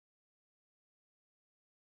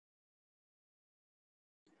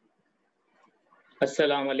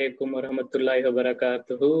Assalamu alaikum wa rahmatullahi wa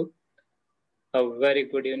barakatuhu. A very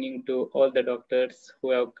good evening to all the doctors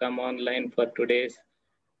who have come online for today's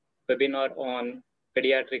webinar on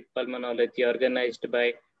pediatric pulmonology organized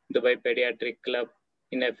by Dubai Pediatric Club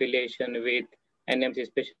in affiliation with NMC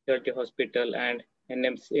Specialty Hospital and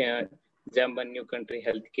NMC Jamban New Country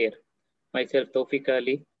Healthcare. Myself, Tawfiq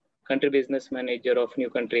Ali, Country Business Manager of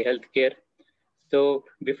New Country Healthcare. So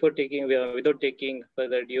without taking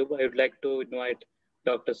further ado, I would like to invite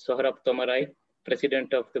Dr. Sohrab Tomarai,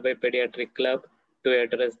 President of Dubai Pediatric Club, to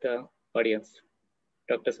address the audience.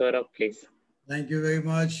 Dr. Sohrab, please. Thank you very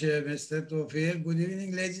much, Mr. Tawfiq. Good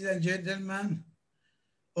evening, ladies and gentlemen.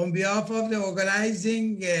 On behalf of the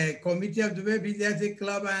organizing committee of Dubai Pediatric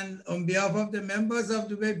Club and on behalf of the members of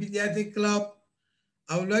Dubai Pediatric Club,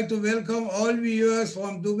 I would like to welcome all viewers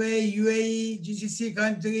from Dubai, UAE, GCC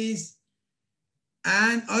countries,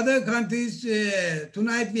 and other countries.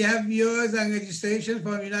 Tonight we have viewers and registration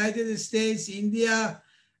from United States, India,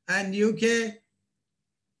 and UK.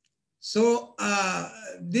 So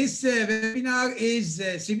this webinar is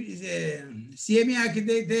CME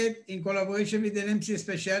accredited in collaboration with NMC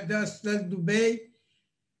Specialty Hospital Dubai.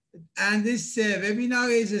 And this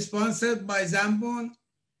webinar is sponsored by Zambon,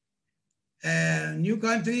 New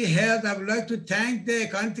Country Health. I would like to thank the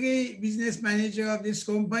country business manager of this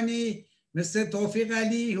company, Mr. Tawfiq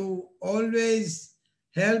Ali, who always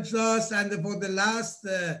helps us. And for the last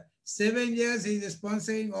 7 years, he's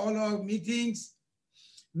sponsoring all our meetings.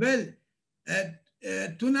 Well,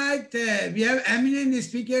 tonight we have eminent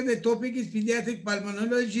speaker. The topic is pediatric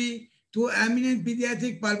pulmonology. Two eminent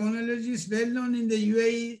pediatric pulmonologists well known in the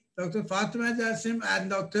UAE, Dr. Fatima Jassim and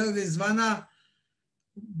Dr. Rizwana.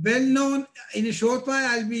 Well known. In a short while,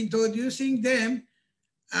 I'll be introducing them.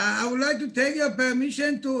 I would like to take your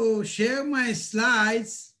permission to share my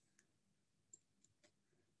slides.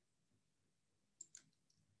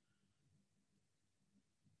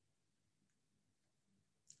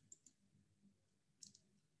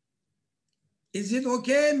 Is it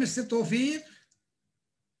okay, Mr. Tawfiq?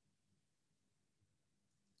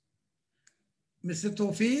 Mr.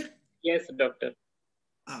 Tawfiq? Yes, doctor.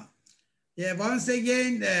 Yeah, once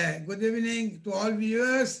again, good evening to all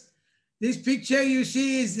viewers. This picture you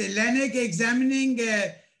see is Lanek examining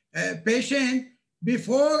a patient.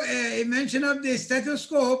 Before invention of the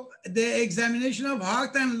stethoscope, the examination of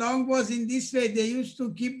heart and lung was in this way. They used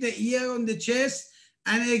to keep the ear on the chest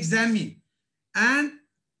and examine. And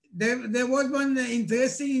there was one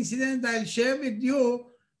interesting incident I'll share with you.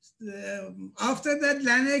 After that,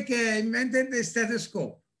 Lanek invented the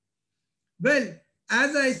stethoscope. Well,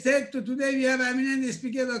 as I said, today we have eminent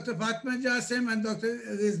speaker, Dr. Fatma Jassim and Dr.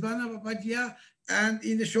 Rizwana Papatia. And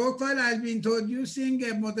in the short while, I'll be introducing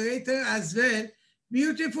a moderator as well.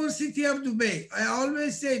 Beautiful city of Dubai. I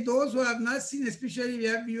always say those who have not seen, especially we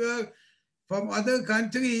have viewers from other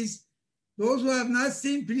countries, those who have not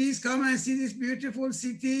seen, please come and see this beautiful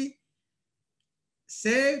city.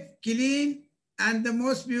 Safe, clean, and the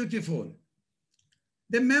most beautiful.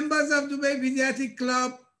 The members of Dubai Pediatric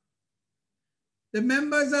Club, the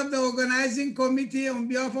members of the organizing committee, on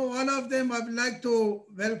behalf of all of them, I would like to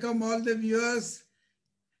welcome all the viewers.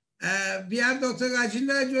 We have Dr.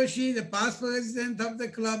 Rajendra Joshi, the past president of the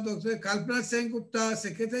club, Dr. Kalpana Sengupta,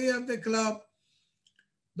 secretary of the club,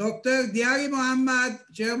 Dr. Diari Muhammad,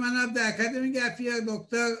 chairman of the academic affairs,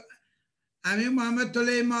 Dr. Amir Muhammad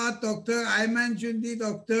Toleimat, Dr. Ayman Jundi,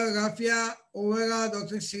 Dr. Rafia Overa,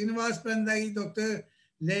 Dr. Srinivas Pandari, Dr.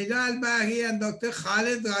 Leila Al-Bahi, and Dr.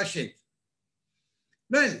 Khalid Rashid.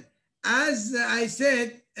 Well, as I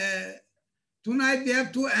said, tonight we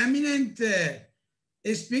have two eminent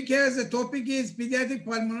speakers. The topic is pediatric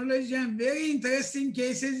pulmonology, and very interesting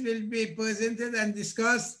cases will be presented and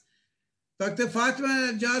discussed. Dr.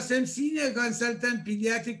 Fatima Jassim, senior consultant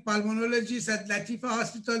pediatric pulmonologist at Latifa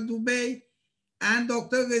Hospital, Dubai, and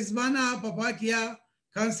Dr. Rizwana Papatia,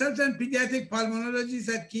 consultant pediatric pulmonologist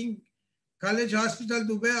at King College Hospital,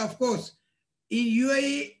 Dubai. Of course, in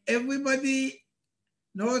UAE, everybody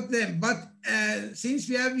knows them, but since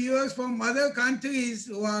we have viewers from other countries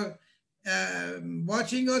who are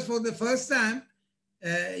watching us for the first time,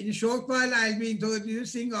 in a short while, I'll be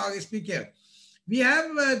introducing our speaker. We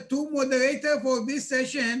have two moderators for this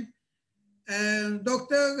session.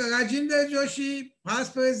 Dr. Rajendra Joshi,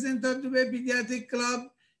 past president of Dubai Pediatric Club,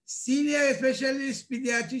 senior specialist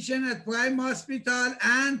pediatrician at Prime Hospital,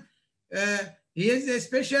 and he has a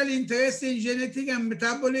special interest in genetic and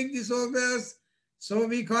metabolic disorders. So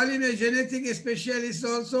we call him a genetic specialist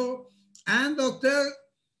also. And Dr.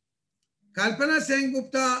 Kalpana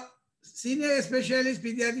Sengupta, senior specialist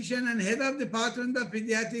pediatrician and head of Department of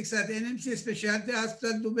Pediatrics at NMC Specialty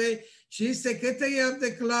Hospital, Dubai. She is secretary of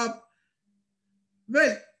the club.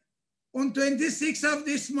 Well, on 26th of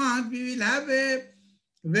this month, we will have a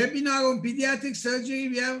webinar on pediatric surgery.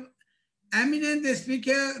 We have eminent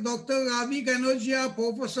speaker, Dr. Ravi Kanogia,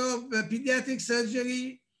 professor of pediatric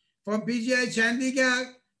surgery from PGI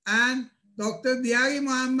Chandigarh, and Dr. Diari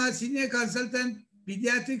Muhammad, senior consultant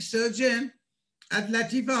pediatric surgeon at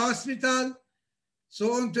Latifa Hospital.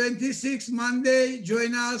 So on 26th Monday,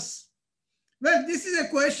 join us. Well, this is a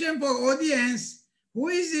question for audience. Who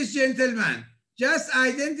is this gentleman? Just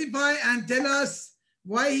identify and tell us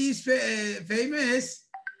why he is famous.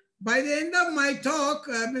 By the end of my talk,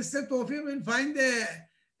 Mr. Tawfiq will find the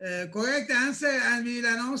correct answer and we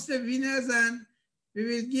will announce the winners and we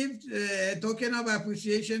will give a token of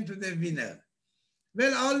appreciation to the winner.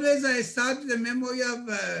 Well, always I start with the memory of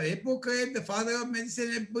Hippocrates, the father of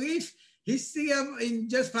medicine, a brief history of, in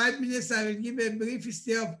just 5 minutes, I will give a brief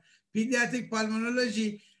history of pediatric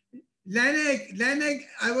pulmonology. Laennec,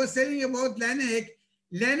 I was telling about Laennec.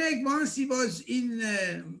 Laennec, once he was in,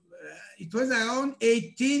 it was around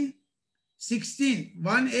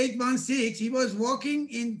 1816, he was walking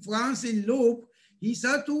in France in Louvre. He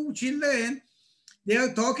saw two children. They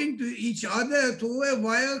are talking to each other through a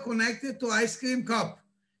wire connected to ice cream cup,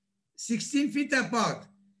 16 feet apart.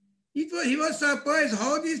 He was surprised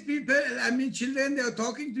how these people, children, they are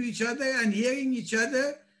talking to each other and hearing each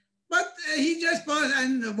other, but he just passed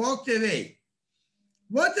and walked away.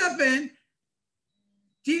 What happened?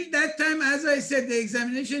 Till that time, as I said, the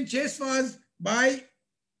examination chest was by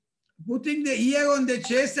putting the ear on the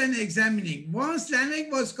chest and examining. Once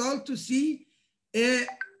Laennec was called to see a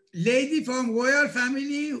lady from royal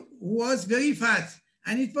family who was very fat.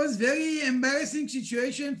 And it was very embarrassing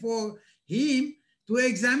situation for him to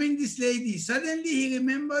examine this lady. Suddenly he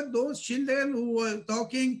remembered those children who were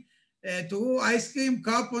talking to ice cream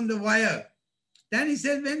cup on the wire. Then he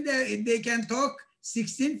said, when they can talk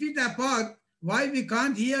 16 feet apart, why we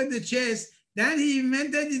can't hear the chest? Then he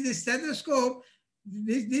invented the stethoscope.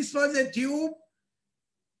 This was a tube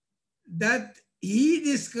that he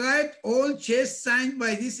described all chest signs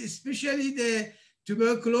by this, especially the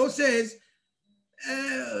tuberculosis,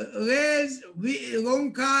 Rales,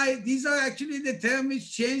 Ronchi. These are actually the term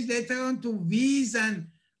which changed later on to V's and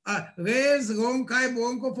Rales, Ronchi,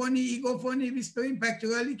 bronchophony, egophony, whispering,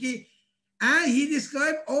 pectorality. And he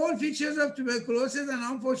described all features of tuberculosis, and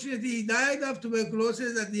unfortunately he died of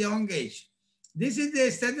tuberculosis at the young age. This is the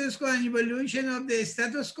stethoscope and evolution of the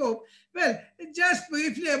stethoscope. Well, just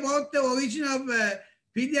briefly about the origin of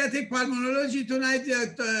pediatric pulmonology tonight. We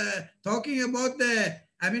are talking about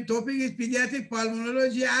topic is pediatric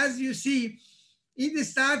pulmonology. As you see, it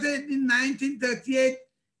started in 1938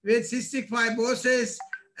 with cystic fibrosis.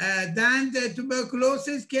 Then the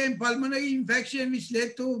tuberculosis came, pulmonary infection, which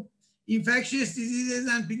led to infectious diseases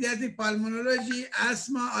and pediatric pulmonology,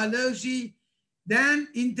 asthma, allergy. Then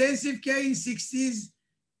intensive care in 60s,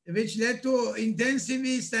 which led to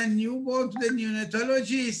intensivists and newborn to the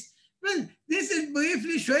neonatologist. Well, this is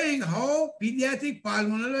briefly showing how pediatric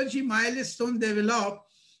pulmonology milestone developed.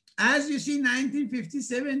 As you see,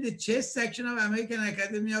 1957, the chest section of American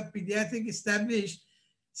Academy of Pediatrics established.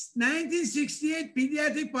 1968,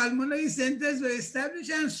 pediatric pulmonary centers were established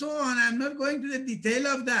and so on. I'm not going to the detail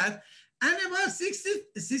of that. And about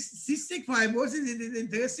cystic fibrosis, it is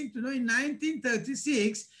interesting to know in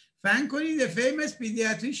 1936, Fanconi, the famous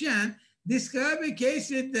pediatrician, described a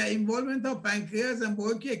case with the involvement of pancreas and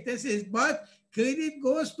bronchiectasis, but credit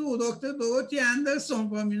goes to Dr. Dorothy Anderson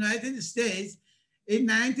from United States in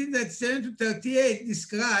 1937 to 38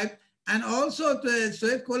 described, and also the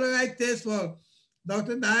sweat chloride test for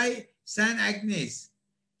Dr. Dai San Agnes.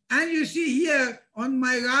 And you see here on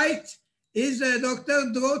my right is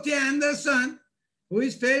Dr. Dorothy Anderson, who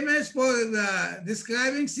is famous for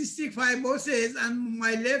describing cystic fibrosis, and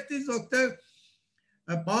my left is Dr.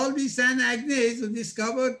 Paul D. San Agnes, who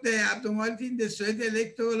discovered the abnormality in the sweat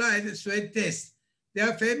electrolyte, the sweat test. They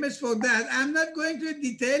are famous for that. I'm not going to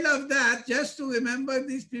detail of that, just to remember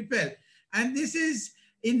these people. And this is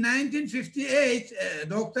in 1958,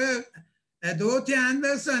 Dr. Dorothy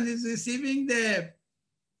Anderson is receiving the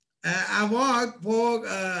award for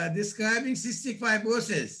describing cystic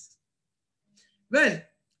fibrosis. Well,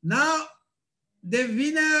 now the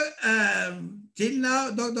winner till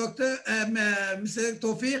now, Mr.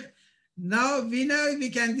 Tawfiq, now winner we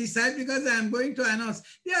can decide because I'm going to announce.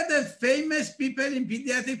 They are the famous people in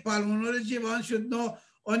pediatric pulmonology. One should know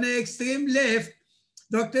on the extreme left,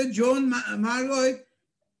 Dr. John Margoy,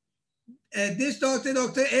 this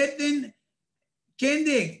Dr. Edwin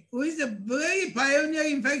Kendig, who is a very pioneer.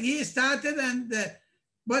 In fact, he started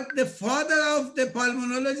but the father of the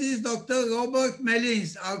pulmonology is Dr. Robert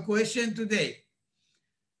Mellins, our question today.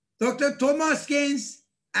 Dr. Thomas Keynes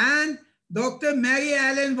and Dr. Mary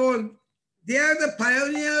Ellen Wolf, they are the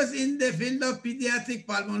pioneers in the field of pediatric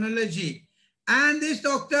pulmonology. And this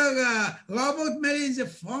Dr. Robert Mellins is a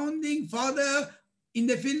founding father in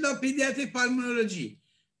the field of pediatric pulmonology.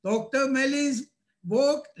 Dr. Mellins'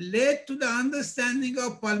 work led to the understanding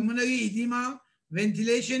of pulmonary edema,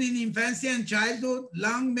 ventilation in infancy and childhood,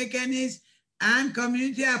 lung mechanisms, and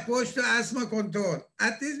community approach to asthma control.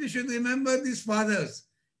 At least we should remember these fathers.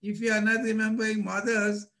 If you are not remembering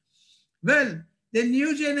mothers, well, the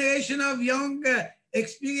new generation of young,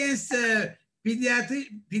 experienced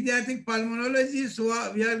pediatric pulmonologists who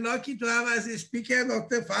we are lucky to have as a speaker,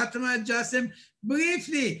 Dr. Fatima Jassim.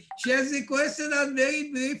 Briefly, she has requested us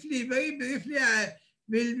very briefly, I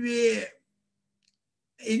will be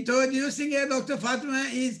introducing her. Dr. Fatima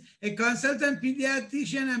is a consultant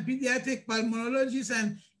pediatrician and pediatric pulmonologist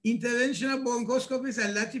and interventional bronchoscopist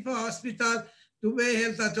at Latifa Hospital, Dubai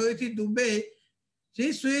Health Authority, Dubai. She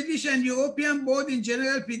is Swedish and European board in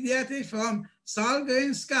general pediatrics from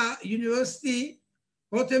Sahlgrenska University,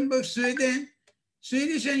 Gothenburg, Sweden.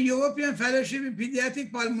 Swedish and European fellowship in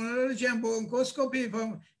pediatric pulmonology and bronchoscopy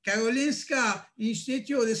from Karolinska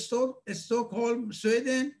Institute, Stockholm,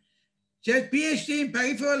 Sweden. She has PhD in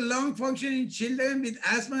peripheral lung function in children with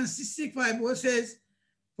asthma and cystic fibrosis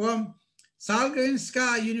from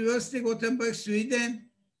Sahlgrenska University, Gothenburg, Sweden.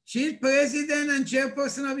 She is president and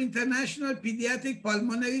chairperson of International Pediatric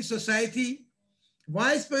Pulmonary Society,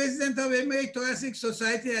 vice president of Emirates Thoracic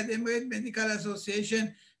Society at Emirates Medical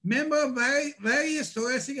Association, member of various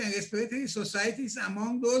thoracic and respiratory societies,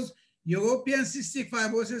 among those European Cystic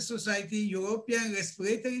Fibrosis Society, European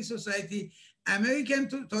Respiratory Society, American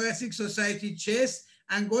Thoracic Society, CHEST,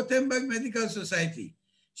 and Gothenburg Medical Society.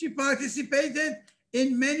 She participated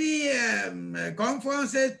in many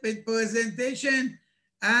conferences with presentation,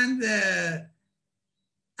 and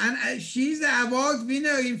she's an award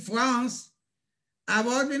winner in France,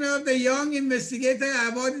 award winner of the Young Investigator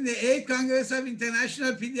Award in the 8th Congress of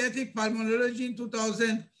International Pediatric Pulmonology in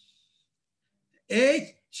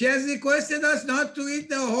 2008. She has requested us not to read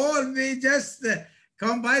the whole, we just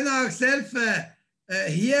combine ourselves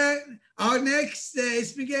here. Our next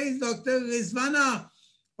speaker is Dr. Rizwana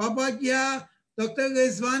Papagia. Dr.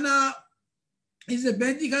 Rizwana is a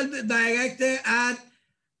medical director at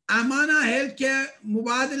Amana Healthcare,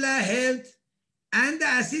 Mubadala Health, and the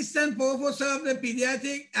assistant professor of the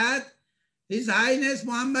pediatric at His Highness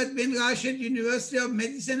Mohammed bin Rashid University of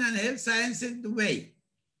Medicine and Health Sciences, Dubai.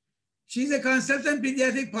 She's a consultant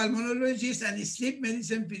pediatric pulmonologist and sleep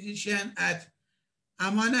medicine physician at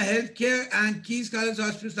Amana Healthcare and King's College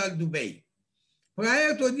Hospital, Dubai.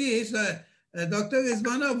 Prior to this, Dr.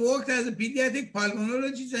 Rizwana worked as a pediatric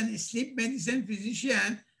pulmonologist and sleep medicine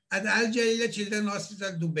physician at Al Jalila Children's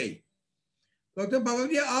Hospital, Dubai. Dr.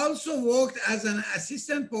 Babavia also worked as an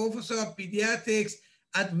assistant professor of pediatrics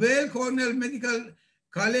at Weill Cornell Medical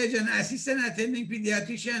College and assistant attending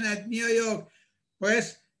pediatrician at New York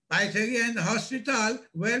Presbyterian Hospital,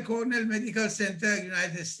 Weill Cornell Medical Center,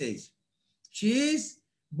 United States. She is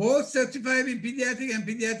both certified in pediatric and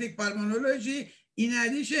pediatric pulmonology. In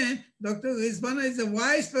addition, Dr. Rizwana is the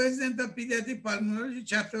vice president of Pediatric Pulmonology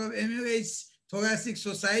Chapter of Emirates Thoracic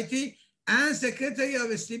Society and secretary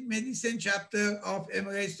of Sleep Medicine Chapter of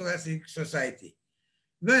Emirates Thoracic Society.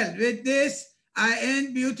 Well, with this, I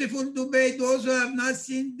end beautiful Dubai. Those who have not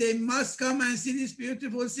seen, they must come and see this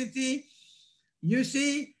beautiful city. You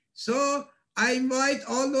see, so I invite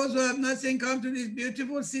all those who have not seen, come to this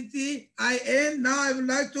beautiful city. I end now. I would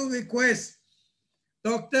like to request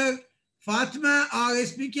Dr. Fatima, our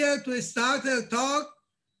speaker, to start her talk.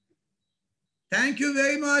 Thank you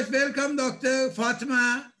very much. Welcome, Dr.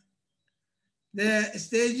 Fatima. The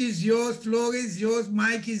stage is yours, floor is yours,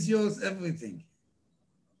 mic is yours, everything.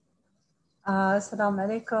 Assalamu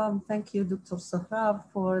alaikum. Thank you, Dr. Sahrab,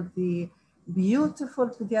 for the beautiful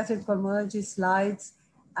pediatric pulmonology slides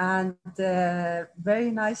and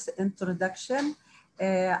very nice introduction.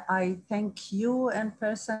 I thank you in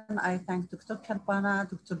person. I thank Dr. Karpana,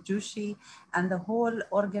 Dr. Joshi, and the whole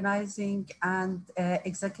organizing and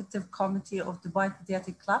executive committee of Dubai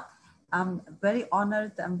Pediatric Club. I'm very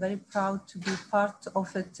honored and very proud to be part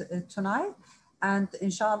of it tonight. And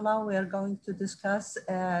inshallah, we are going to discuss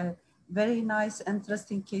very nice,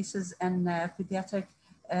 interesting cases in pediatric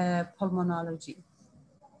pulmonology.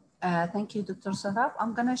 Thank you, Dr. Sahrab.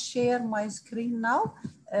 I'm gonna share my screen now.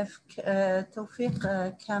 If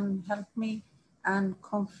Tawfiq can help me and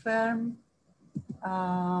confirm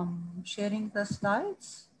Sharing the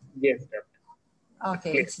slides. Yes, doctor.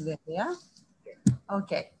 Okay, Please. it's there, yeah?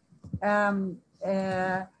 Okay.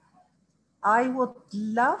 I would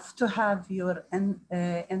love to have your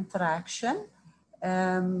interaction.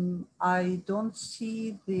 I don't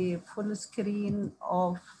see the full screen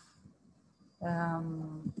of,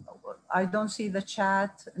 I don't see the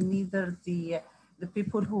chat, neither the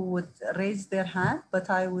people who would raise their hand, but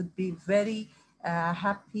I would be very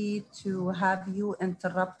happy to have you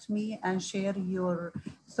interrupt me and share your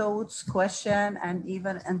thoughts, question, and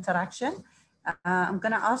even interaction. I'm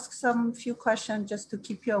gonna ask some few questions just to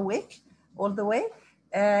keep you awake all the way.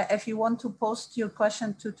 If you want to post your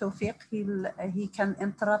question to Tawfiq, he can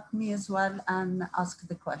interrupt me as well and ask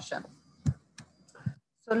the question.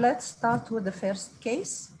 So let's start with the first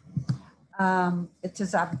case. It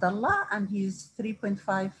is Abdullah, and he's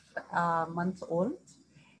 3.5 months old.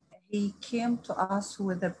 He came to us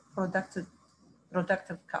with a productive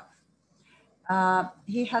cough.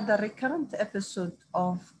 He had a recurrent episode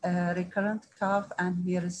of recurrent cough, and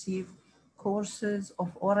he received courses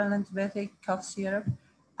of oral antibiotic cough syrup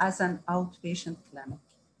as an outpatient clinic.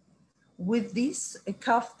 With this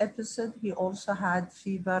cough episode, he also had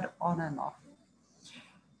fever on and off.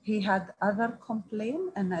 He had other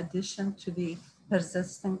complaints in addition to the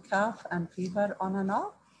persistent cough and fever on and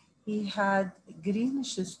off. He had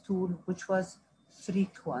greenish stool, which was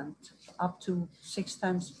frequent, up to 6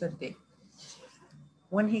 times per day.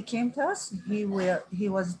 When he came to us, he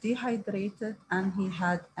was dehydrated and he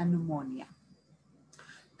had a pneumonia.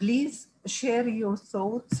 Please share your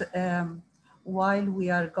thoughts while we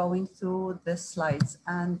are going through the slides,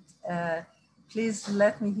 and please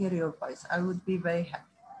let me hear your voice. I would be very happy.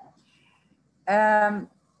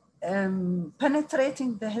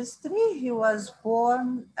 Penetrating the history, he was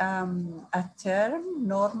born at term,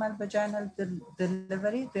 normal vaginal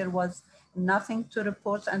delivery. There was nothing to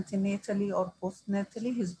report antenatally or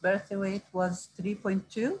postnatally. His birth weight was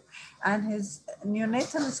 3.2, and his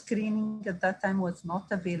neonatal screening at that time was not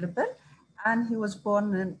available. And he was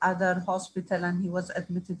born in other hospital, and he was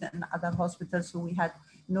admitted in other hospitals, so we had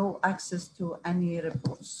no access to any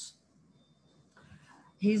reports.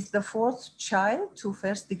 He's the fourth child to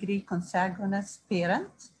first-degree consanguineous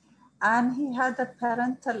parent, and he had a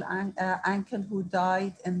parental uncle who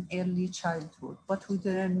died in early childhood, but we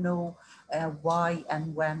didn't know why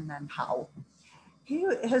and when and how.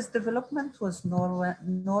 His development was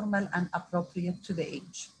normal and appropriate to the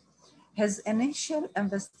age. His initial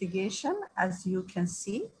investigation, as you can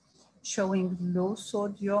see, showing low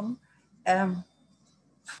sodium,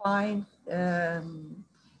 fine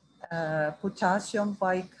potassium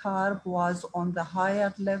bicarb was on the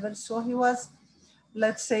higher level. So he was,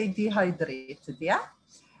 let's say, dehydrated, yeah?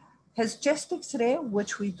 His chest X-ray,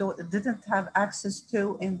 which we didn't have access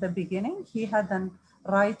to in the beginning, he had an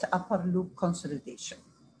right upper loop consolidation.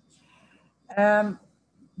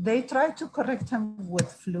 They tried to correct him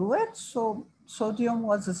with fluid, so sodium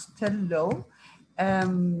was still low.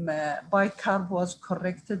 Bicarb was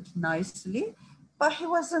corrected nicely, but he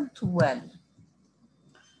wasn't well.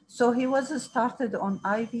 So he was started on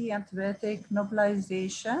IV antibiotic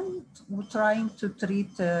nebulization, trying to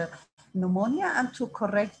treat pneumonia and to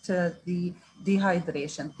correct the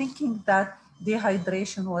dehydration, thinking that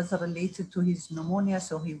dehydration was related to his pneumonia,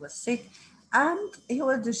 so he was sick, and he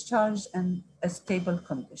was discharged in a stable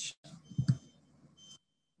condition.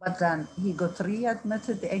 But then he got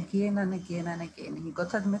readmitted again and again and again. He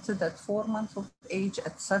got admitted at 4 months of age,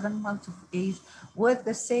 at 7 months of age, with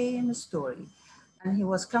the same story. And he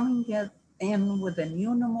was coming in with a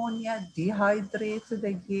new pneumonia, dehydrated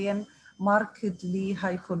again, markedly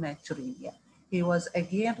hyponatremia. He was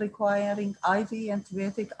again requiring IV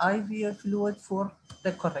antibiotic, IV fluid for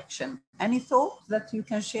the correction. Any thought that you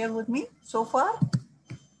can share with me so far?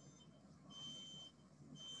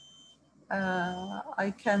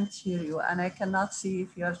 I can't hear you, and I cannot see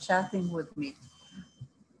if you're chatting with me.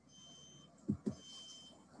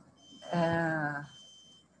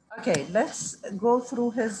 Okay, let's go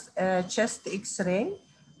through his chest X-ray,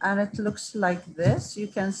 and it looks like this. You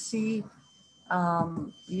can see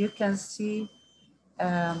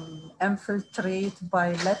infiltrate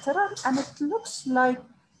bilateral, and it looks like,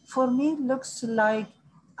 for me, looks like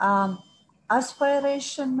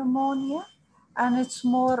aspiration pneumonia, and it's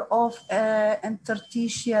more of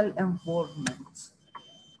interstitial involvement.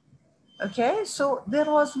 Okay, so there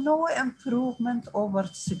was no improvement over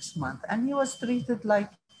 6 months, and he was treated like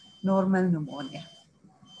normal pneumonia.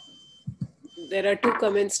 There are 2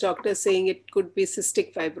 comments, doctor, saying it could be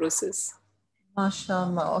cystic fibrosis.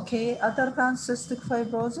 MashaAllah. Okay, other than cystic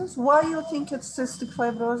fibrosis, why you think it's cystic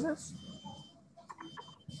fibrosis?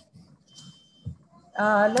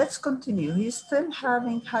 Let's continue. He's still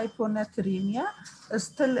having hyponatremia,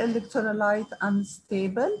 still electrolyte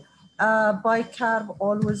unstable. Bicarb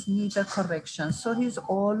always need a correction. So he's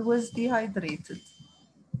always dehydrated.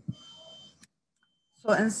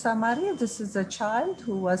 So in summary, this is a child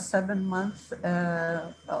who was 7 months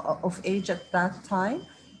of age at that time.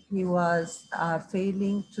 He was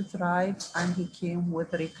failing to thrive, and he came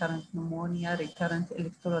with recurrent pneumonia, recurrent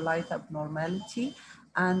electrolyte abnormality,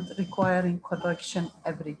 and requiring correction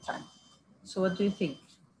every time. So what do you think?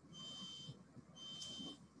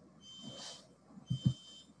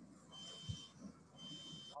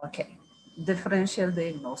 Okay, differential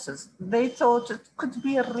diagnosis. They thought it could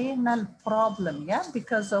be a renal problem, yeah,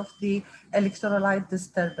 because of the electrolyte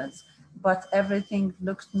disturbance, but everything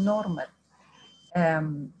looked normal.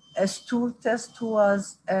 A stool test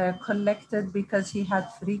was collected because he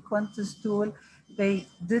had frequent stool. They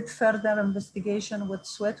did further investigation with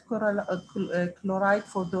sweat chloride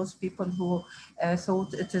for those people who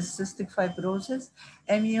thought it is cystic fibrosis.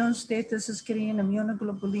 Immune status screen,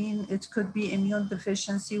 immunoglobulin, it could be immune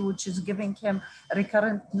deficiency, which is giving him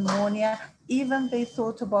recurrent pneumonia. Even they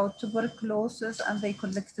thought about tuberculosis and they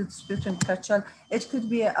collected sputum culture. It could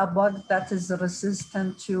be a bug that is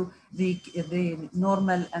resistant to the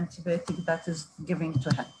normal antibiotic that is giving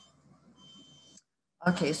to him.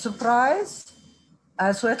 Okay, surprise,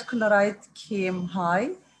 sweat chloride came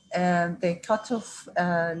high, and the cutoff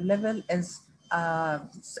level is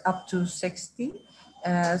up to 60.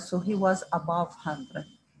 So he was above 100.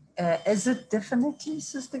 Is it definitely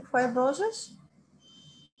cystic fibrosis?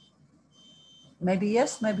 Maybe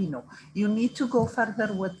yes, maybe no. You need to go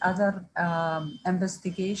further with other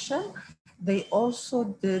investigation. They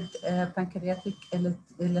also did pancreatic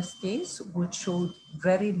elastase, which showed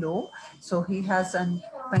very low. So he has a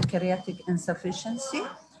pancreatic insufficiency.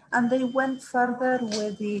 And they went further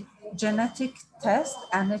with the genetic test,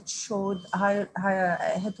 and it showed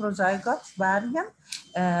heterozygote variant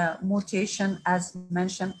mutation as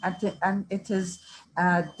mentioned, and it is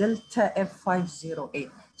Delta F508.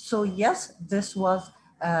 So yes, this was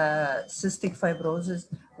cystic fibrosis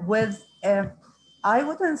with, I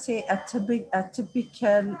wouldn't say a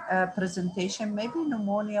typical presentation. Maybe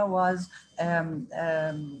pneumonia was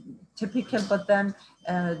typical, but then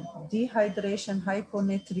dehydration,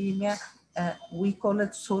 hyponatremia, we call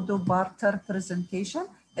it pseudo-Bartter presentation.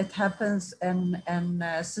 It happens in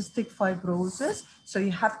cystic fibrosis. So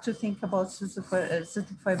you have to think about cystic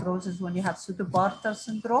fibrosis when you have pseudo-Bartter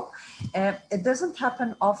syndrome. It doesn't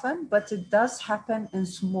happen often, but it does happen in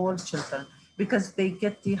small children because they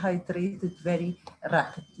get dehydrated very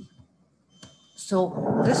rapidly. So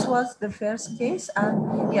this was the first case,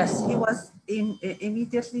 and yes, he was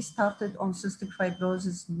immediately started on cystic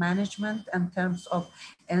fibrosis management in terms of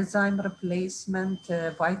enzyme replacement,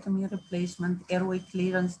 vitamin replacement, airway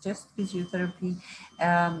clearance, just physiotherapy,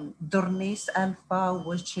 Dornase alpha,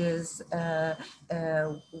 which is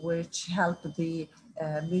which helped the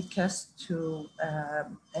mucus to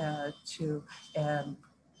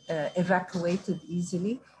evacuated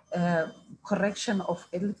easily, correction of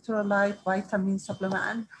electrolyte, vitamin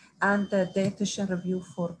supplement, and dietitian review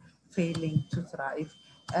for failing to thrive.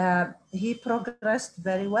 He progressed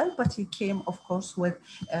very well, but he came, of course, with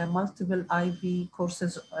multiple IV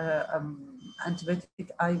courses,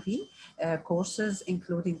 antibiotic IV courses,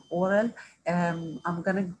 including oral. I'm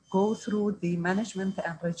going to go through the management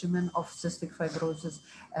and regimen of cystic fibrosis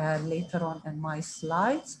later on in my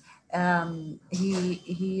slides.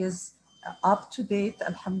 He is up to date,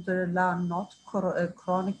 alhamdulillah, not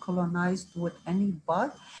chronic colonized with any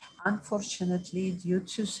bug. Unfortunately, due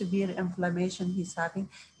to severe inflammation he's having,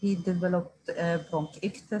 he developed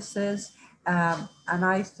bronchiectasis, and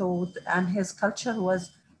I thought, and his culture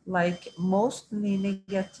was like mostly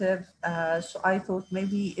negative. So I thought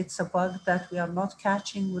maybe it's a bug that we are not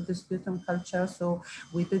catching with the sputum culture. So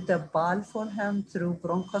we did a BAL for him through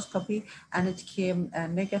bronchoscopy, and it came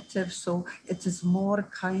negative. So it is more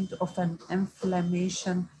kind of an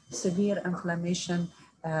inflammation, severe inflammation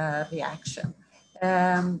reaction.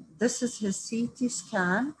 This is his CT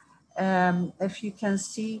scan. If you can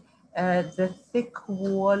see the thick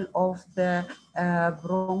wall of the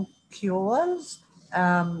bronchioles,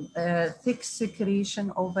 thick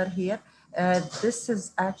secretion over here. This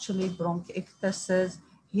is actually bronchiectasis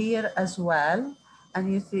here as well.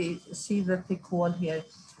 And you see the thick wall here.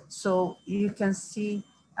 So you can see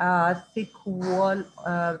thick wall,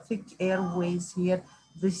 thick airways here.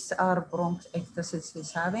 These are bronchiectasis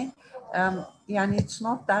he's having. And it's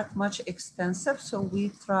not that much extensive, so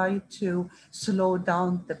we try to slow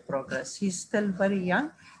down the progress. He's still very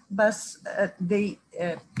young, but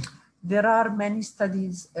There are many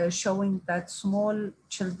studies showing that small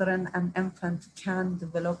children and infants can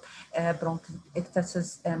develop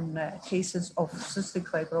bronchiectasis in cases of cystic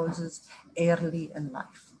fibrosis early in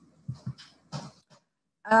life.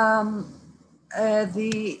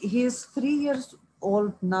 He's 3 years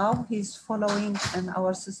old now. He's following in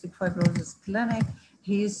our cystic fibrosis clinic.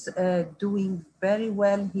 He's doing very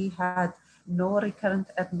well. He had no recurrent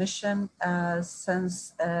admission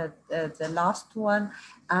since the last one,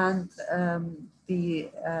 and the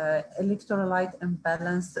electrolyte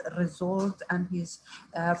imbalance resolved, and he's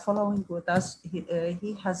following with us.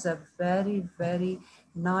 He has a very, very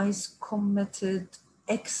nice, committed,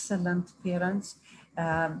 excellent parents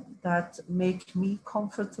that make me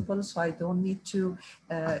comfortable, so I don't need to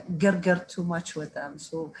gurgle too much with them.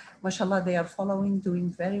 So, mashallah, they are following, doing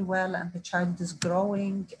very well, and the child is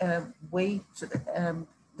growing, weight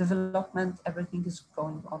development, everything is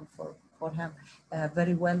going on for him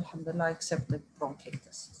very well, alhamdulillah, except the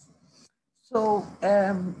bronchitis. So,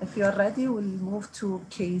 if you're ready, we'll move to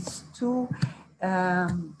case 2.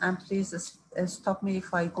 And please stop me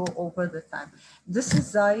if I go over the time. This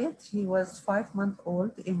is Zayed. He was 5 months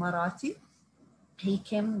old, Emirati. He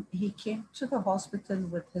came to the hospital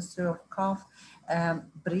with history of cough,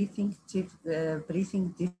 breathing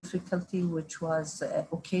difficulty, which was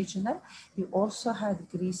occasional. He also had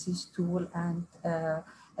greasy stool and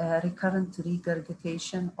recurrent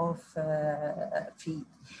regurgitation of feed.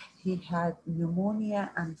 He had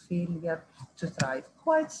pneumonia and failure to thrive.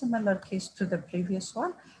 Quite similar case to the previous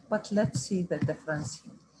one, but let's see the difference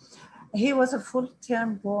here. He was a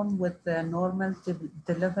full-term born with the normal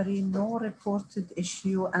delivery, no reported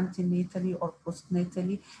issue antenatally or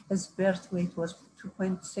postnatally. His birth weight was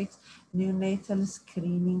 2.6, neonatal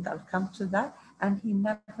screening, I'll come to that, and he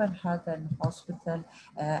never had an hospital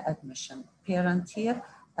admission. Parent here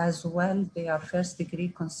as well, they are first-degree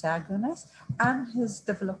consanguineous, and his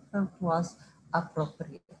development was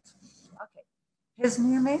appropriate. Okay, his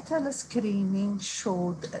neonatal screening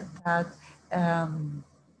showed that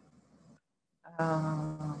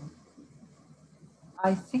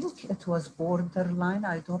I think it was borderline,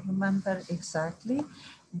 I don't remember exactly,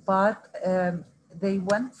 but they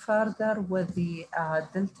went further with the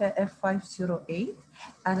Delta F508,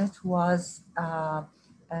 and it was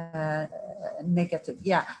negative.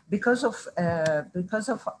 Yeah, because of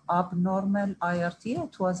abnormal IRT,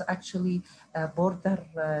 it was actually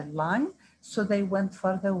borderline. So they went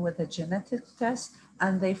further with a genetic test,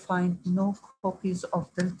 and they find no copies of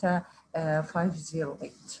Delta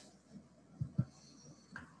 508.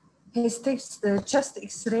 His chest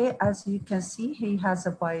X-ray, as you can see, he has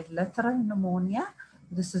a bilateral pneumonia.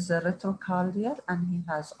 This is a retrocardial, and he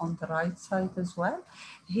has on the right side as well.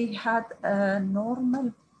 He had a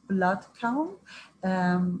normal blood count.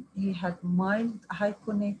 He had mild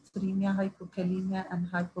hyponatremia, hypokalemia, and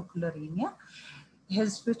hypochloremia.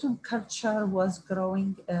 His sputum culture was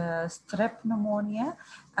growing strep pneumonia,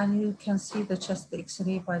 and you can see the chest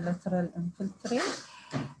X-ray bilateral infiltrate.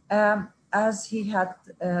 As he had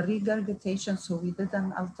regurgitation, so we did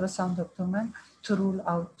an ultrasound abdomen to rule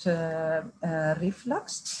out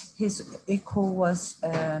reflux. His echo was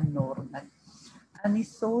normal. Any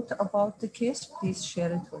thought about the case? Please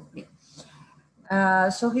share it with me.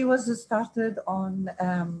 So he was started on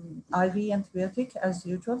IV antibiotic as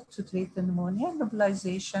usual to treat the pneumonia,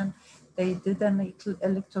 nebulization. They did an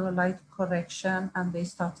electrolyte correction, and they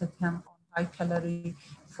started him on high-calorie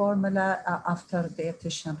formula after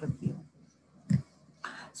dietitian review.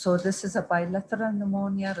 So this is a bilateral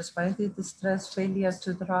pneumonia, respiratory distress, failure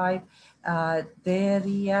to drive,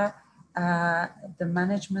 diarrhea. The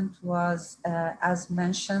management was as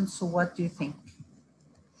mentioned. So what do you think?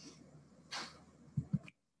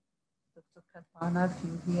 Dr. Kalpana, if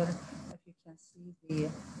you hear, if you can see the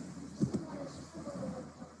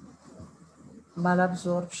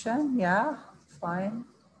malabsorption, yeah, fine.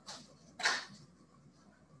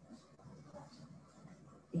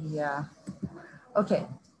 Yeah, okay.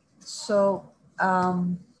 So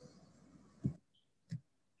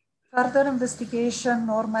further investigation,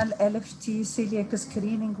 normal LFT, celiac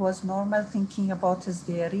screening was normal, thinking about his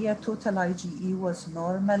diarrhea, total IgE was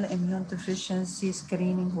normal, immune deficiency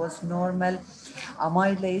screening was normal,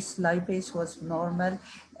 amylase, lipase was normal,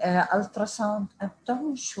 ultrasound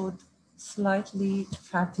abdomen showed slightly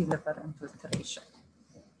fatty liver infiltration.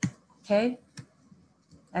 Okay,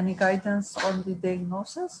 any guidance on the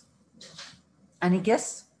diagnosis? Any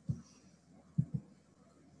guess?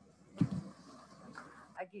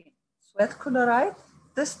 Again, sweat chloride,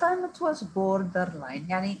 this time it was borderline.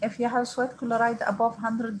 Yani if you have sweat chloride above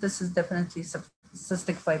 100, this is definitely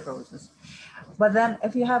cystic fibrosis. But then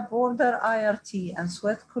if you have border IRT and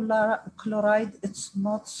sweat chloride, it's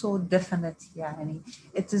not so definite. Yani.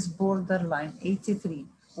 It is borderline, 83.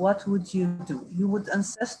 What would you do? You would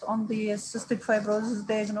insist on the cystic fibrosis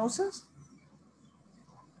diagnosis?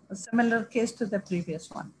 A similar case to the previous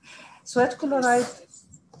one. Sweat chloride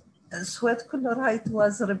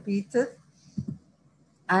was repeated,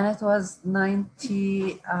 and it was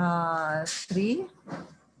 93.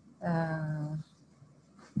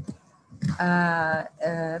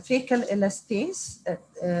 Fecal elastase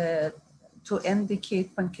to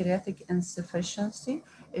indicate pancreatic insufficiency.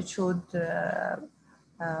 It showed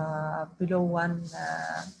below 1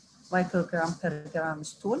 microgram per gram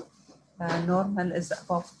stool. Normal is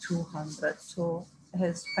above 200. So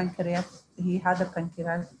his pancreas, he had a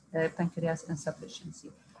pancreas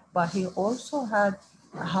insufficiency, but he also had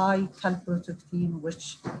high calprotectin,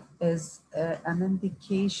 which is an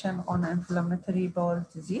indication on inflammatory bowel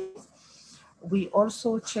disease. We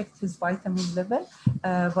also checked his vitamin level.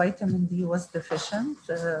 Vitamin D was deficient,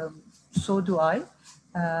 so do I,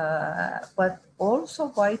 but also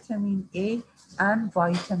vitamin A and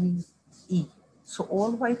vitamin E. So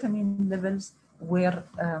all vitamin levels were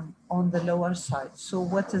on the lower side. So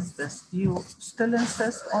what is this? Do you still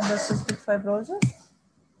insist on the cystic fibrosis?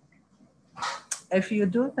 If you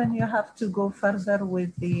do, then you have to go further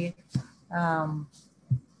with the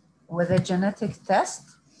genetic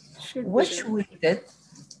test, which we did.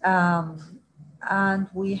 And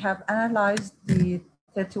we have analyzed the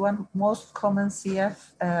 31 most common CF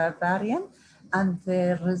variant, and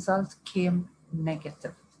the result came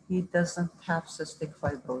negative. He doesn't have cystic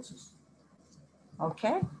fibrosis.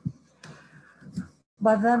 Okay?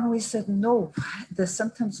 But then we said, no, the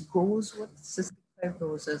symptoms goes with cystic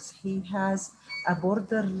fibrosis. He has a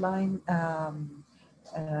borderline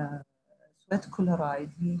sweat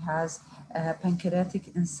chloride. He has pancreatic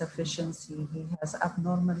insufficiency. He has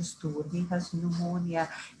abnormal stool. He has pneumonia.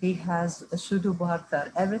 He has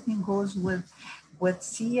pseudobarter. Everything goes with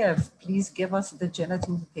CF. Please give us the genetic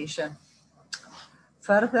mutation.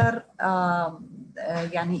 Further,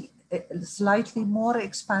 slightly more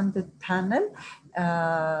expanded panel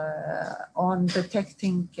on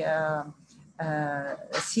detecting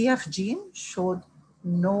CF gene showed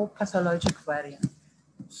no pathologic variant.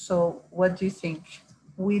 So what do you think?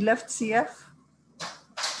 We left CF?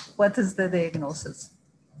 What is the diagnosis?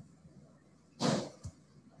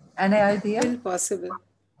 Any idea? Still possible.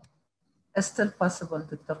 It's still possible,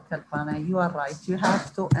 Dr. Kalpana. You are right. You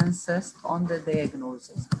have to insist on the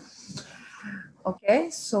diagnosis. Okay,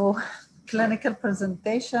 so clinical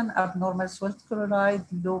presentation, abnormal sweat chloride,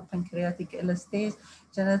 low pancreatic elastase,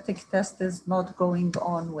 genetic test is not going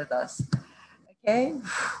on with us. Okay,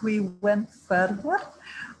 we went further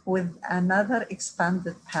with another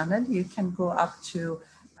expanded panel. You can go up to,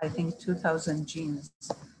 I think, 2,000 genes.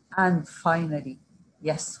 And finally,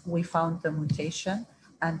 yes, we found the mutation,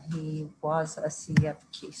 and he was a CF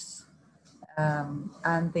case.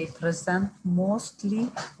 And they present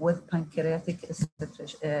mostly with pancreatic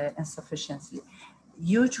insufficiency.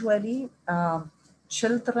 Usually,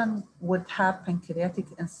 children would have pancreatic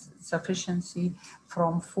insufficiency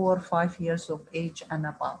from 4 or 5 years of age and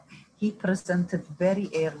above. He presented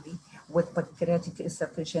very early with pancreatic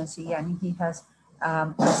insufficiency, and he has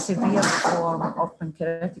a severe form of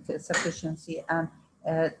pancreatic insufficiency, and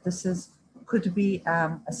this could be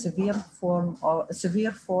a severe form of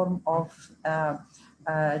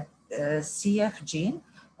CF gene,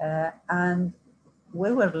 and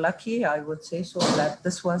we were lucky, I would say so, that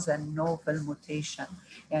this was a novel mutation,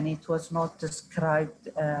 and it was not described.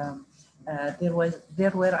 There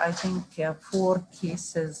were, I think, 4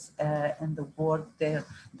 cases in the world there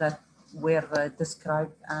that were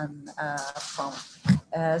described and found.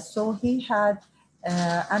 So he had,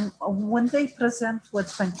 and when they present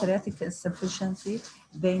with pancreatic insufficiency,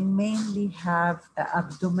 they mainly have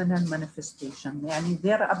abdominal manifestation. And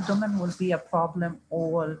their abdomen will be a problem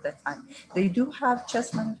all the time. They do have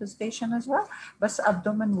chest manifestation as well, but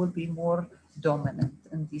abdomen will be more dominant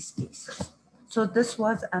in these cases. So this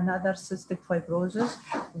was another cystic fibrosis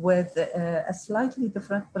with a slightly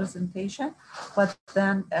different presentation, but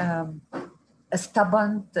then a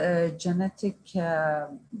stubborn genetic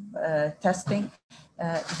testing.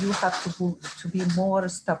 You have to be more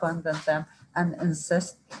stubborn than them and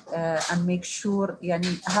insist and make sure,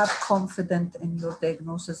 have confidence in your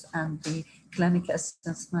diagnosis and the clinical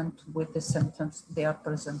assessment with the symptoms they are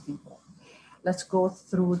presenting for. Let's go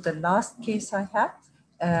through the last case I had.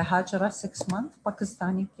 Hajra, 6 months,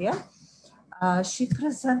 Pakistani girl. She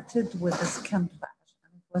presented with a skin rash,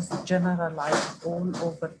 and it was generalized all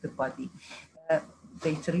over the body.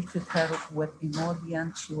 They treated her with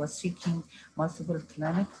emollient. She was seeking multiple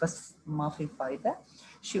clinics, but ما في فايدة.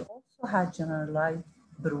 She also had generalized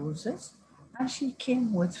bruises, and she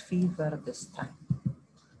came with fever this time.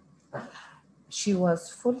 She was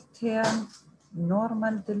full term,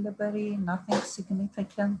 normal delivery, nothing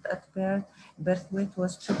significant at birth. Birth weight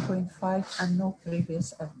was 2.5 and no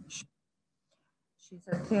previous admission. She's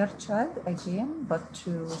a third child again, but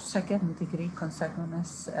to second degree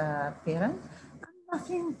consanguineous parent.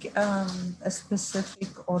 Nothing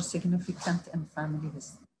specific or significant in family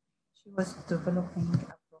history. She was developing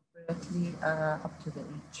appropriately up to the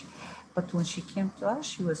age. But when she came to us,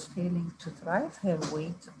 she was failing to thrive. Her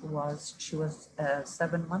weight was, she was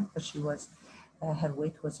 7 months, but her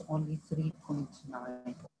weight was only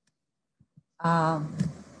 3.9.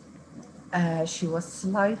 She was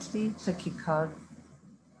slightly tachycardic.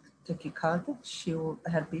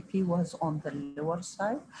 Her BP was on the lower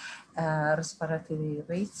side, respiratory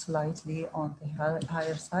rate slightly on the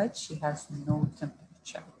higher side. She has no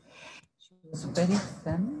temperature. She was very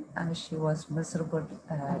thin and she was miserable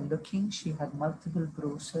looking. She had multiple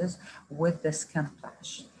bruises with the skin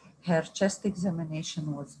rash. Her chest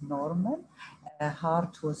examination was normal,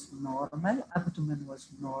 heart was normal, abdomen was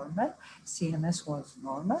normal, CNS was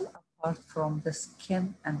normal, apart from the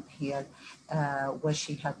skin and hair where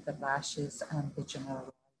she had the rashes and the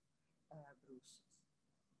general bruises.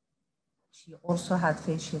 She also had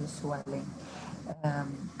facial swelling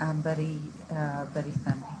and very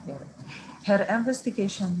thin hair. Her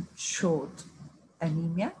investigation showed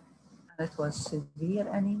anemia, and it was severe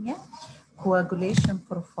anemia. Coagulation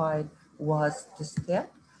profile was disturbed.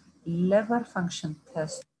 Liver function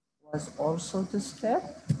test was also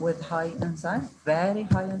disturbed with high enzyme, very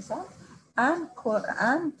high enzyme, and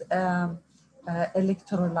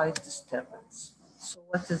electrolyte disturbance. So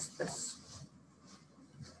what is this?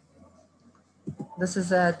 This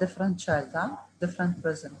is a different child, huh? Different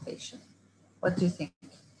presentation. What do you think?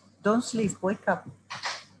 Don't sleep, wake up.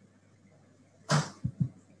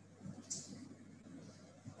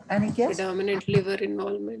 Any guess? Predominant liver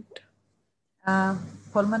involvement.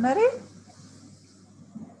 Pulmonary?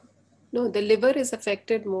 No, the liver is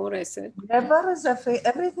affected more, I said. Liver is affected,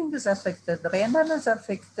 everything is affected. Renal is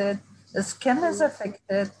affected, the skin is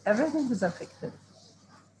affected, everything is affected.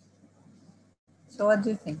 So what do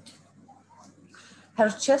you think? Her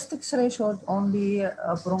chest X-ray showed only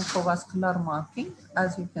a bronchovascular marking,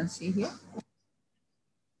 as you can see here.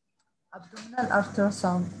 Abdominal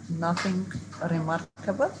ultrasound, nothing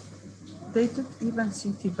remarkable. They did even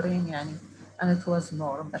CT brain, yani, and it was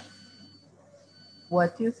normal.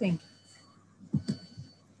 What do you think?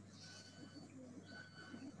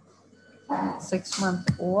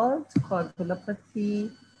 6-month-old,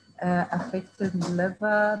 coagulopathy, affected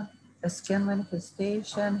liver, skin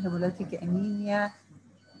manifestation, hemolytic anemia,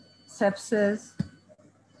 sepsis,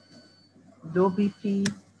 low BP,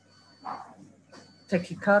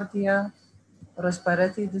 tachycardia,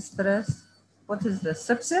 respiratory distress. What is this?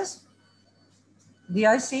 Sepsis?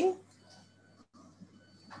 DIC?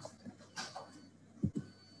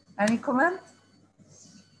 Any comment?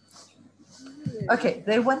 Okay,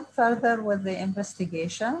 they went further with the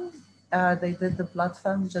investigation. They did the blood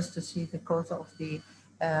film just to see the cause of the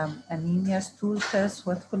anemia, stool test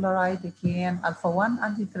with chloride again, alpha-1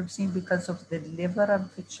 antitrypsin because of the liver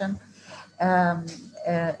infection,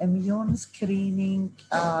 immune screening,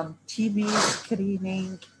 TB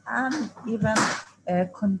screening, and even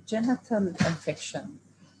congenital infection,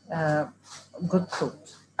 good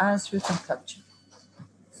thought, and sputum culture.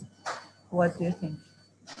 What do you think?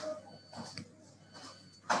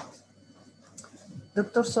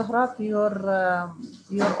 Dr. Sohrab, your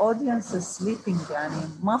audience is sleeping, يعني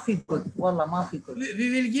ما في good, والله ما في good. We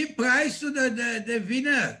will give prize to the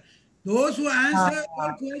winner. Those who answer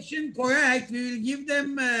all questions correct, we will give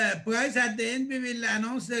them prize at the end. We will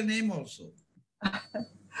announce their name also.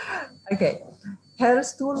 Okay. Her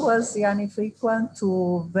stool was يعني frequent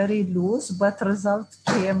to very loose, but result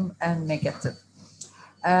came negative.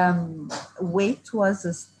 Weight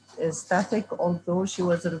was static, although she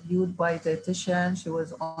was reviewed by dietitian. She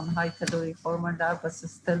was on high calorie formula, but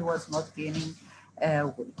still was not gaining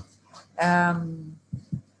weight.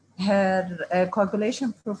 Her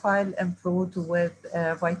coagulation profile improved with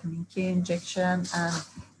vitamin K injection and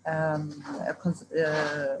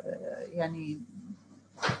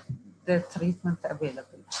the treatment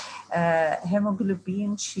available.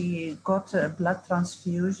 Hemoglobin, she got a blood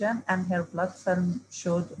transfusion and her blood film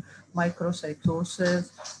showed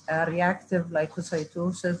microcytosis, reactive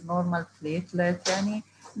leukocytosis, normal platelet,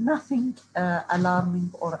 nothing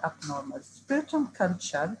alarming or abnormal. Sputum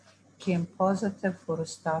culture came positive for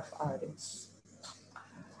staph aureus.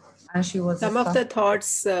 And she was some of the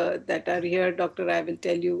thoughts that are here, Doctor, I will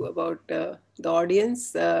tell you about the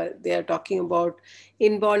audience. They are talking about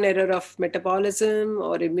inborn error of metabolism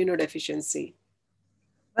or immunodeficiency.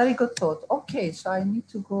 Very good thought. Okay, so I need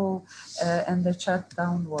to go and the chat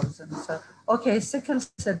downwards. And so, okay, sickle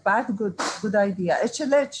cell, bad, good idea.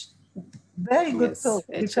 HLH, very good thought,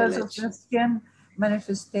 because of the skin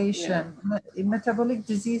manifestation. Metabolic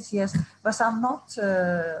disease, yes, but I'm not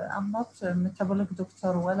a metabolic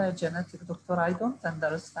doctor or a genetic doctor. I don't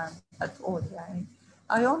understand at all.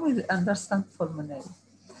 I only understand pulmonary.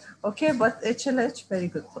 Okay, but HLH, very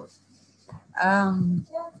good thought.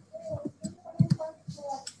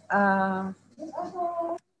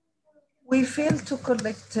 We failed to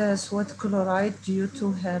collect sweat chloride due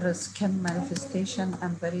to her skin manifestation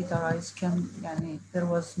and very dry skin. There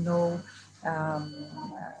was no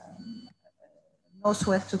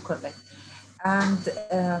sweat to collect. And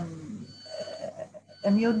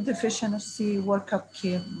immune deficiency workup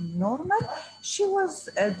came normal. She was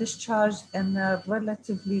discharged in a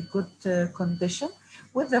relatively good condition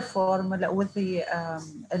with the formula, with the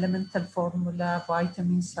elemental formula,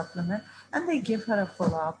 vitamin supplement, and they gave her a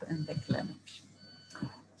follow-up in the clinic.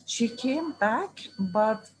 She came back,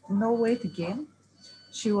 but no weight gain.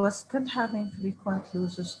 She was still having frequent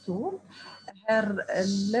loose stool. Her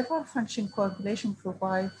liver function coagulation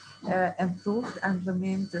profile improved and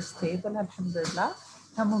remained stable, alhamdulillah.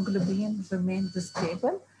 Hemoglobin remained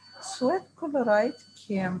stable. Sweat chloride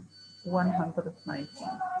came 119.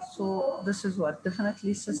 So this is what,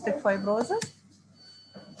 definitely cystic fibrosis.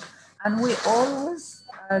 And we always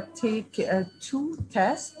take 2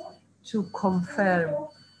 tests to confirm,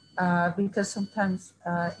 because sometimes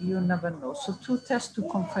you never know. So 2 tests to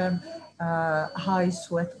confirm high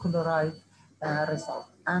sweat chloride result.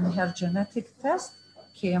 And her genetic test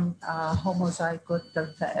came homozygote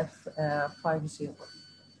delta F50.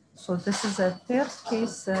 So this is a 3rd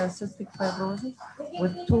case cystic fibrosis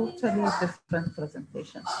with totally different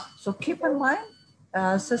presentation. So keep in mind,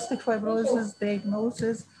 cystic fibrosis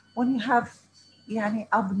diagnosis when you have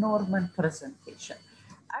abnormal presentation.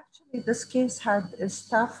 Actually, this case had a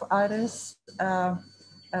staph aureus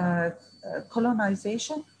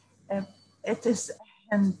colonization. It is a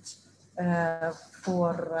hint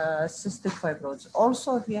for cystic fibrosis.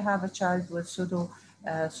 Also, if you have a child with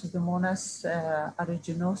Pseudomonas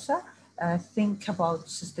aeruginosa, think about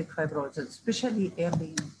cystic fibrosis, especially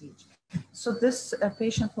early in age. So this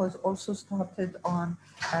patient was also started on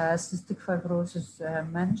cystic fibrosis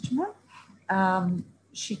management.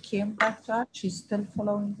 She came back to us. She's still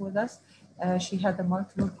following with us. She had a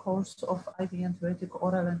multiple course of IV antibiotic,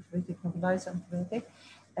 oral antibiotic, nebulized antibiotic.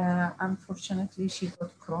 Unfortunately, she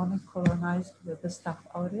got chronic colonized with the staph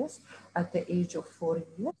aureus at the age of 4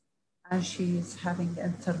 years, and she is having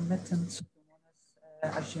intermittent Pseudomonas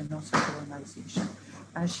aeruginosa colonization,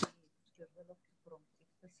 and she developed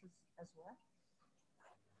bronchiectasis as well.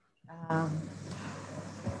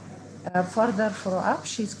 Further follow-up,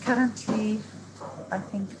 she's currently, I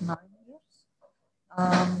think, 9 years.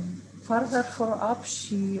 Further follow-up,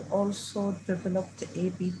 she also developed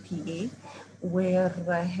ABPA, where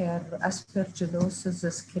her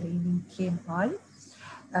aspergillosis screening came high.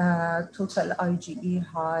 Total IgE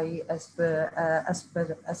high,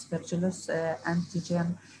 aspergillus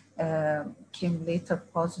antigen came later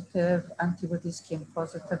positive, antibodies came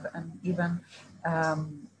positive, and even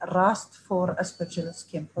RAST for aspergillus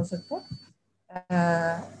came positive.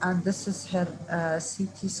 And this is her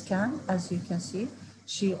CT scan. As you can see,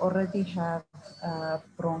 she already have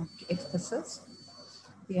bronchiectasis.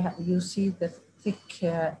 You see the thick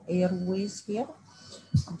airways here.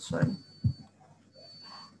 I'm sorry.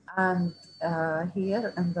 And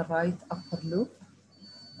here in the right upper loop,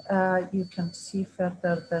 you can see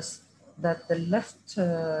further that the left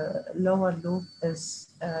lower loop is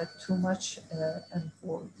too much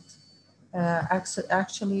involved.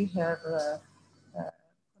 Actually, her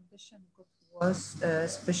condition got worse,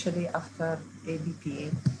 especially after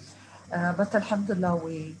ABPA. But alhamdulillah,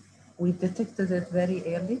 we detected it very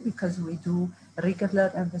early because we do regular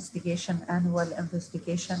investigation, annual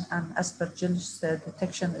investigation, and aspergillus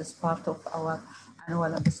detection is part of our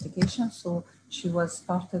annual investigation. So she was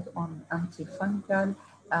started on antifungal.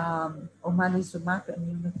 Omalizumab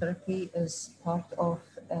immunotherapy is part of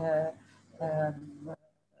ABPA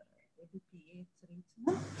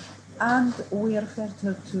treatment, and we referred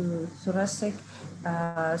her to thoracic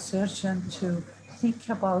surgeon to think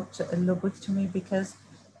about lobotomy, because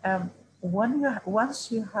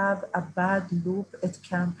once you have a bad loop, it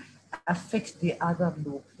can affect the other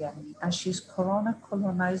loop, and she's chronic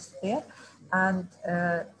colonized there, and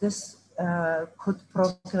this could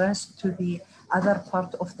progress to the other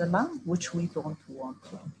part of the lung, which we don't want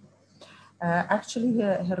to. Actually,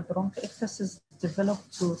 her bronchiectasis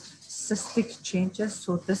developed to cystic changes.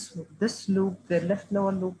 So this loop, the left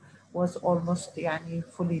lower loop, was almost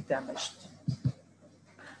fully damaged.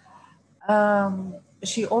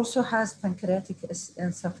 She also has pancreatic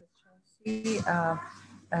insufficiency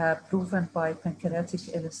proven by pancreatic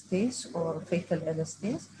elastase or fecal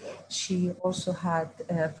elastase. She also had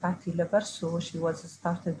fatty liver, so she was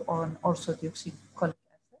started on orthodeoxycholic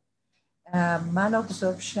acid.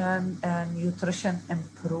 Malabsorption and nutrition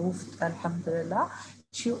improved, alhamdulillah.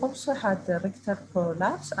 She also had the rectal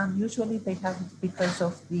prolapse, and usually they have it because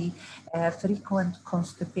of the frequent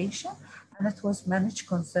constipation, and it was managed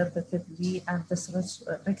conservatively, and this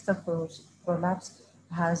rectal prolapse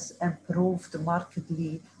has improved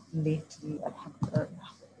markedly lately,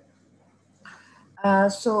 alhamdulillah.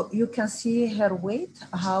 So you can see her weight,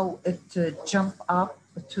 how it jumped up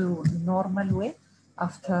to normal weight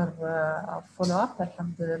after follow-up,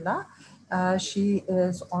 alhamdulillah. She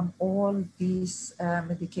is on all these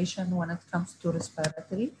medication when it comes to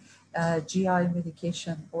respiratory, GI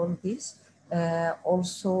medication, all these.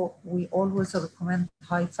 Also, we always recommend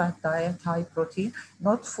high-fat diet, high protein,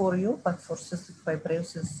 not for you, but for cystic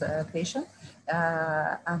fibrosis patient,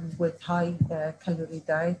 and with high calorie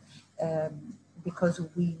diet, because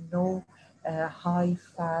we know high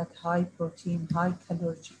fat, high protein, high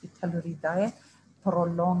calorie diet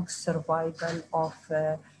prolongs survival of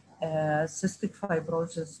cystic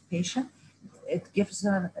fibrosis patient. It gives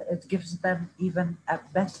them even a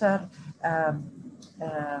better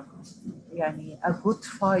a good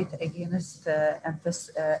fight against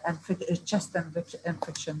chest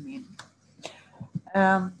infection meaning.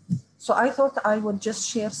 So I thought I would just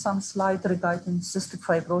share some slides regarding cystic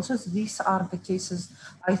fibrosis. These are the cases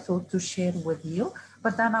I thought to share with you,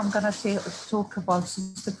 but then I'm going to talk about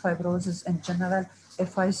cystic fibrosis in general.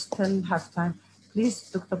 If I still have time, please,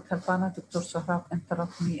 Dr. Kalpana, Dr. Sohrab,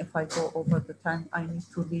 interrupt me if I go over the time. I need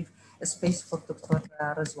to leave a space for Dr.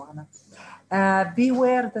 Rizwana.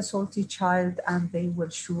 Beware the salty child and they will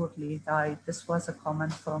surely die. This was a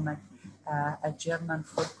comment from a German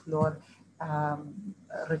folklore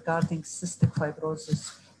regarding cystic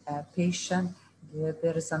fibrosis patient.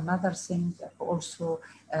 There is another thing also,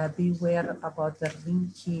 beware about the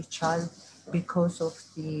rinky child because of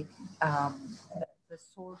the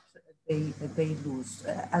salt they lose,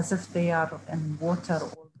 as if they are in water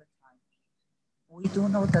all the time. We do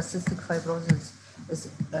know that cystic fibrosis is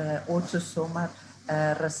autosomal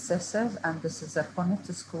recessive, and this is a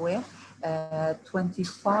Punnett square,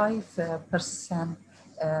 25%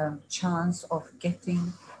 chance of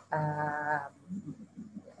getting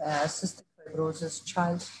cystic fibrosis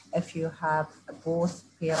child if you have both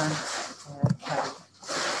parents carry.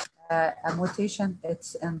 A mutation,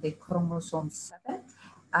 it's in the chromosome 7,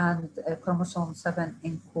 and chromosome 7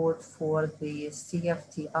 encode for the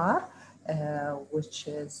CFTR, which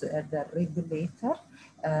is the regulator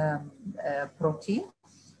protein.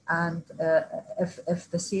 And if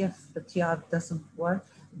the CFTR doesn't work,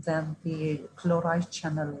 then the chloride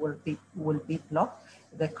channel will be blocked.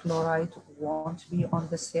 The chloride won't be on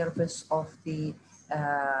the surface of the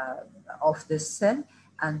cell,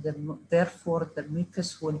 and therefore the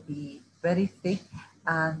mucus will be very thick,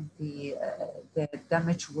 and the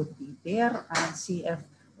damage would be there. And CF,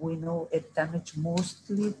 we know it damaged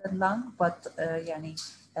mostly the lung, but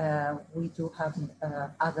we do have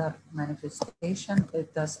other manifestation.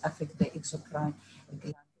 It does affect the exocrine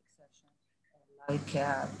gland exertion, like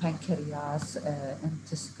pancreas,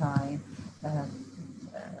 intestine,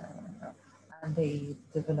 and they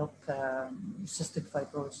develop cystic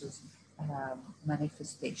fibrosis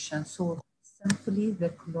manifestation. So simply the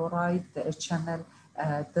chloride channel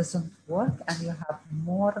doesn't work, and you have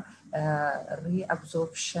more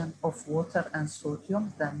reabsorption of water and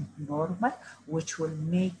sodium than normal, which will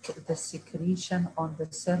make the secretion on the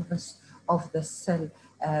surface of the cell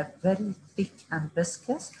very thick and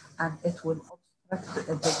viscous, and it will obstruct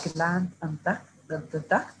the gland and the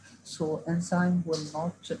duct, so enzyme will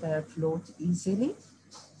not float easily,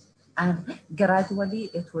 and gradually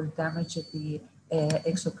it will damage the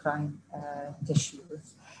exocrine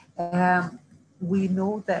tissues. We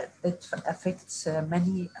know that it affects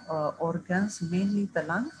many organs, mainly the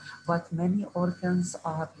lung, but many organs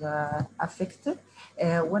are affected.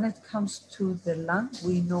 When it comes to the lung,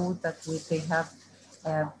 we know that they have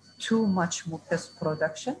too much mucus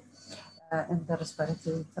production in the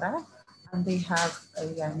respiratory tract, and they have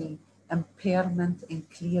impairment in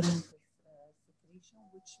clearing the secretion,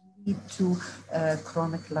 which lead to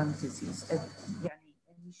chronic lung disease.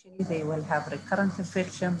 initially they will have recurrent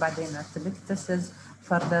infection, بعدين atelectasis,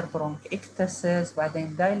 further bronchiectasis,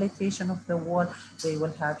 بعدين dilatation of the wall, they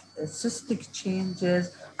will have cystic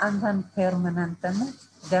changes, and then permanent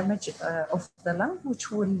damage of the lung,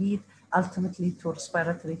 which will lead ultimately to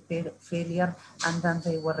respiratory failure, and then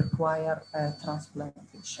they will require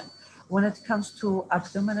transplantation. When it comes to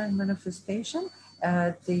abdominal manifestation,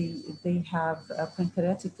 they have a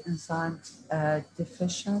pancreatic enzyme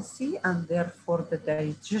deficiency, and therefore the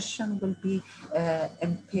digestion will be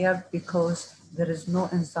impaired because there is no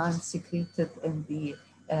enzyme secreted in the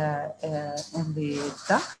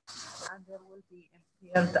duct, and there will be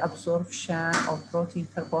impaired absorption of protein,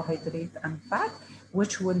 carbohydrate, and fat,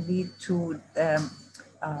 which will lead to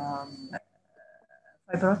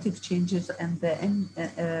fibrotic changes in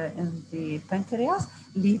the pancreas,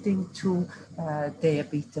 leading to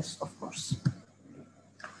diabetes, of course.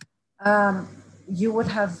 You would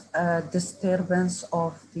have a disturbance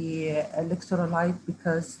of the electrolyte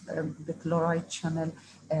because the chloride channel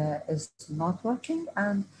is not working,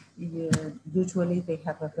 and usually they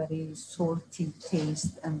have a very salty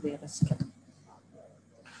taste in their skin.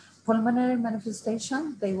 Pulmonary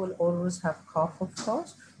manifestation, they will always have cough, of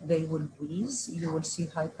course. They will wheeze. You will see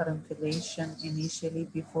hyperinflation initially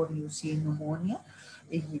before you see pneumonia.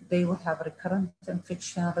 They will have recurrent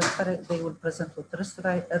infection. They will present with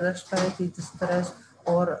respiratory distress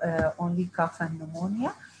or only cough and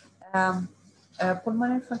pneumonia.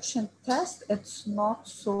 Pulmonary function test, it's not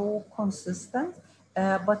so consistent,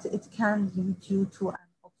 but it can lead you to an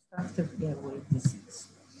obstructive airway disease.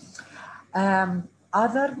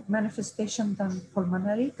 Other manifestation than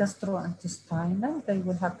pulmonary, gastrointestinal, they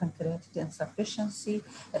will have pancreatic insufficiency,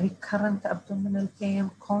 recurrent abdominal pain,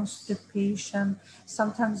 constipation.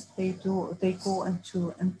 Sometimes they go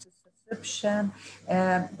into intussusception.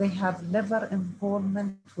 They have liver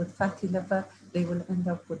involvement with fatty liver. They will end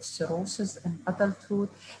up with cirrhosis in adulthood.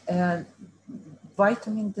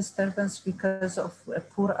 Vitamin disturbance because of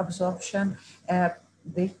poor absorption.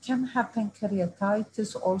 They can have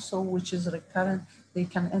pancreatitis also, which is recurrent. They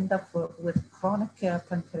can end up with chronic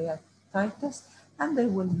pancreatitis, and they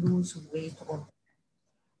will lose weight.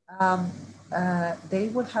 They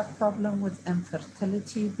will have problem with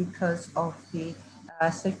infertility because of the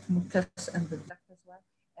thick mucus in the duct as well.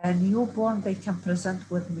 A newborn, they can present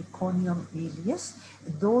with meconium ileus.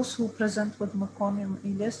 Those who present with meconium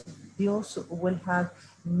ileus, those will have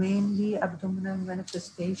mainly abdominal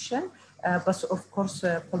manifestation, but of course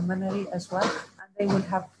pulmonary as well, and they will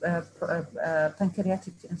have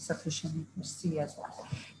pancreatic insufficiency as well.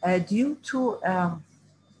 Due to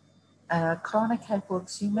chronic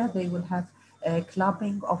hypoxemia, they will have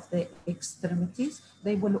clubbing of the extremities.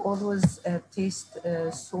 They will always taste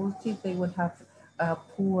salty. They will have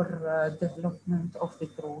poor development of the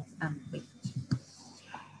growth and weight.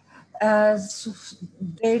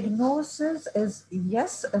 Diagnosis is,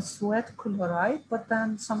 yes, a sweat chloride, but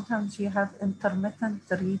then sometimes you have intermittent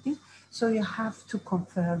reading, so you have to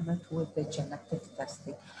confirm it with the genetic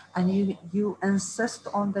testing. And you insist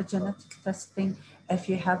on the genetic testing if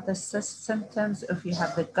you have the symptoms, if you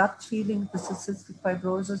have the gut feeling this is cystic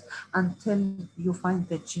fibrosis, until you find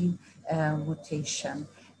the gene mutation.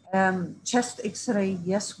 Chest X-ray,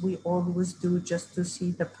 yes, we always do, just to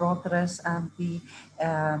see the progress and the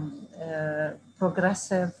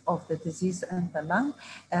progressive of the disease in the lung.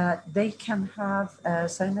 They can have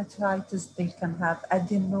sinusitis, they can have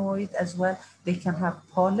adenoid as well, they can have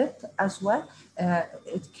polyp as well.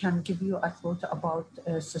 It can give you a thought about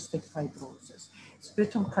cystic fibrosis.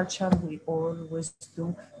 Sputum culture we always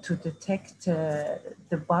do to detect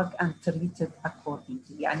the bug and treat it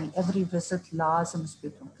accordingly. يعني every visit لازم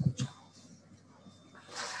sputum culture.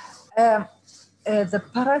 The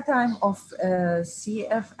paradigm of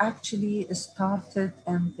CF actually started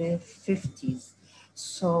in the 50s.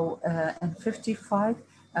 So in 55,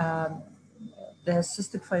 the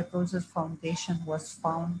Cystic Fibrosis Foundation was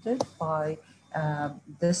founded by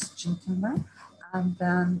this gentleman, and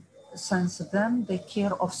then since then, the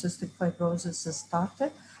care of cystic fibrosis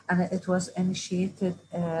started, and it was initiated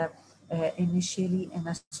initially in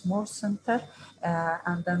a small center,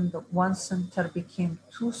 and then the one center became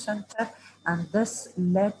two centers, and this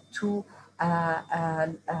led to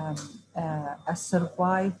a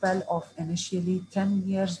survival of initially 10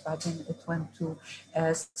 years, but then it went to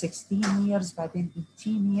 16 years, but then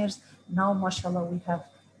 18 years. Now, mashallah, we have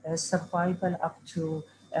survival up to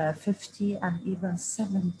 50 and even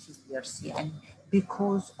 70 years, يعني,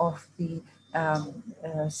 because of the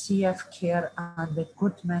CF care and the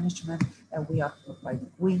good management we are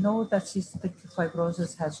providing. We know that cystic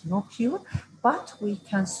fibrosis has no cure, but we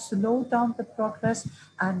can slow down the progress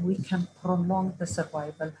and we can prolong the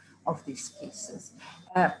survival of these cases.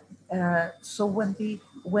 So when the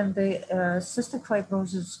cystic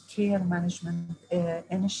fibrosis care management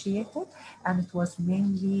initiated, and it was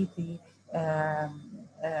mainly the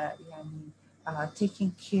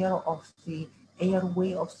taking care of the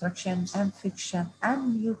airway obstruction, infection,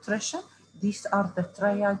 and nutrition. These are the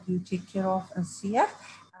triad you take care of in CF,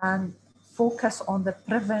 and focus on the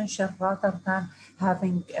prevention rather than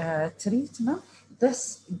having treatment.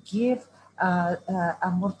 This gave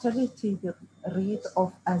a mortality rate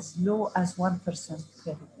of as low as 1%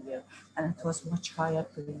 per year, and it was much higher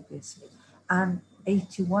previously, and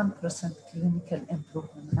 81% clinical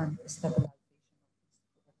improvement and stabilization.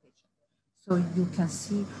 So you can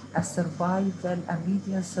see a survival, a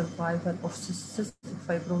median survival of cystic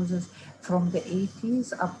fibrosis from the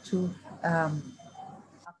 80s up to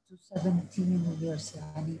 17 years.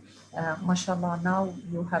 Yani, mashallah, now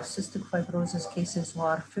you have cystic fibrosis cases who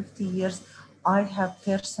are 50 years. I have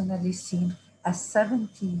personally seen a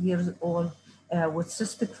 70 years old with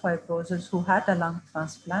cystic fibrosis who had a lung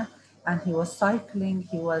transplant, and he was cycling,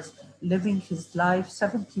 he was living his life,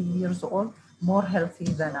 70 years old, more healthy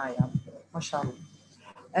than I am, mashallah.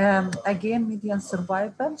 Again, median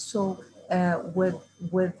survival. So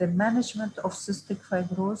with the management of cystic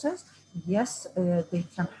fibrosis, yes, they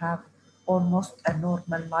can have almost a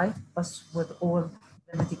normal life, but with all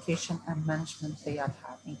the medication and management they are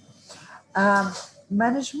having.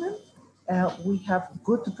 Management, we have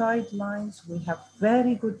good guidelines, we have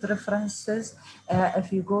very good references.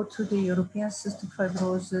 If you go to the European Cystic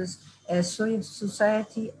Fibrosis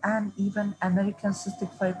Society and even American Cystic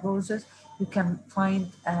Fibrosis, you can find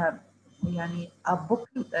a book,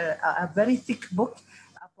 a very thick book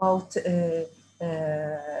about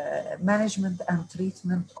management and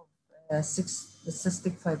treatment of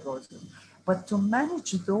cystic fibrosis. But to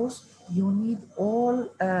manage those, you need all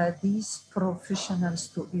these professionals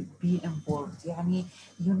to be involved. Yani,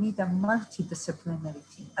 you need a multidisciplinary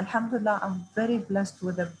team. Alhamdulillah, I'm very blessed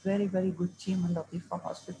with a very, very good team in Latifa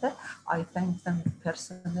Hospital. I thank them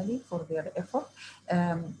personally for their effort.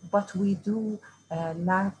 But we do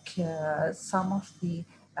lack some of the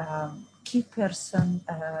key person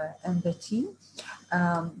in the team.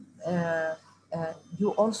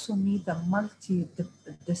 You also need a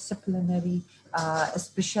multidisciplinary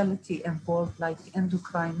specialty involved, like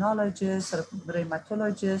endocrinologists,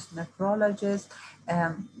 rheumatologists, nephrologists,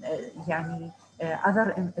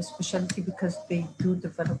 other specialty, because they do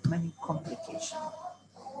develop many complications.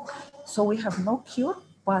 So we have no cure,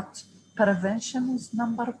 but prevention is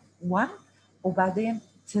number one. وبعدين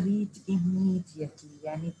treat immediately,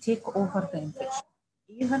 يعني take over the infection.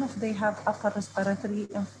 Even if they have upper respiratory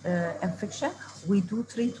infection, we do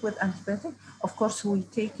treat with antibiotic. Of course, we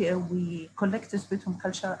collect the sputum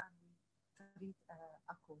culture and we treat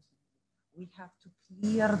accordingly. We have to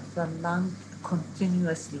clear the lung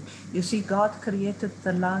continuously. You see, God created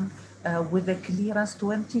the lung with a clearance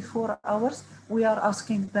 24 hours. We are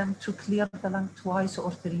asking them to clear the lung twice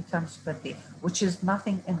or 3 times per day, which is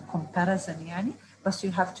nothing in comparison, yani, but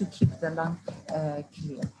you have to keep the lung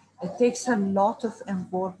clear. It takes a lot of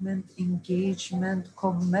involvement, engagement,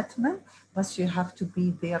 commitment, but you have to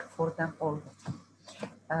be there for them all the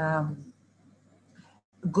time.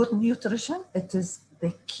 Good nutrition, it is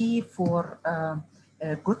the key for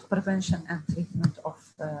good prevention and treatment of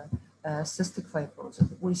cystic fibrosis.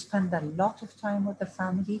 We spend a lot of time with the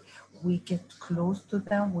family. We get close to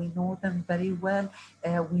them. We know them very well.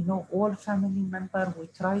 We know all family members. We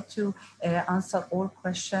try to answer all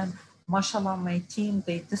questions. Mashallah, my team,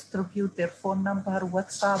 they distribute their phone number,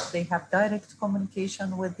 WhatsApp, they have direct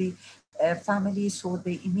communication with the family, so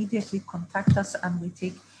they immediately contact us and we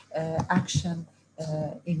take action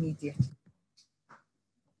immediately.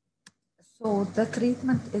 So the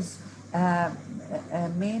treatment is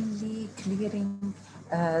mainly clearing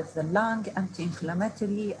the lung,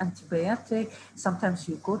 anti-inflammatory, antibiotic. Sometimes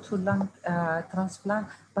you go to lung transplant,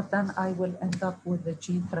 but then I will end up with the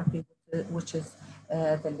gene therapy, which is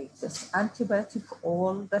the latest. Antibiotic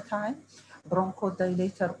all the time,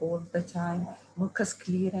 bronchodilator all the time, mucus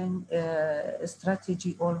clearing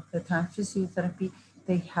strategy all the time, physiotherapy.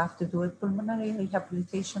 They have to do it. Pulmonary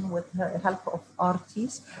rehabilitation with the help of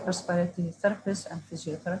RTs, respiratory therapists and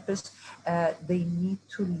physiotherapists. They need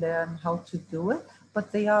to learn how to do it,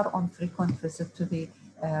 but they are on frequent visit to the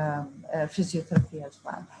physiotherapy as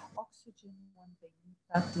well. Oxygen when they need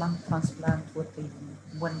that, lung transplant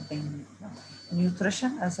when they need that.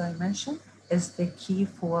 Nutrition, as I mentioned, is the key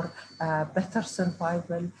for better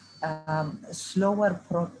survival, slower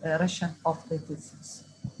progression of the disease.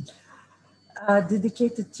 A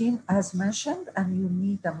dedicated team, as mentioned, and you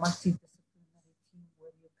need a multidisciplinary team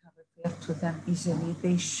where you can refer to them easily.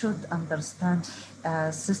 They should understand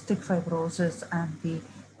cystic fibrosis and the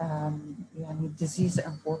disease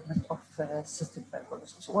important of cystic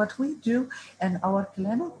fibrosis. What we do in our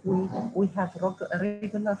clinic, we have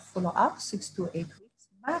regular follow-up, 6 to 8 weeks,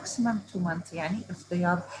 maximum 2 months. If they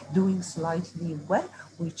are doing slightly well,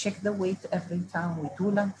 we check the weight every time. We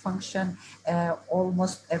do lung function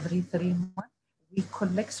almost every 3 months. We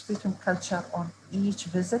collect sputum culture on each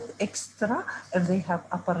visit extra if they have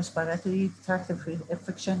upper respiratory tract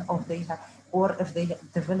infection, or if they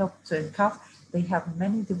developed cough. They have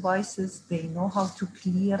many devices. They know how to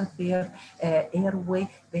clear their airway.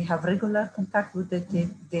 They have regular contact with the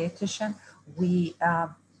dietitian. We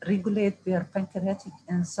regulate their pancreatic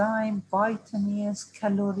enzyme, vitamins,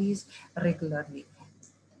 calories regularly.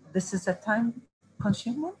 This is a time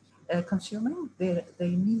consuming.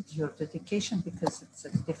 They need your dedication because it's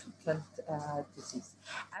a difficult disease.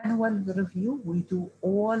 Annual review, we do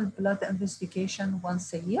all blood investigation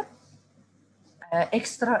once a year.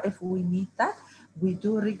 Extra if we need that, we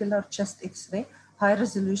do regular chest x-ray, high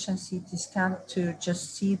resolution CT scan to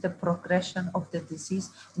just see the progression of the disease.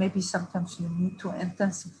 Maybe sometimes you need to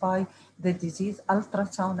intensify the disease.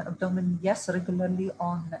 Ultrasound abdomen, yes, regularly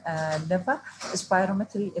on liver.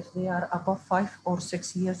 Spirometry if they are above 5 or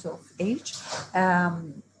 6 years of age.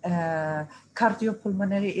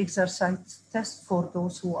 Cardiopulmonary exercise test for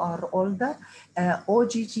those who are older.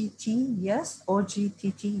 OGTT, yes.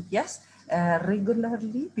 OGTT, yes.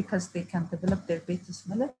 Regularly because they can develop diabetes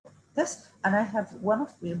mellitus. And I have one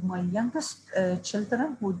of my youngest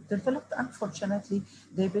children who developed, unfortunately,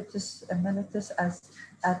 diabetes mellitus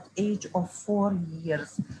at age of 4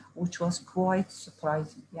 years, which was quite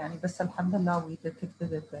surprising. But alhamdulillah, we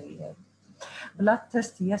detected it very early. Blood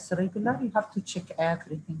test, yes, regular. You have to check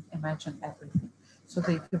everything, imagine everything. So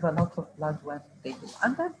they give a lot of blood when they do.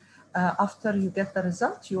 And then after you get the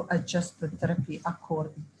result, you adjust the therapy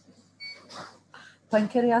accordingly.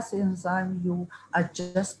 Pancreas enzyme, you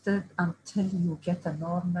adjust it until you get a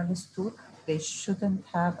normal stool. They shouldn't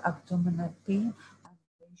have abdominal pain, and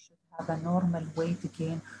they should have a normal weight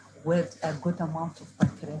gain with a good amount of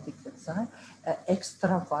pancreatic enzyme.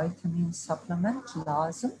 Extra vitamin supplement,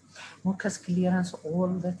 lazim. Mucus clearance all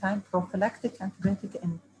the time. Prophylactic antibiotic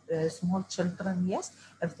in small children, yes,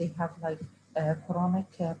 if they have like chronic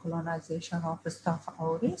colonization of the Staph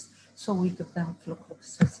aureus. So we give them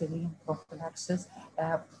flucloxacillin prophylaxis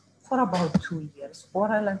for about 2 years.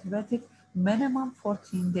 Oral antibiotic, minimum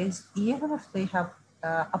 14 days, even if they have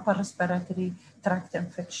upper respiratory tract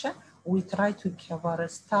infection. We try to cover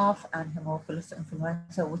staph and Haemophilus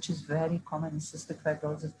influenza, which is very common in cystic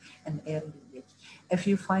fibrosis in early age. If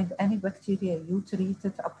you find any bacteria, you treat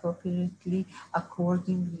it appropriately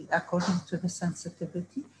according to the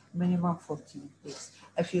sensitivity, minimum 14 days.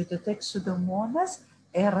 If you detect Pseudomonas,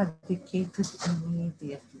 eradicate it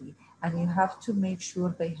immediately. And you have to make sure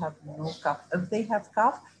they have no cough. If they have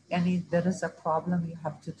cough, and there is a problem, you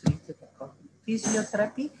have to treat it accordingly.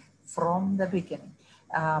 Physiotherapy from the beginning.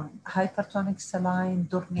 Hypertonic saline,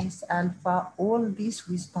 Dornase alpha, all these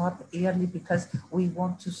we start early because we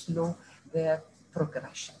want to slow their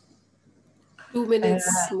progression. 2 minutes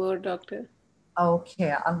more, doctor.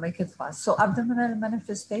 Okay, I'll make it fast. So abdominal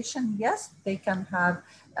manifestation, yes, they can have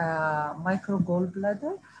micro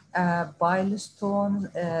gallbladder, bile stone,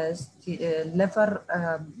 liver,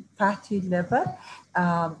 fatty liver.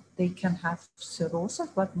 They can have cirrhosis,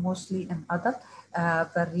 but mostly in adult.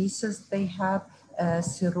 Varices, they have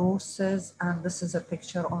cirrhosis, and this is a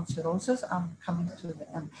picture on cirrhosis. I'm coming to the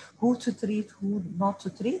end. Who to treat, who not to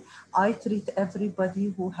treat? I treat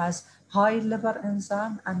everybody who has high liver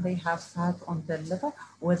enzyme and they have fat on the liver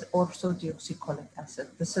with orthodeoxycholic acid.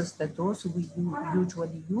 This is the dose we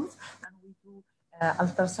usually use, and we do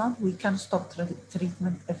ultrasound. We can stop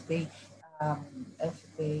treatment if they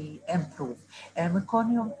improve.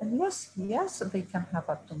 Meconium, yes, they can have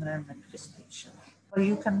abdominal manifestation. But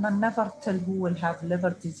you can never tell who will have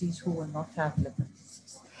liver disease, who will not have liver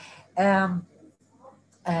disease.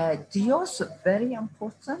 DIOS, very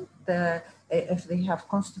important. If they have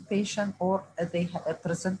constipation or they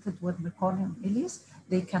presented with meconium ileus,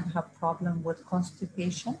 they can have problem with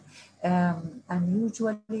constipation. And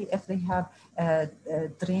usually if they have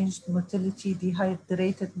deranged motility,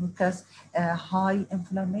 dehydrated mucus, high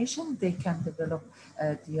inflammation, they can develop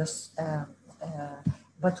DIOS.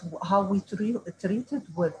 But how we treat it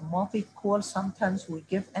with Movicol, sometimes we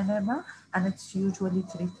give enema, and it's usually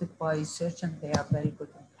treated by surgeon. They are very good.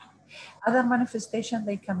 Other manifestation,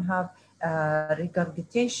 they can have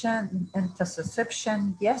regurgitation,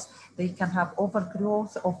 intussusception. Yes, they can have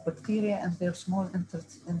overgrowth of bacteria in their small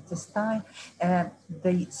intestine.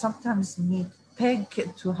 They sometimes need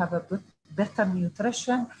PEG to have a better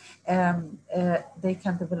nutrition. They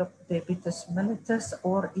can develop diabetes mellitus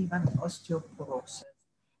or even osteoporosis.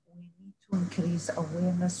 We need to increase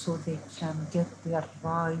awareness so they can get their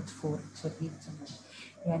right for treatment.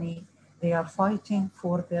 Yani they are fighting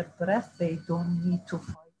for their breath. They don't need to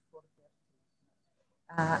fight for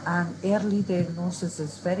their and early diagnosis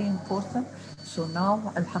is very important. So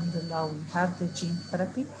now, alhamdulillah, we have the gene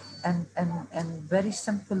therapy and very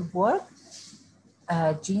simple word,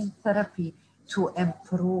 gene therapy to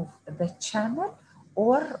improve the channel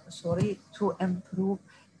or, sorry, to improve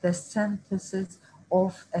the synthesis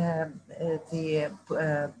of the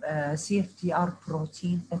CFTR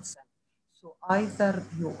protein itself. So either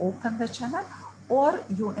you open the channel or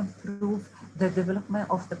you improve the development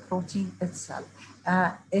of the protein itself.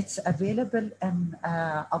 It's available in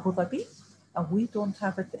Abu Dhabi. We don't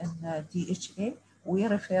have it in DHA. We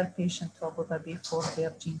refer patients to Abu Dhabi for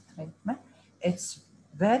their gene treatment. It's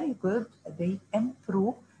very good. They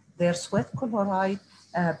improve their sweat chloride,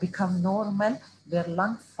 become normal. Their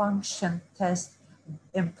lung function test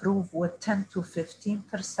improve with 10 to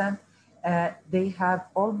 15%. They have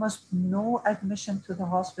almost no admission to the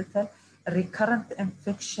hospital. Recurrent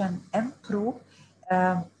infection improve.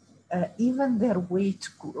 Even their weight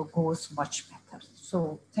goes much better.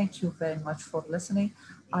 So thank you very much for listening.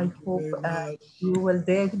 I hope you will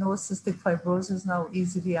diagnose cystic fibrosis now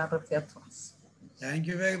easily and refer to us. Thank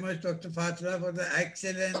you very much, Dr. Fatwa, for the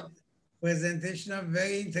excellent presentation of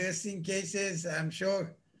very interesting cases. I'm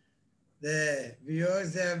sure the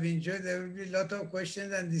viewers have enjoyed. There will be a lot of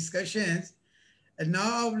questions and discussions. And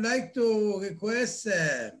now I would like to request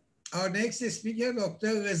our next speaker,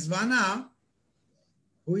 Dr. Rizwana,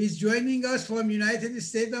 who is joining us from United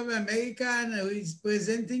States of America and who is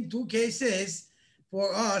presenting two cases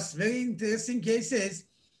for us, very interesting cases.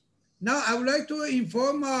 Now I would like to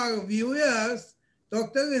inform our viewers,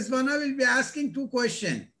 Dr. Rizwana will be asking two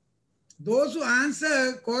questions. Those who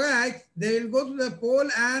answer correct, they will go to the poll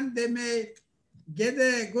and they may get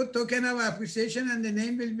a good token of appreciation and the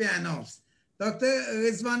name will be announced. Dr.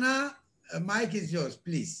 Rizwana, mic is yours,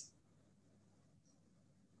 please.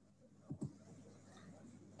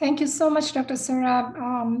 Thank you so much, Dr.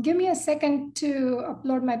 Sorab. Give me a second to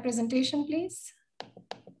upload my presentation, please.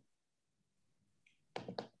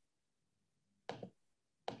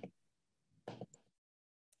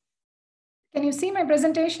 Can you see my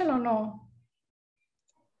presentation or no?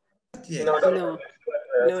 Yes.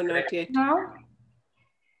 No, not yet. Now?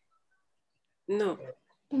 No.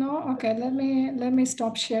 No? Okay, let me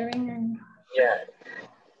stop sharing. And... Yeah.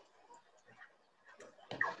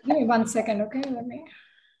 Give me 1 second, okay? Let me.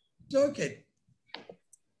 Okay.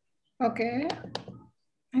 Okay.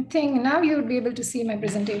 I think now you would be able to see my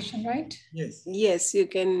presentation, right? Yes. Yes, you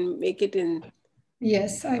can make it in.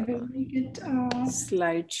 Yes, I will make it.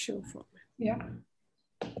 Slideshow format. Yeah.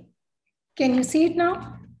 Can you see it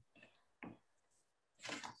now?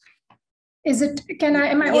 Is it,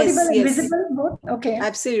 am I audible and visible both? Okay.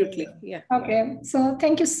 Absolutely, yeah. Okay, so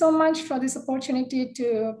thank you so much for this opportunity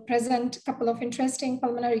to present a couple of interesting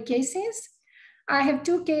pulmonary cases. I have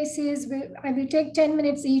two cases. I will take 10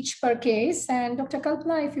 minutes each per case. And Dr.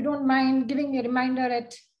 Kalpana, if you don't mind giving me a reminder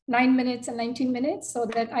at 9 minutes and 19 minutes so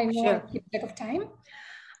that I know I keep track of time.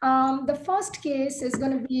 The first case is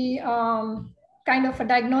going to be kind of a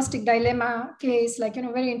diagnostic dilemma case, like,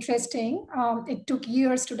 very interesting. It took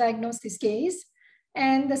years to diagnose this case.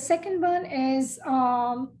 And the second one is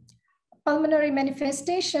pulmonary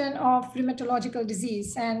manifestation of rheumatological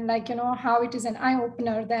disease, and how it is an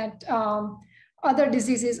eye-opener that other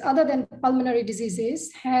diseases other than pulmonary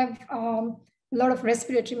diseases have a lot of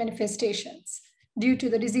respiratory manifestations due to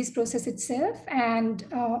the disease process itself and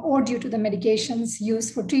or due to the medications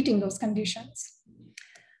used for treating those conditions.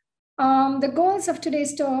 The goals of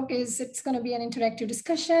today's talk is it's going to be an interactive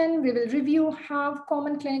discussion. We will review how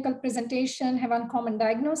common clinical presentation have uncommon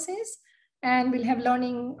diagnosis, and we'll have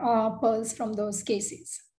learning pearls from those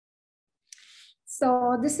cases.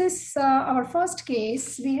 So this is our first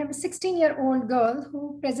case. We have a 16-year-old girl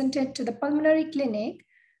who presented to the pulmonary clinic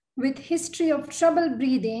with history of trouble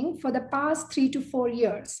breathing for the past 3 to 4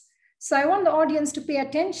 years. So I want the audience to pay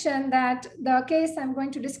attention that the case I'm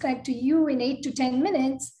going to describe to you in 8 to 10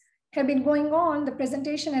 minutes have been going on, the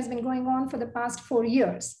presentation has been going on for the past 4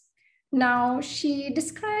 years. Now, she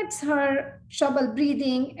describes her trouble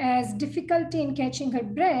breathing as difficulty in catching her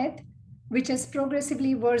breath, which has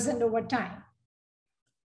progressively worsened over time.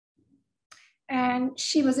 And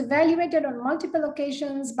she was evaluated on multiple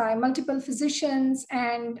occasions by multiple physicians,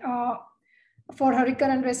 and for her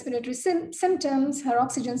recurrent respiratory symptoms, her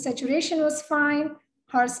oxygen saturation was fine.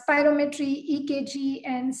 Her spirometry, EKG,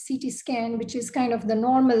 and CT scan, which is kind of the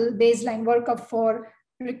normal baseline workup for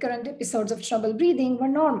recurrent episodes of trouble breathing, were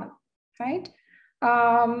normal, right?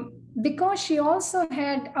 Because she also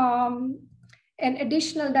had an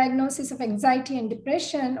additional diagnosis of anxiety and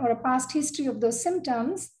depression or a past history of those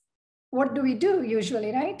symptoms, what do we do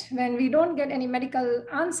usually, right? When we don't get any medical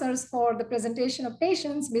answers for the presentation of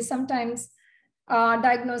patients, we sometimes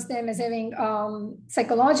diagnose them as having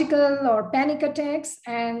psychological or panic attacks,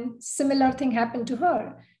 and similar thing happened to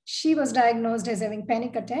her. She was diagnosed as having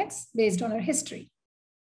panic attacks based on her history.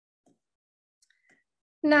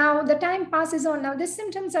 Now the time passes on. Now these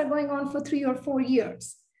symptoms are going on for 3 or 4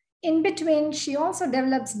 years. In between, she also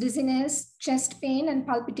develops dizziness, chest pain, and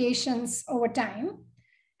palpitations over time.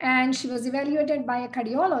 And she was evaluated by a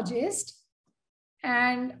cardiologist,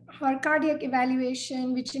 and her cardiac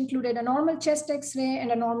evaluation, which included a normal chest X-ray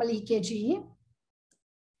and a normal EKG.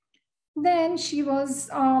 Then she was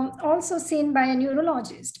also seen by a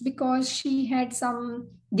neurologist because she had some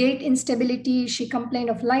gait instability. She complained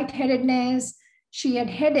of lightheadedness. She had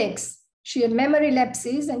headaches. She had memory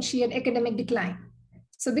lapses, and she had academic decline.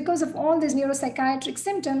 So because of all these neuropsychiatric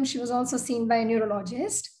symptoms, she was also seen by a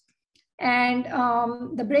neurologist. And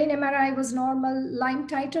the brain MRI was normal, Lyme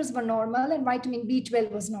titers were normal, and vitamin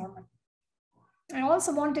B12 was normal. I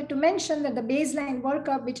also wanted to mention that the baseline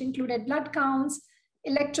workup, which included blood counts,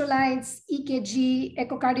 electrolytes, EKG,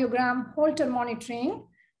 echocardiogram, Holter monitoring,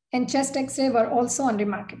 and chest X-ray were also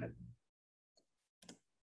unremarkable.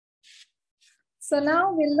 So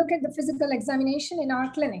now we'll look at the physical examination in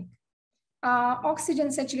our clinic.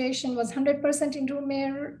 Oxygen saturation was 100% in room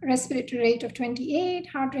air, respiratory rate of 28,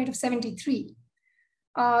 heart rate of 73.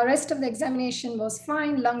 Rest of the examination was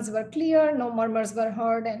fine, lungs were clear, no murmurs were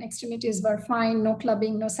heard, and extremities were fine, no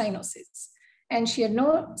clubbing, no cyanosis. And she had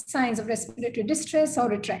no signs of respiratory distress or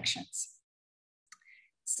retractions.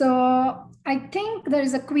 So I think there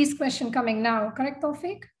is a quiz question coming now, correct,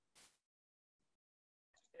 Taufik?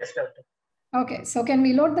 Yes, doctor. Okay, so can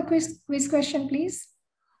we load the quiz question, please?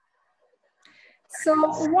 So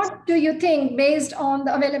what do you think, based on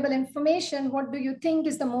the available information, what do you think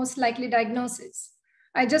is the most likely diagnosis?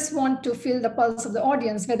 I just want to feel the pulse of the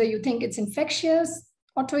audience, whether you think it's infectious,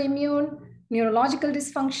 autoimmune, neurological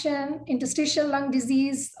dysfunction, interstitial lung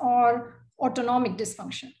disease, or autonomic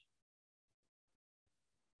dysfunction.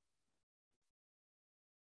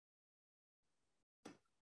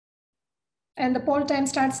 And the poll time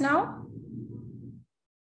starts now.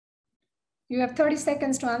 You have 30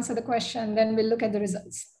 seconds to answer the question, then we'll look at the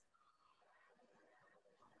results.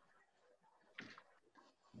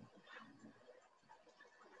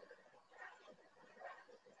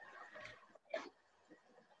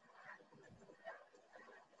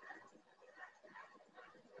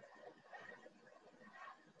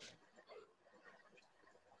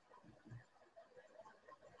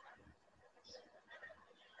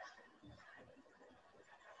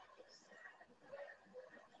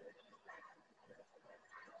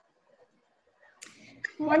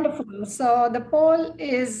 Wonderful. So the poll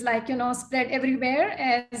is like, spread everywhere,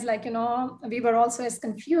 as like, we were also as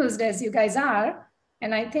confused as you guys are.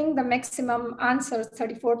 And I think the maximum answers,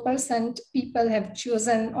 34% people have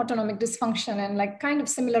chosen autonomic dysfunction, and like kind of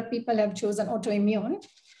similar people have chosen autoimmune.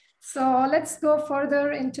 So let's go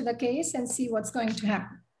further into the case and see what's going to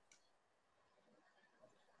happen.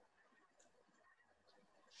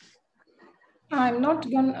 I'm not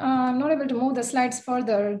able to move the slides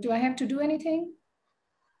further. Do I have to do anything?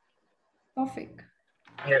 Perfect.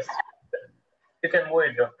 Yes. You can move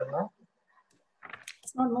it, doctor, no?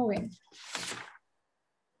 It's not moving.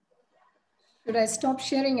 Should I stop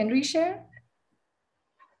sharing and reshare?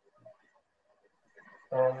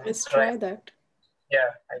 Let's try that.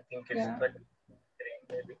 Yeah, I think it's Yeah.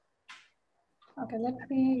 maybe. Okay, let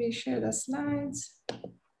me reshare the slides.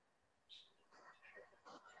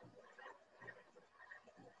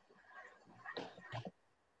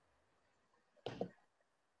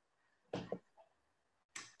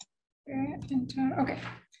 Okay, enter. Okay.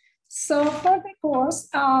 So for the course,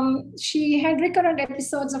 she had recurrent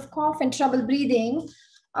episodes of cough and trouble breathing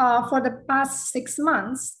for the past 6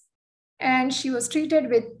 months. And she was treated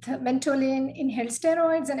with Ventolin, inhaled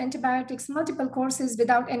steroids, and antibiotics, multiple courses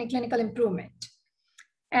without any clinical improvement.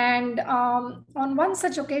 And on one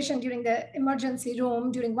such occasion during the emergency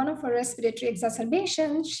room, during one of her respiratory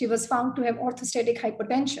exacerbations, she was found to have orthostatic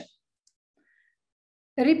hypotension.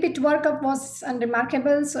 The repeat workup was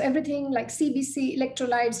unremarkable. So everything like CBC,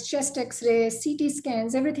 electrolytes, chest X-ray, CT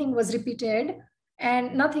scans, everything was repeated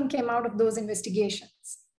and nothing came out of those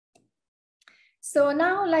investigations. So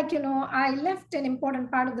now, like, I left an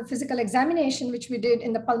important part of the physical examination, which we did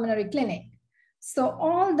in the pulmonary clinic. So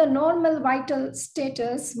all the normal vital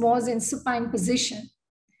status was in supine position.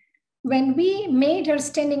 When we made her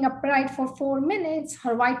standing upright for 4 minutes,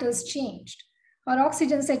 her vitals changed. Her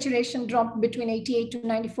oxygen saturation dropped between 88 to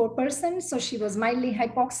 94%, so she was mildly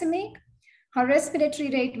hypoxemic. Her respiratory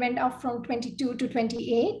rate went up from 22 to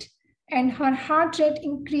 28, and her heart rate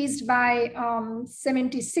increased by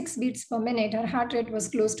 76 beats per minute. Her heart rate was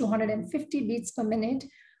close to 150 beats per minute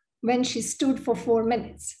when she stood for 4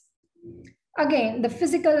 minutes. Again, the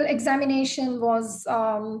physical examination was,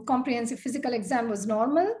 comprehensive physical exam was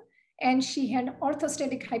normal. And she had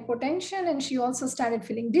orthostatic hypotension, and she also started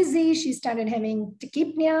feeling dizzy. She started having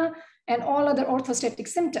tachypnea and all other orthostatic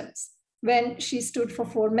symptoms when she stood for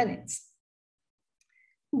 4 minutes.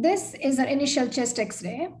 This is an initial chest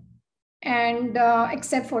X-ray. And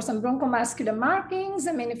except for some bronchomuscular markings,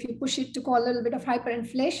 I mean, if you push it to cause a little bit of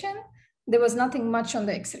hyperinflation, there was nothing much on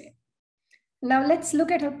the X-ray. Now let's look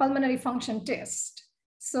at her pulmonary function test.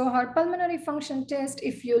 So her pulmonary function test,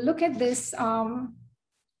 if you look at this,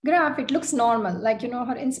 graph, it looks normal. Like,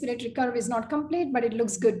 her inspiratory curve is not complete, but it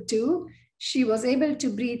looks good too. She was able to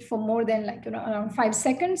breathe for more than around 5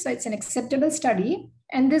 seconds. So it's an acceptable study.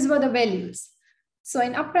 And these were the values. So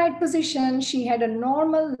in upright position, she had a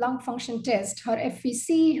normal lung function test. Her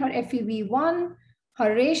FVC, her FEV1,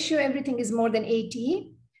 her ratio, everything is more than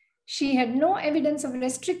 80. She had no evidence of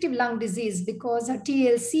restrictive lung disease because her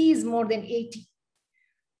TLC is more than 80.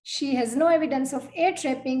 She has no evidence of air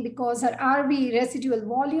trapping because her RV, residual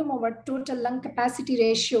volume over total lung capacity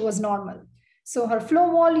ratio, was normal. So her flow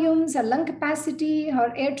volumes, her lung capacity,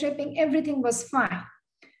 her air trapping, everything was fine.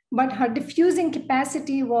 But her diffusing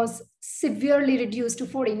capacity was severely reduced to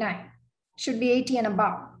 49, should be 80 and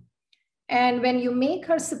above. And when you make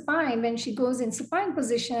her supine, when she goes in supine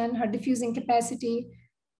position, her diffusing capacity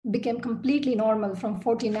became completely normal from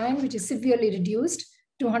 49, which is severely reduced,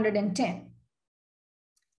 to 110.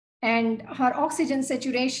 And her oxygen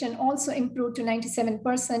saturation also improved to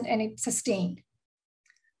 97%, and it sustained.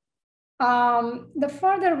 The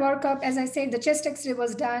further workup, as I said, the chest X-ray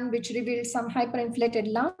was done, which revealed some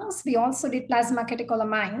hyperinflated lungs. We also did plasma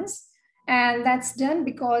catecholamines, and that's done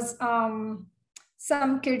because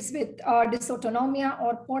some kids with dysautonomia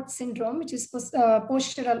or POTS syndrome, which is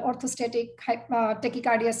postural orthostatic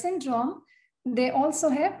tachycardia syndrome, they also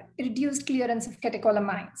have reduced clearance of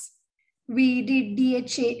catecholamines. We did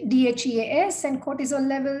DHEAS and cortisol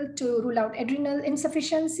level to rule out adrenal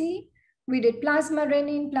insufficiency. We did plasma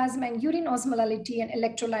renin, plasma and urine osmolality, and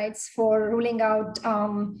electrolytes for ruling out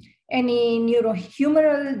any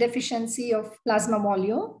neurohumoral deficiency of plasma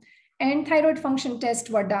volume. And thyroid function tests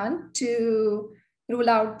were done to rule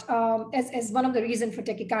out as one of the reasons for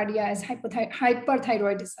tachycardia as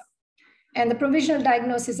hyperthyroidism. And the provisional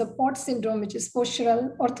diagnosis of POTS syndrome, which is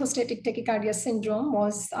postural orthostatic tachycardia syndrome,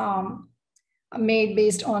 was made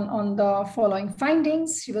based on the following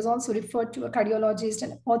findings. She was also referred to a cardiologist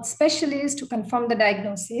and a POTS specialist to confirm the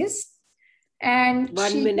diagnosis. And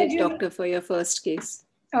 1 minute, doctor, for your first case.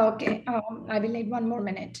 Okay, I will need 1 more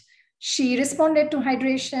minute. She responded to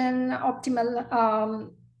hydration,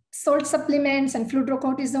 optimal salt supplements, and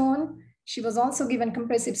fludrocortisone. She was also given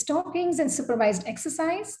compressive stockings and supervised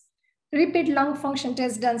exercise. Repeat lung function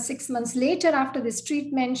test done 6 months later after this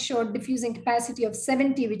treatment showed diffusing capacity of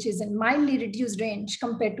 70, which is in mildly reduced range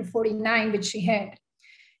compared to 49, which she had.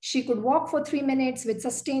 She could walk for 3 minutes with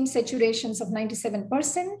sustained saturations of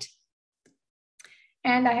 97%.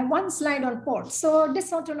 And I have one slide on POTS. So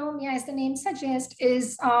dysautonomia, as the name suggests,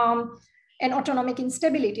 is an autonomic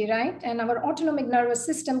instability, right? And our autonomic nervous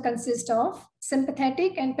system consists of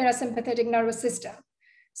sympathetic and parasympathetic nervous system.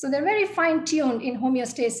 So they're very fine-tuned in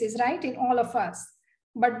homeostasis, right, in all of us.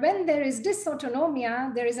 But when there is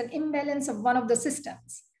dysautonomia, there is an imbalance of one of the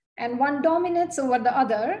systems, and one dominates over the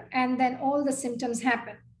other, and then all the symptoms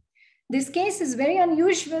happen. This case is very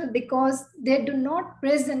unusual because they do not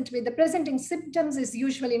present with the presenting symptoms is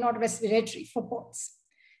usually not respiratory for POTS.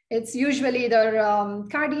 It's usually either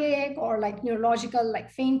cardiac or like neurological, like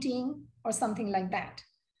fainting or something like that.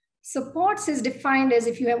 So POTS is defined as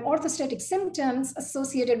if you have orthostatic symptoms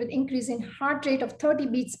associated with increase in heart rate of 30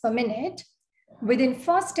 beats per minute within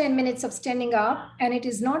first 10 minutes of standing up, and it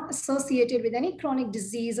is not associated with any chronic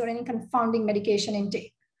disease or any confounding medication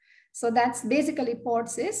intake. So that's basically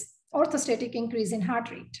POTS is orthostatic increase in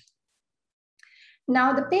heart rate.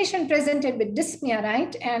 Now the patient presented with dyspnea,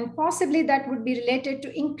 right? And possibly that would be related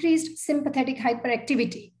to increased sympathetic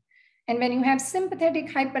hyperactivity. And when you have sympathetic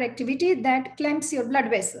hyperactivity, that clamps your blood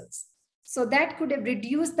vessels. So that could have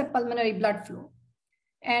reduced the pulmonary blood flow.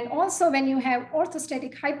 And also when you have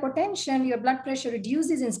orthostatic hypotension, your blood pressure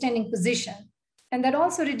reduces in standing position. And that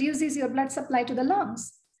also reduces your blood supply to the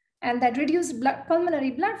lungs. And that reduced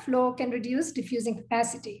pulmonary blood flow can reduce diffusing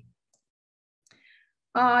capacity.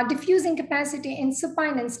 Diffusing capacity in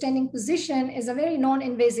supine and standing position is a very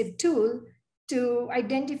non-invasive tool to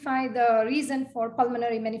identify the reason for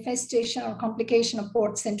pulmonary manifestation or complication of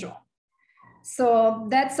port syndrome. So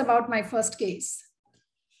that's about my first case.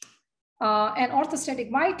 And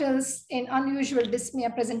orthostatic vitals in unusual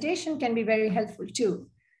dyspnea presentation can be very helpful too.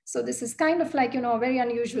 So this is kind of like, a very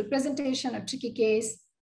unusual presentation, a tricky case.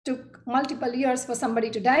 Took multiple years for somebody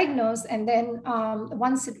to diagnose, and then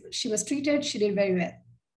once she was treated, she did very well.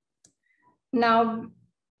 Now,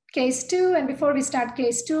 case 2, and before we start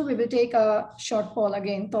case 2, we will take a short poll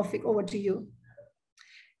again. Tawfiq, over to you.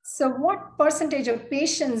 So what percentage of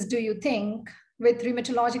patients do you think with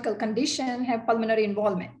rheumatological condition have pulmonary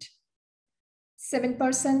involvement?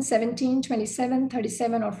 7%, 17, 27,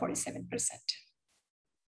 37, or 47%?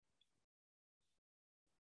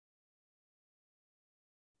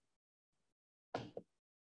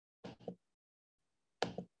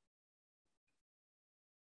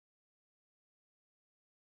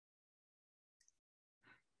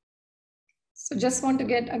 So just want to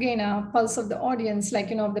get, again, a pulse of the audience, like,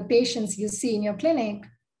 of the patients you see in your clinic.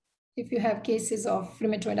 If you have cases of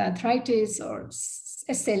rheumatoid arthritis or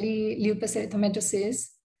SLE, lupus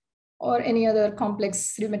erythematosus, or any other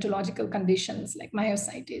complex rheumatological conditions like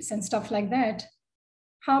myositis and stuff like that,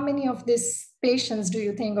 how many of these patients do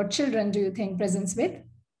you think, or children do you think, presents with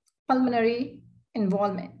pulmonary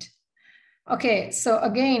involvement? Okay, so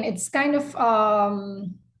again, it's kind of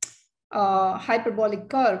hyperbolic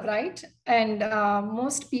curve, right? And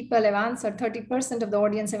most people have answered, 30% of the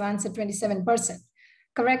audience have answered 27%.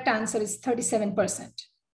 Correct answer is 37%.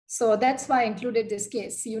 So that's why I included this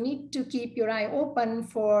case. You need to keep your eye open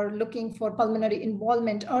for looking for pulmonary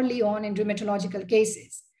involvement early on in rheumatological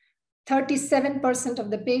cases. 37%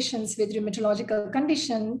 of the patients with rheumatological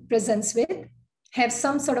condition presents with have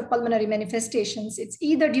some sort of pulmonary manifestations. It's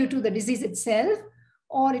either due to the disease itself,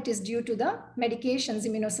 or it is due to the medications,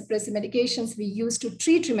 immunosuppressive medications we use to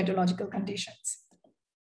treat rheumatological conditions.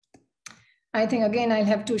 I think, again, I'll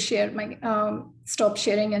have to share my, stop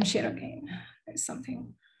sharing and share again. There's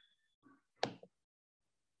something.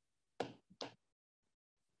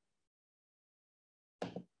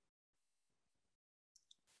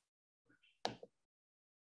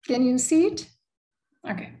 Can you see it?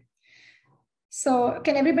 Okay. So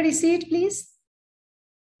can everybody see it, please?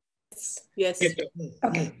 Yes.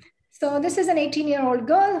 Okay. So this is an 18-year-old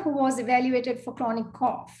girl who was evaluated for chronic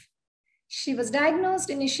cough. She was diagnosed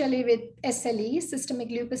initially with SLE, systemic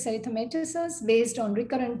lupus erythematosus, based on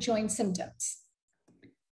recurrent joint symptoms.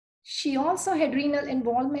 She also had renal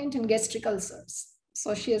involvement and gastric ulcers.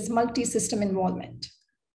 So she has multi-system involvement.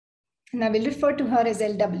 And I will refer to her as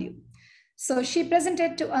LW. So she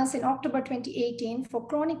presented to us in October 2018 for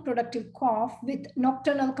chronic productive cough with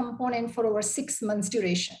nocturnal component for over 6 months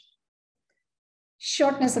duration.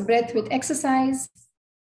 Shortness of breath with exercise,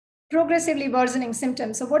 progressively worsening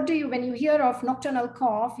symptoms. So what do you, when you hear of nocturnal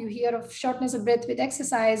cough, you hear of shortness of breath with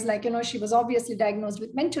exercise, like, she was obviously diagnosed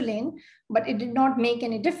with Ventolin, but it did not make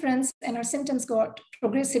any difference, and her symptoms got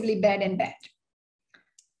progressively bad and bad.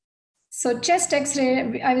 So chest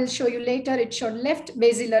X-ray, I will show you later, it showed left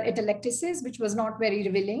basilar atelectasis, which was not very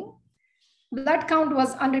revealing. Blood count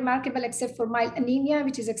was unremarkable except for mild anemia,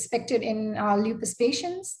 which is expected in lupus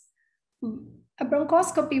patients. A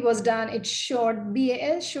bronchoscopy was done. It showed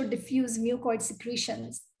BAL showed diffuse mucoid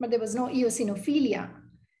secretions, but there was no eosinophilia.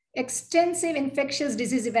 Extensive infectious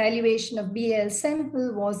disease evaluation of BAL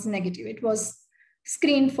sample was negative. It was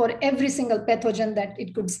screened for every single pathogen that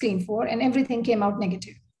it could screen for, and everything came out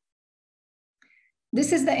negative.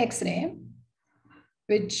 This is the X-ray,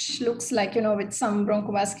 which looks like, with some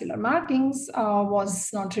bronchovascular markings, was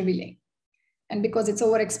not revealing. And because it's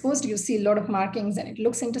overexposed, you see a lot of markings and it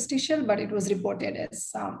looks interstitial, but it was reported as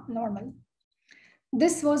normal.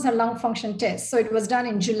 This was her lung function test. So it was done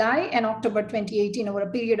in July and October 2018 over a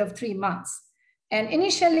period of 3 months. And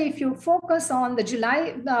initially, if you focus on the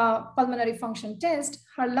July pulmonary function test,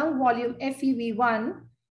 her lung volume FEV1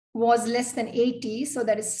 was less than 80. So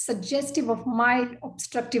that is suggestive of mild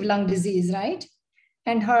obstructive lung disease, right?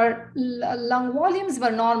 And her lung volumes were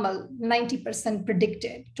normal, 90%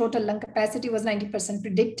 predicted. Total lung capacity was 90%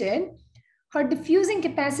 predicted. Her diffusing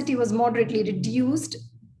capacity was moderately reduced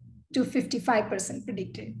to 55%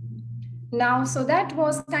 predicted. Now, so that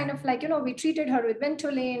was kind of like, we treated her with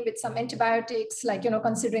Ventolin, with some antibiotics, like,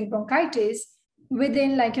 considering bronchitis.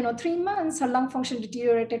 Within 3 months, her lung function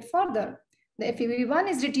deteriorated further. The FEV1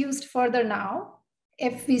 is reduced further now.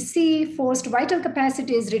 FVC, forced vital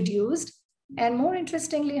capacity, is reduced. And more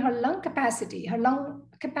interestingly, her lung capacity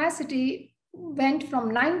went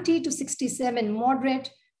from 90 to 67,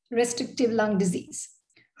 moderate restrictive lung disease.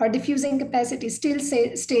 Her diffusing capacity still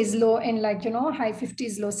stays low in high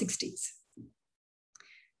 50s, low 60s.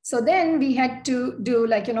 So then we had to do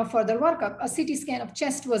further workup. A CT scan of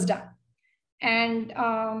chest was done. And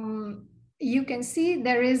you can see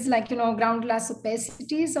there is ground glass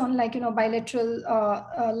opacities on bilateral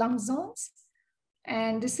lung zones.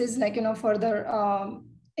 And this is further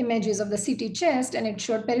images of the CT chest, and it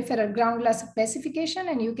showed peripheral ground glass opacification.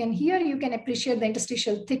 And you can appreciate the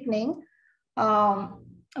interstitial thickening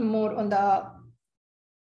more on the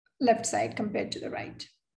left side compared to the right.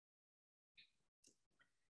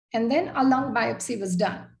 And then a lung biopsy was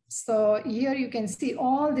done. So here you can see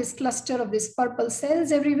all this cluster of these purple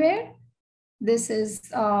cells everywhere. This is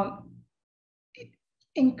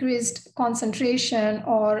increased concentration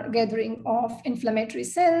or gathering of inflammatory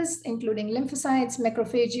cells, including lymphocytes,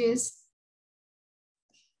 macrophages.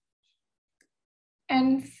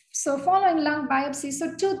 And so following lung biopsy,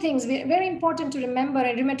 so two things very important to remember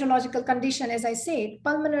in rheumatological condition, as I said,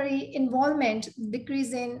 pulmonary involvement,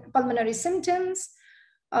 decrease in pulmonary symptoms,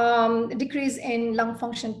 decrease in lung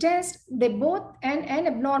function test. They both, and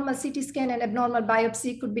abnormal CT scan and abnormal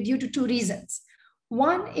biopsy could be due to two reasons.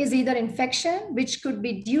 One is either infection, which could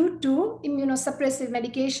be due to immunosuppressive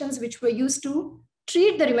medications which were used to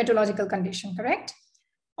treat the rheumatological condition, correct?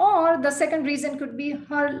 Or the second reason could be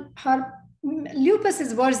her lupus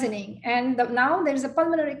is worsening, and now there is a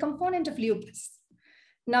pulmonary component of lupus.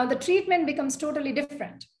 Now the treatment becomes totally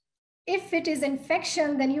different. If it is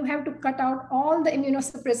infection, then you have to cut out all the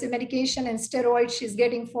immunosuppressive medication and steroids she's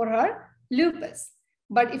getting for her lupus.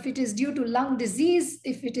 But if it is due to lung disease,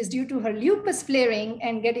 if it is due to her lupus flaring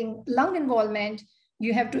and getting lung involvement,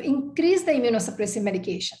 you have to increase the immunosuppressive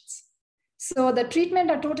medications. So the treatment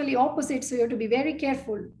are totally opposite, so you have to be very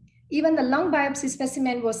careful. Even the lung biopsy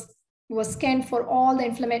specimen was scanned for all the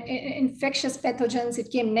infectious pathogens.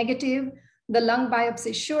 It came negative. The lung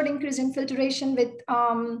biopsy showed increased infiltration with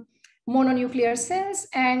mononuclear cells,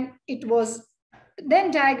 and it was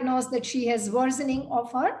then diagnosed that she has worsening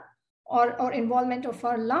of her or involvement of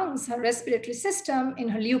her lungs, her respiratory system in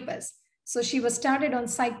her lupus. So she was started on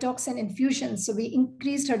cytoxin infusion. So we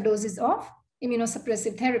increased her doses of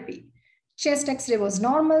immunosuppressive therapy. Chest X-ray was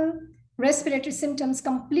normal. Respiratory symptoms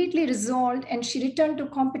completely resolved, and she returned to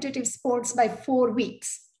competitive sports by 4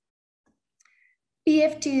 weeks.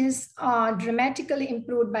 PFTs are dramatically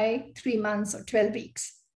improved by 3 months or 12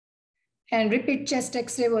 weeks. And repeat chest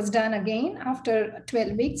X-ray was done again after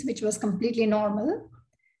 12 weeks, which was completely normal.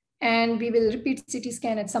 And we will repeat CT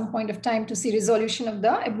scan at some point of time to see resolution of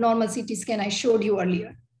the abnormal CT scan I showed you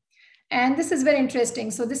earlier. And this is very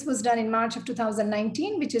interesting. So this was done in March of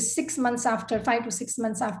 2019, which is 6 months after, 5 to 6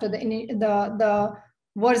 months after the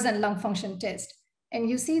worsened lung function test. And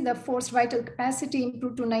you see the forced vital capacity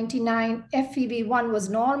improved to 99. FEV1 was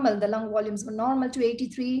normal. The lung volumes were normal to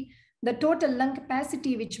 83. The total lung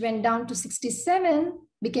capacity, which went down to 67,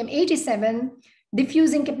 became 87.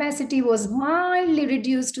 Diffusing capacity was mildly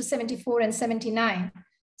reduced to 74 and 79.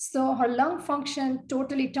 So her lung function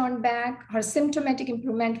totally turned back. Her symptomatic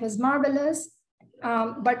improvement was marvelous.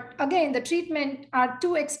 But again, the treatment are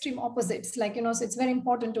two extreme opposites. So it's very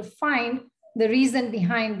important to find the reason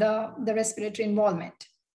behind the respiratory involvement.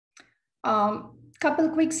 Couple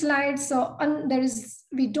quick slides. So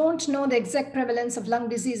we don't know the exact prevalence of lung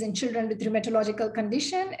disease in children with rheumatological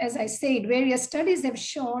condition. As I said, various studies have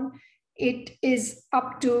shown it is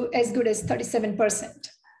up to as good as 37%.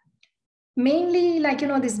 Mainly,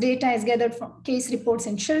 this data is gathered from case reports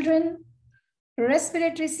in children.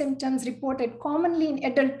 Respiratory symptoms reported commonly in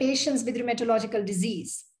adult patients with rheumatological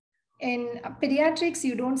disease. In pediatrics,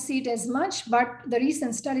 you don't see it as much, but the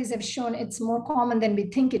recent studies have shown it's more common than we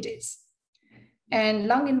think it is. And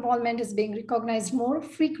lung involvement is being recognized more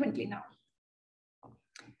frequently now.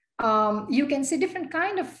 You can see different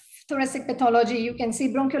kind of thoracic pathology. You can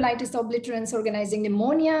see bronchiolitis obliterans organizing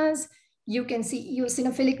pneumonias. You can see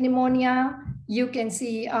eosinophilic pneumonia. You can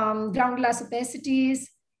see ground glass opacities.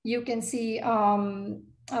 You can see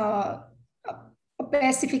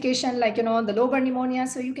opacification, the lobar pneumonia.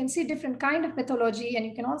 So you can see different kind of pathology, and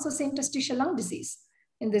you can also see interstitial lung disease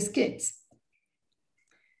in these kids.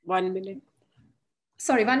 1 minute.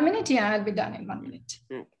 Sorry, 1 minute? Yeah, I'll be done in 1 minute.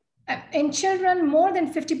 In children, more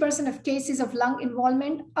than 50% of cases of lung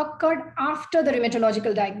involvement occurred after the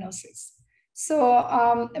rheumatological diagnosis.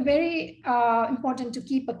 So very important to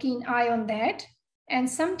keep a keen eye on that. And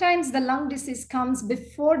sometimes the lung disease comes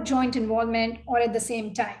before joint involvement or at the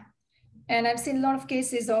same time. And I've seen a lot of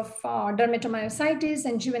cases of dermatomyositis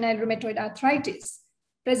and juvenile rheumatoid arthritis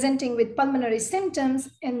presenting with pulmonary symptoms,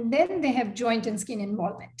 and then they have joint and skin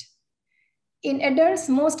involvement. In adults,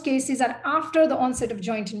 most cases are after the onset of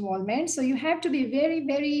joint involvement. So you have to be very,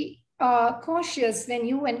 very cautious when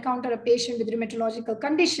you encounter a patient with rheumatological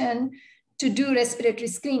condition to do respiratory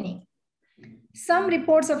screening. Some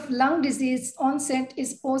reports of lung disease onset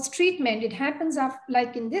is post-treatment. It happens after,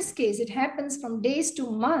 like in this case, it happens from days to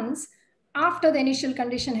months after the initial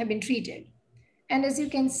condition have been treated. And as you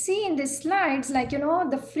can see in these slides, like,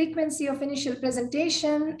 the frequency of initial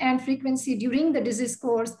presentation and frequency during the disease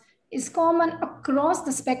course is common across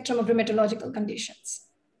the spectrum of rheumatological conditions,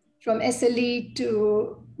 from SLE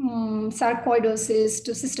to sarcoidosis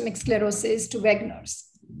to systemic sclerosis to Wegener's.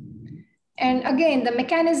 And again, the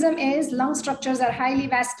mechanism is lung structures are highly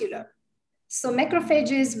vascular. So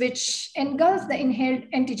macrophages, which engulf the inhaled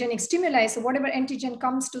antigenic stimuli, so whatever antigen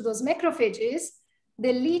comes to those macrophages,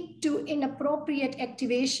 they lead to inappropriate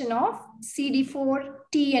activation of CD4,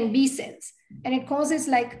 T, and B cells. And it causes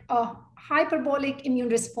like a hyperbolic immune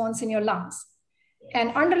response in your lungs.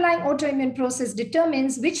 And underlying autoimmune process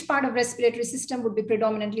determines which part of respiratory system would be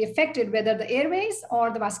predominantly affected, whether the airways or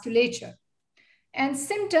the vasculature. And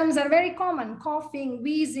symptoms are very common: coughing,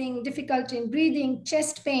 wheezing, difficulty in breathing,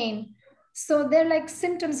 chest pain. So they're like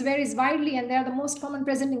symptoms varies widely, and they are the most common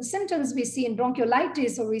presenting symptoms we see in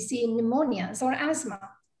bronchiolitis or we see in pneumonias or asthma.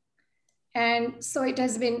 And so it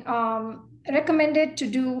has been recommended to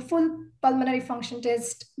do full pulmonary function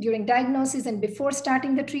test during diagnosis and before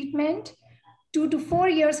starting the treatment, 2 to 4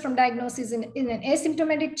 years from diagnosis in an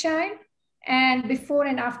asymptomatic child, and before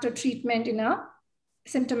and after treatment in a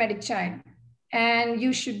symptomatic child. And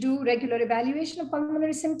you should do regular evaluation of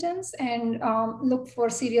pulmonary symptoms and look for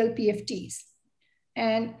serial PFTs.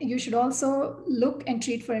 And you should also look and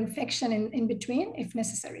treat for infection in between if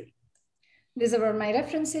necessary. These are my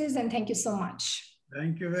references, and thank you so much.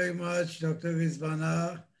 Thank you very much, Dr.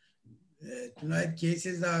 Rizvana. Tonight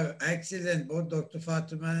cases are excellent, both Dr.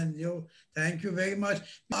 Fatima and you. Thank you very much.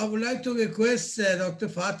 I would like to request Dr.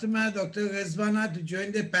 Fatima, Dr. Rizvana to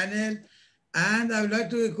join the panel. And I would like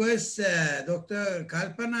to request Dr.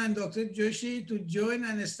 Kalpana and Dr. Joshi to join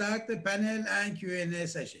and start the panel and Q&A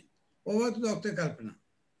session. Over to Dr. Kalpana.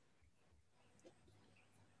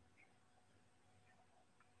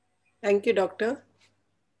 Thank you, Doctor.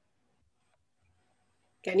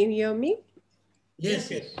 Can you hear me?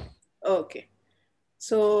 Yes, yes. Okay.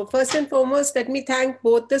 So first and foremost, let me thank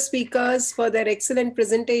both the speakers for their excellent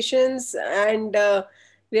presentations, and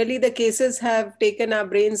really the cases have taken our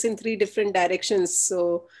brains in 3 different directions.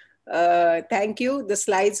 So thank you. The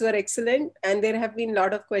slides were excellent, and there have been a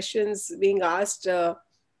lot of questions being asked.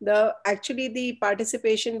 Actually, the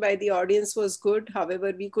participation by the audience was good.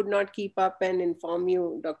 However, we could not keep up and inform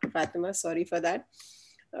you, Dr. Fatima. Sorry for that.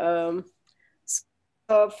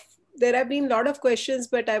 There have been a lot of questions,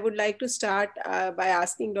 but I would like to start by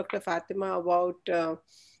asking Dr. Fatima about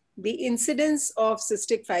the incidence of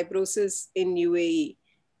cystic fibrosis in UAE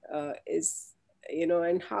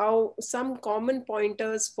and how some common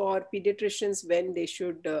pointers for pediatricians when they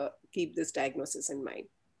should keep this diagnosis in mind.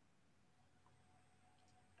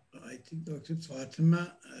 I think Dr.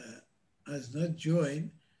 Fatima has not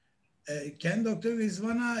joined. Can Dr.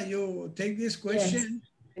 Rizvana, you take this question?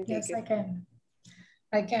 Yes, I can.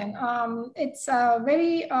 It's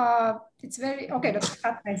very, okay, Dr.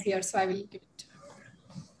 Fatima is here, so I will give it.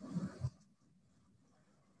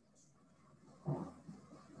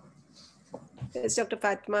 Yes, Dr.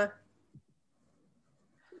 Fatima.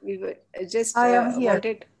 We were just I am here.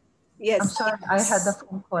 wanted. Yes. I'm sorry, I had a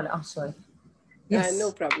phone call. I'm sorry. Yes.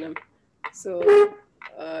 No problem. So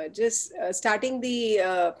just starting the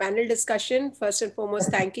panel discussion, first and foremost,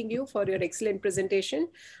 thanking you for your excellent presentation.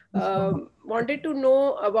 Wanted to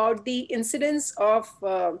know about the incidence of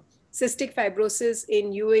cystic fibrosis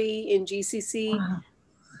in UAE, in GCC,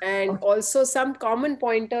 and also some common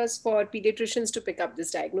pointers for pediatricians to pick up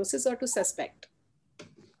this diagnosis or to suspect.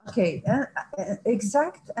 Okay,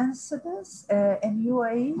 exact incidence in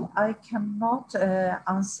UAE, I cannot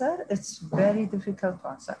answer. It's very difficult to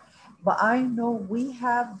answer. But I know we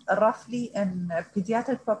have roughly in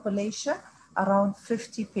pediatric population around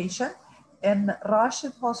 50 patients. In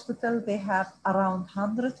Rashid Hospital, they have around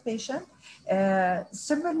 100 patients.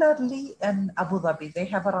 Similarly, in Abu Dhabi, they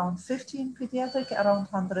have around 15 pediatric, around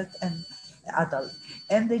 100 in adult.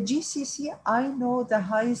 And the GCC, I know the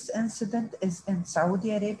highest incident is in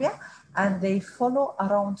Saudi Arabia, and they follow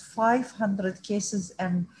around 500 cases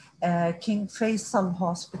in King Faisal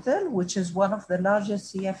Hospital, which is one of the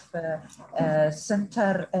largest CF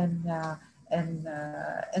center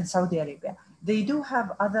in Saudi Arabia. They do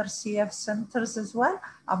have other CF centers as well.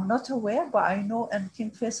 I'm not aware, but I know in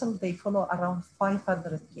King Faisal, they follow around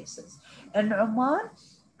 500 cases. In Oman,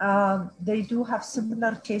 they do have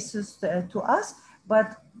similar cases to us,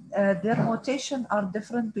 but their mutation are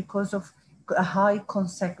different because of high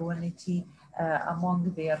consanguinity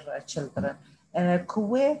among their children.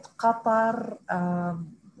 Kuwait, Qatar,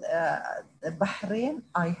 Bahrain,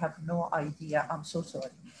 I have no idea. I'm so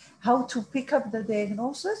sorry. How to pick up the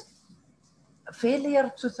diagnosis?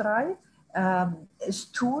 Failure to thrive,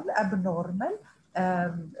 stool abnormal,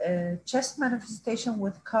 chest manifestation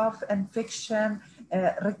with cough, infection,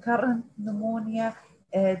 recurrent pneumonia,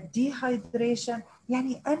 dehydration,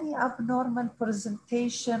 yani any abnormal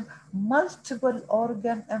presentation, multiple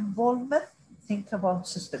organ involvement, think about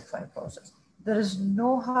cystic fibrosis. There is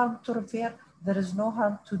no harm to repair. There is no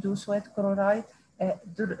harm to do sweat chloride.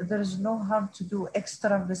 There is no harm to do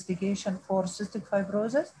extra investigation for cystic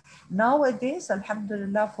fibrosis. Nowadays,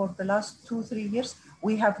 alhamdulillah, for the last 2-3 years,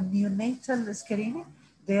 we have neonatal screening.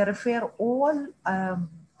 They refer all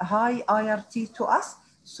high IRT to us,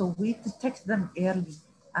 so we detect them early.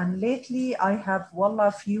 And lately, I have,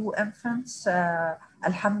 wallah, few infants,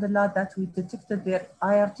 alhamdulillah, that we detected their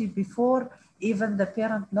IRT before even the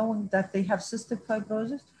parent knowing that they have cystic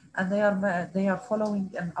fibrosis, and they are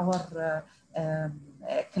following in our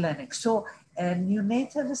clinic. So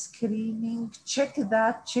neonatal screening, check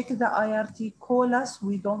that, check the IRT, call us,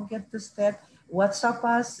 we don't get disturbed, WhatsApp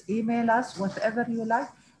us, email us, whatever you like.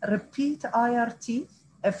 Repeat IRT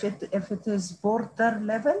if it is border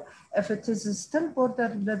level. If it is still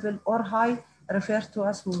border level or high, refer to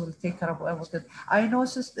us, we will take care of it. I know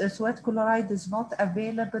sweat chloride is not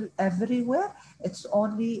available everywhere. It's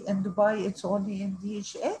only in Dubai, it's only in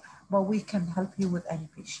DHA, but we can help you with any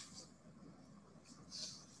patient.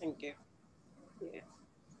 Thank you. Yeah.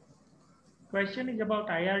 Question is about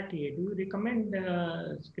IRT. Do you recommend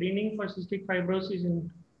screening for cystic fibrosis in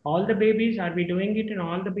all the babies? Are we doing it in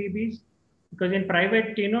all the babies? Because in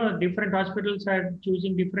private, different hospitals are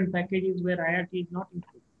choosing different packages where IRT is not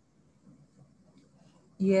included.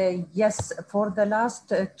 Yeah, yes, for the last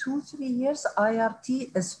 2-3 years,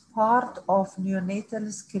 IRT is part of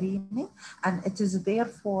neonatal screening, and it is there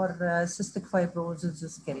for cystic fibrosis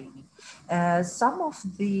screening. Some of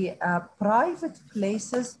the private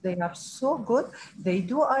places, they are so good. They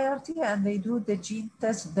do IRT and they do the gene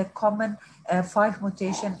test, the common 5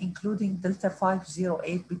 mutation, including Delta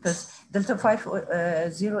 508, because Delta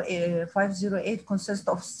 508 consists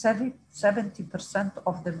of 70%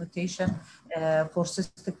 of the mutation for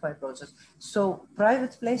cystic fibrosis. So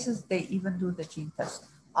private places, they even do the gene test.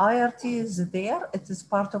 IRT is there, it is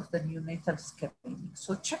part of the neonatal screening.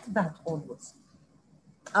 So check that always.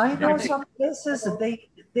 I know some places,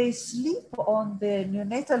 they sleep on the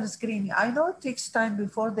neonatal screening. I know it takes time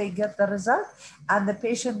before they get the result and the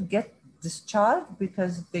patient get discharged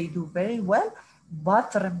because they do very well.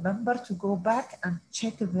 But remember to go back and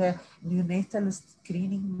check the neonatal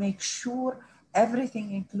screening, make sure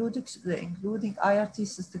everything including IRT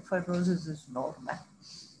cystic fibrosis is normal.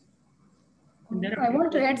 I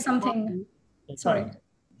want to add something. Sorry.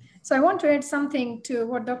 So I want to add something to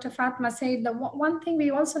what Dr. Fatma said. The one thing we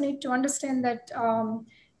also need to understand that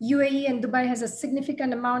UAE and Dubai has a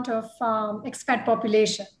significant amount of expat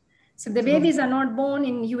population. So the babies are not born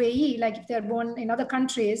in UAE, like if they're born in other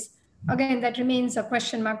countries, again, that remains a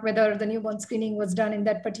question mark whether the newborn screening was done in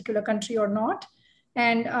that particular country or not.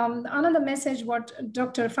 And another message, what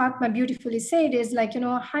Dr. Fatma beautifully said is like,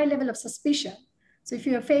 a high level of suspicion. So if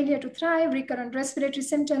you have failure to thrive, recurrent respiratory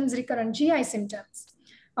symptoms, recurrent GI symptoms,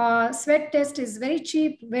 sweat test is very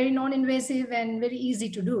cheap, very non-invasive, and very easy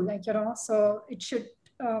to do. So it should,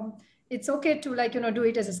 it's okay to do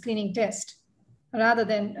it as a screening test rather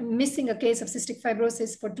than missing a case of cystic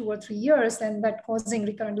fibrosis for 2 or 3 years and that causing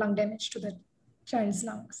recurrent lung damage to the child's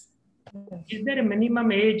lungs. Is there a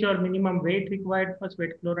minimum age or minimum weight required for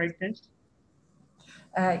sweat chloride test?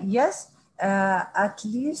 Yes. At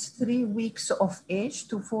least 3 weeks of age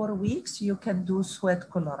to 4 weeks, you can do sweat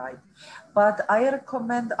chloride. But I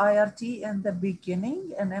recommend IRT in the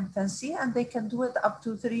beginning, in infancy, and they can do it up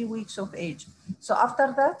to 3 weeks of age. So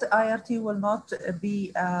after that, IRT will not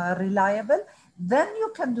be reliable. Then you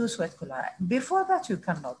can do sweat chloride. Before that, you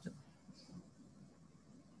cannot do.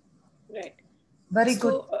 Right. Very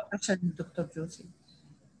good question, Dr. Josie.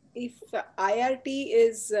 If IRT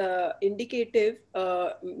is indicative,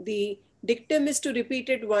 the dictum is to repeat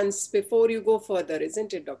it once before you go further,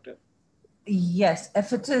 isn't it, doctor? Yes,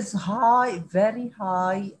 if it is high, very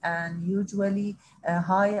high, and usually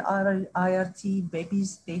high IRT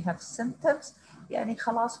babies, they have symptoms. يعني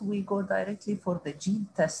خلاص we go directly for the gene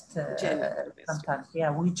test sometimes.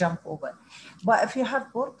 Yeah, we jump over. But if you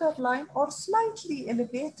have borderline or slightly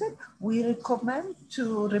elevated, we recommend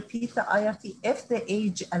to repeat the IRT if the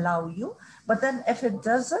age allow you. But then if it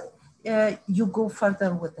doesn't, you go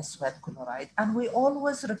further with the sweat chloride. And we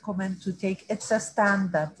always recommend to take, it's a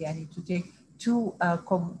standard, yani, to take 2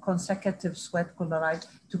 consecutive sweat chloride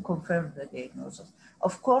to confirm the diagnosis.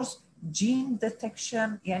 Of course, gene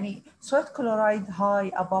detection, yani sweat chloride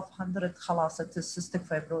high above 100, خلاص, it is cystic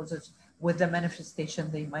fibrosis with the manifestation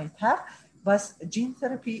they might have. But gene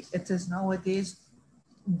therapy, it is nowadays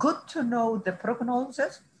good to know the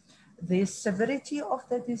prognosis, the severity of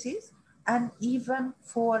the disease, and even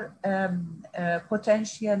for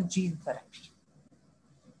potential gene therapy.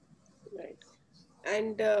 Right.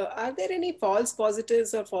 And are there any false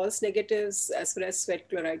positives or false negatives as far as sweat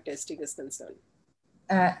chloride testing is concerned?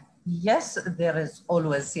 Yes, there is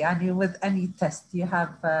always. Yani with any test, you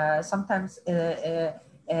have sometimes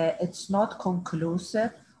it's not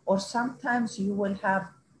conclusive, or sometimes you will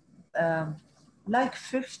have like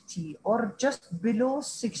 50 or just below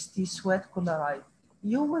 60 sweat chloride.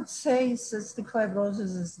 You would say cystic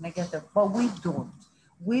fibrosis is negative, but we don't.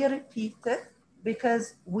 We repeat it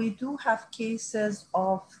because we do have cases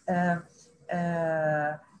of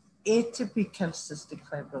atypical cystic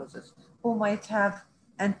fibrosis who might have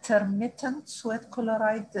intermittent sweat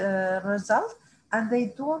chloride result, and they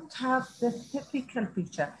don't have the typical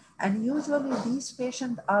picture. And usually these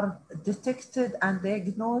patients are detected and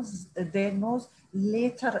diagnosed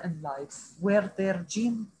later in life, where their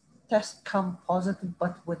gene test come positive,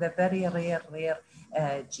 but with a very rare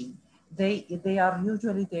gene. They are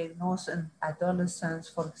usually diagnosed in adolescents,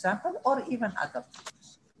 for example, or even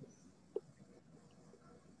adults.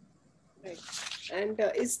 Right. And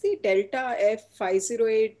is the Delta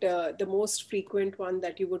F508 the most frequent one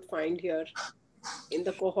that you would find here in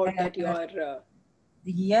the cohort that you are?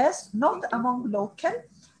 Yes, not among local.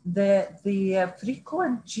 The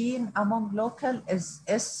frequent gene among local is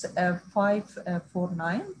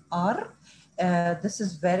S549R. This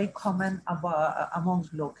is very common among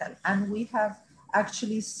local. And we have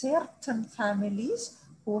actually certain families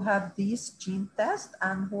who have these gene tests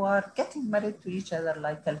and who are getting married to each other,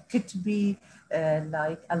 like Al-Kitbi,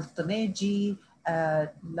 like Al-Taneji,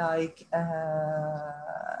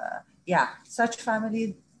 yeah, such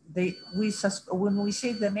family. When we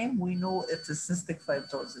say the name, we know it's a cystic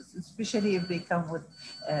fibrosis, especially if they come with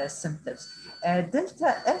symptoms.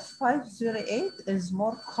 Delta F508 is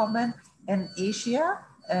more common in Asia,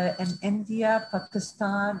 in India,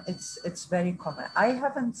 Pakistan. It's very common. I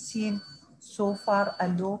haven't seen so far a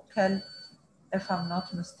local, if I'm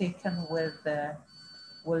not mistaken, with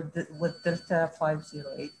Delta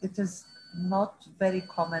 508. It is not very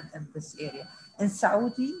common in this area. In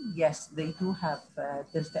Saudi, yes, they do have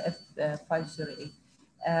Delta F508.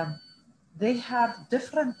 They have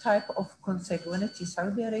different type of consanguinity.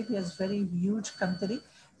 Saudi Arabia is very huge country.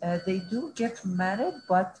 They do get married,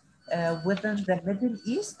 but within the Middle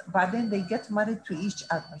East, but then they get married to each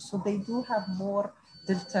other. So they do have more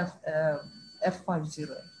Delta F508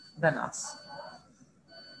 than us.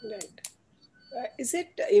 Right. Is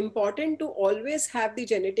it important to always have the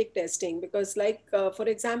genetic testing? Because like, for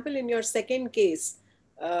example, in your second case,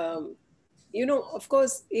 you know, of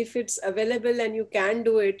course, if it's available and you can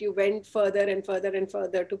do it, you went further and further and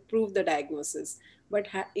further to prove the diagnosis. But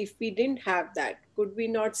if we didn't have that, could we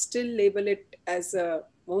not still label it as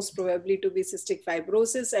most probably to be cystic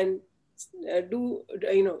fibrosis and do,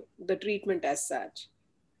 you know, the treatment as such?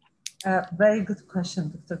 Very good question,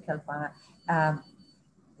 Dr. Kalpana.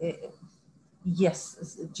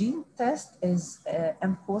 Yes, gene test is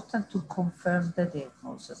important to confirm the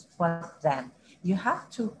diagnosis, but then you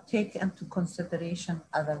have to take into consideration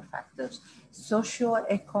other factors,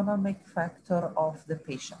 socio-economic factor of the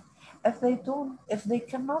patient. If they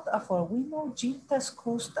cannot afford, we know gene tests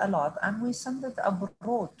cost a lot and we send it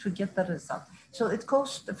abroad to get the result. So it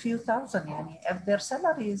costs a few thousand, yani. If their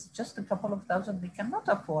salary is just a couple of thousand, they cannot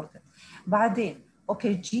afford it. بعدين,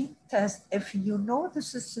 okay, gene test, if you know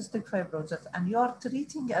this is cystic fibrosis and you are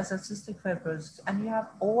treating as a cystic fibrosis and you have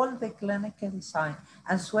all the clinical signs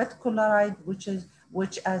and sweat chloride, which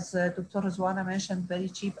as Dr. Rizwana mentioned, very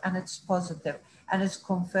cheap and it's positive and it's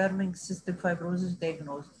confirming cystic fibrosis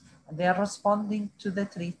diagnosis. And they are responding to the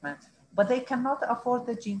treatment, but they cannot afford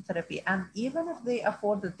the gene therapy. And even if they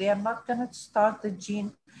afford it, they are not going to start the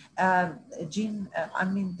gene the gene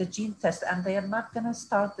test, and they are not going to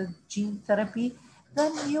start the gene therapy,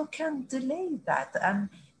 then you can delay that, and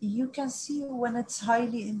you can see when it's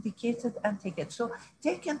highly indicated and take it. So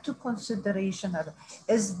take into consideration,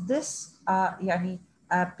 is this a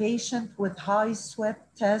patient with high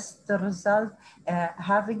sweat test, the result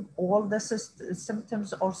having all the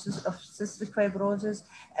symptoms of cystic fibrosis?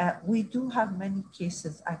 We do have many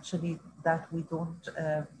cases actually that we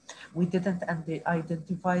didn't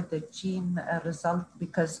identify the gene result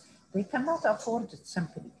because they cannot afford it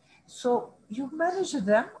simply. So you manage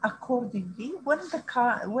them accordingly. When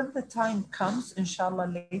the time comes, inshallah,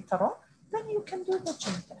 later on, then you can do the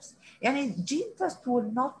gene test. And gene test will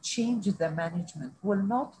not change the management, will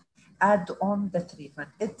not add on the treatment.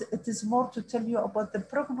 It is more to tell you about the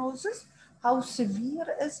prognosis, how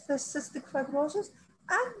severe is the cystic fibrosis,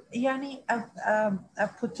 and a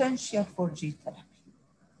potential for gene therapy.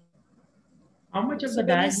 How much of the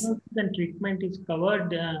diagnosis and treatment is covered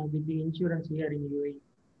with the insurance here in UAE?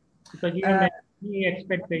 Because you have many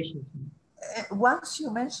expert patients. Once you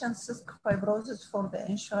mention cystic fibrosis for the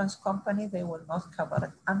insurance company, they will not cover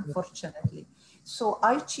it, unfortunately. So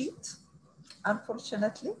I cheat,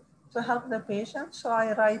 unfortunately, to help the patient. So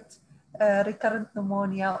I write recurrent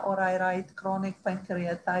pneumonia, or I write chronic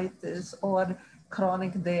pancreatitis, or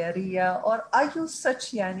chronic diarrhea, or I use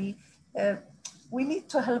such, we need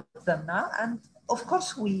to help them now. And of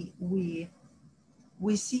course, we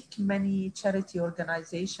seek many charity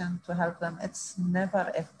organizations to help them. It's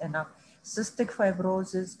never enough. Cystic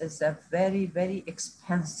fibrosis is a very, very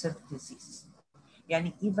expensive disease.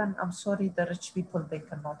 Even, I'm sorry, the rich people, they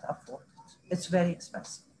cannot afford it. It's very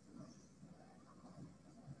expensive.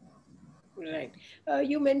 Right.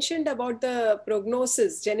 You mentioned about the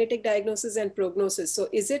prognosis, genetic diagnosis and prognosis. So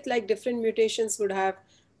is it like different mutations would have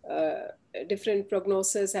different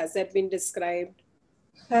prognosis? Has that been described?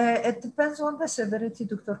 It depends on the severity,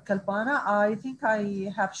 Dr. Kalpana. I think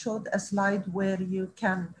I have showed a slide where you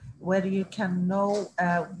can know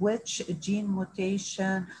which gene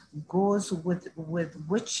mutation goes with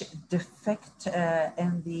which defect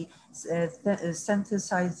in the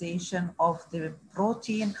synthesization of the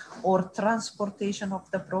protein, or transportation of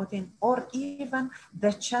the protein, or even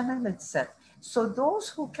the channel itself. So those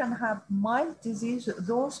who can have mild disease,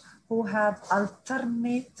 those who have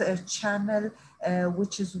alternate channel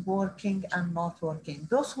which is working and not working,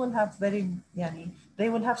 those will have they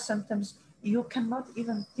will have symptoms. You cannot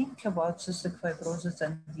even think about cystic fibrosis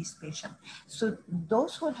in these patients. So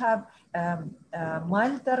those will have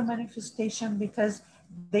milder manifestation because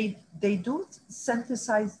they do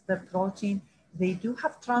synthesize the protein. They do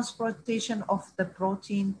have transportation of the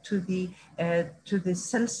protein to the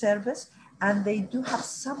cell surface, and they do have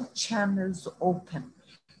some channels open,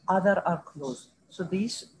 other are closed. So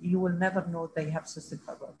these, you will never know they have cystic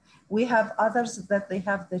fibrosis. We have others that they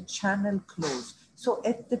have the channel closed. So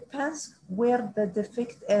it depends where the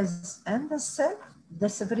defect is in the cell, the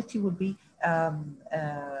severity will be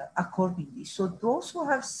accordingly. So those who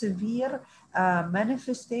have severe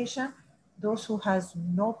manifestation, those who has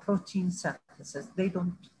no protein synthesis, they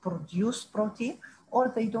don't produce protein, or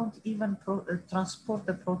they don't even transport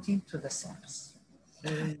the protein to the cells.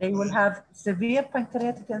 They will have severe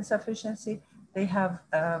pancreatic insufficiency. They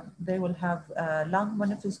will have lung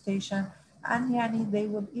manifestation, and they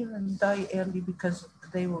will even die early because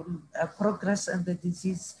they will progress in the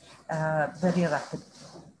disease very rapidly.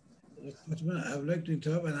 I would like to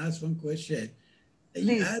interrupt and ask one question.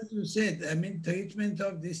 Please. As you said, treatment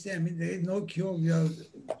of this, there is no cure. We are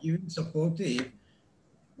even supportive.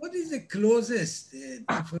 What is the closest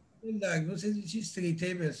differential diagnosis which is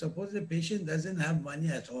treatable? Suppose the patient doesn't have money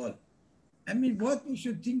at all. What we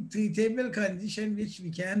should think treatable condition which we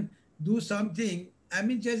can do something.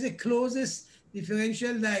 Just the closest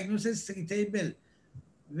differential diagnosis treatable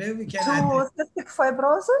where we can. To cystic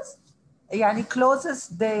fibrosis?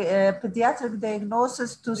 Closest the pediatric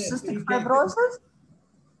diagnosis to cystic fibrosis?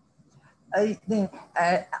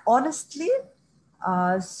 Honestly,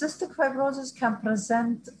 cystic fibrosis can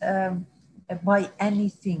present by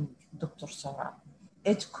anything, Dr. Sarah.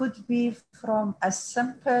 It could be from a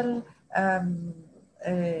simple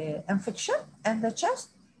infection in the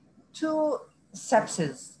chest to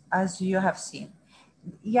sepsis, as you have seen.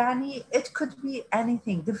 It could be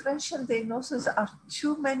anything. Differential diagnoses are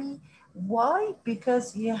too many. Why?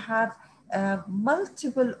 Because you have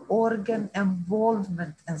multiple organ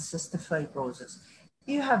involvement in cystic fibrosis.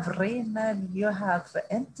 You have renal, you have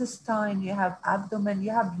intestine, you have abdomen,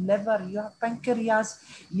 you have liver, you have pancreas,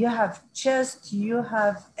 you have chest, you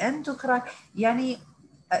have endocrine. You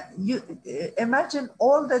imagine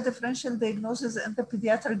all the differential diagnoses in the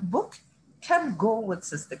pediatric book. can go with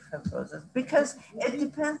cystic fibrosis because it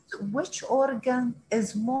depends which organ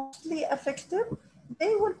is mostly affected.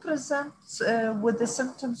 They will present with the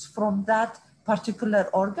symptoms from that particular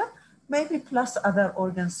organ, maybe plus other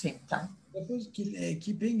organs same time. Suppose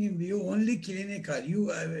keeping in view only clinical,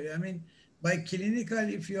 I mean, by clinical,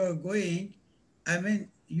 if you are going, I mean,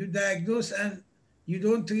 you diagnose and you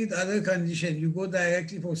don't treat other conditions, you go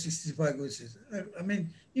directly for cystic fibrosis. I mean,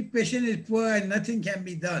 if patient is poor and nothing can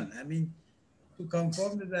be done, I mean, to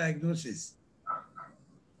confirm the diagnosis.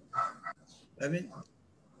 I mean,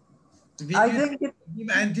 will you give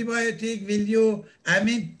antibiotic? Will you, I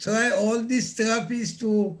mean, try all these therapies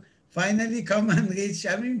to finally come and reach?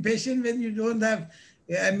 I mean, patient when you don't have,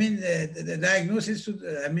 I mean, the diagnosis,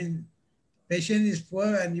 I mean, patient is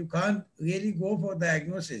poor and you can't really go for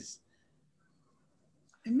diagnosis.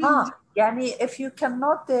 I mean, يعني if you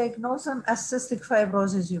cannot diagnose them as cystic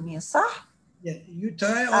fibrosis, you mean, صح? Yeah, you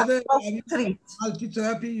try other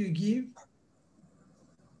multi-therapy you give.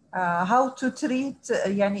 How to treat,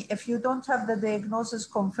 يعني if you don't have the diagnosis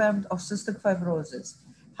confirmed of cystic fibrosis,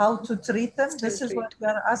 how to treat them? This is what you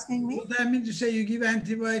are asking me? What I mean to say, you give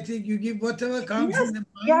antibiotic, you give whatever comes in the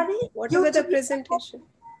mind. يعني whatever the presentation.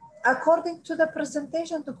 According to the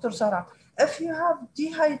presentation, Dr. Sarah, if you have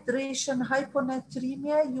dehydration,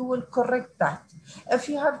 hyponatremia, you will correct that. If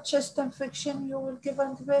you have chest infection, you will give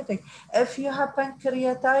antibiotic. If you have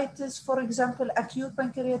pancreatitis, for example, acute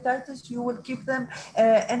pancreatitis, you will keep them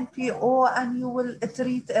NPO and you will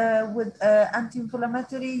treat with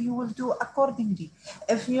anti-inflammatory, you will do accordingly.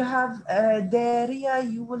 If you have diarrhea,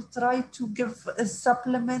 you will try to give a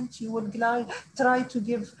supplement, you will try to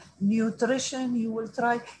give nutrition, you will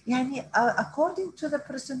try, يعني, according to the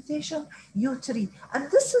presentation, you treat. And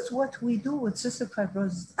this is what we do with cystic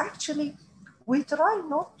fibrosis. Actually, we try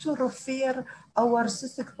not to refer our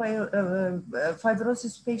cystic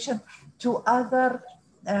fibrosis patient to other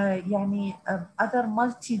other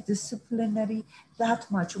multidisciplinary that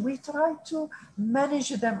much. We try to manage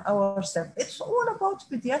them ourselves. It's all about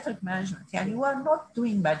pediatric management. Yani we are not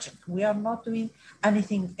doing magic. We are not doing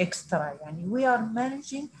anything extra. Yani we are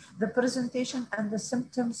managing the presentation and the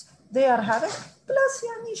symptoms they are having, plus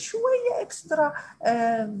يعني شوية extra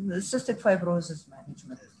cystic fibrosis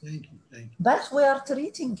management. Thank you. But we are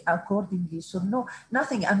treating accordingly, so no,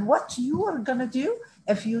 nothing. And what you are gonna do,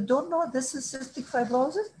 if you don't know this is cystic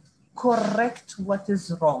fibrosis, correct what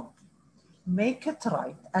is wrong. Make it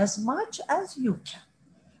right as much as you can.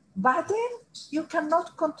 But then you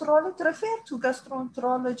cannot control it, refer to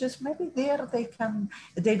gastroenterologist. Maybe there they can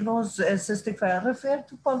diagnose cystic fibrosis, refer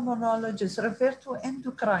to pulmonologist, refer to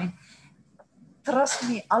endocrine. Trust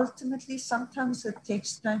me, ultimately, sometimes it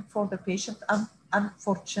takes time for the patient,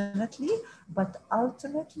 unfortunately, but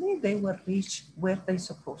ultimately they will reach where they're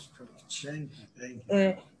supposed to reach. Thank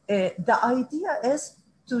you. The idea is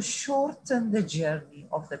to shorten the journey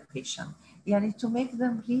of the patient, yani to make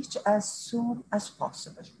them reach as soon as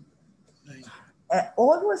possible.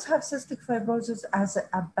 Always have cystic fibrosis as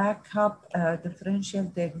a backup differential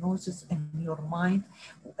diagnosis in your mind.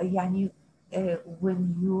 Yani,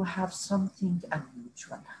 when you have something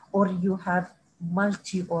unusual or you have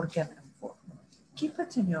multi-organ involvement, keep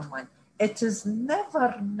it in your mind. It is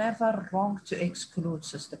never wrong to exclude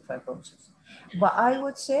cystic fibrosis. But I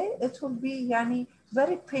would say it will be yani,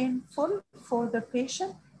 very painful for the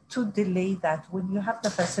patient to delay that when you have the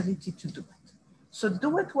facility to do it. So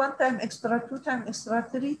do it 1 time extra, 2 times extra,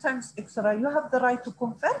 3 times extra. You have the right to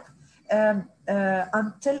convert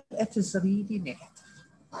until it is really negative.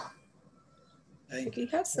 We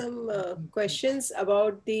have some questions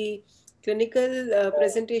about the clinical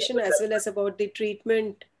presentation as well as about the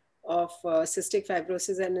treatment of cystic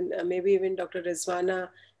fibrosis, and maybe even Dr. Rizwana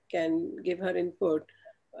can give her input.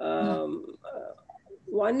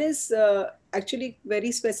 One is actually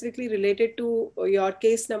very specifically related to your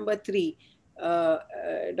case number 3.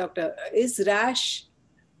 Doctor, is rash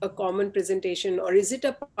a common presentation, or is it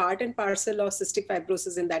a part and parcel of cystic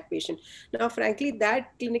fibrosis in that patient? Now, frankly,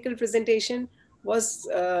 that clinical presentation was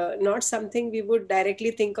not something we would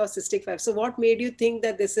directly think of cystic fibrosis. So what made you think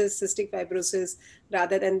that this is cystic fibrosis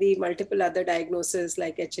rather than the multiple other diagnoses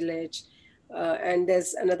like HLH? And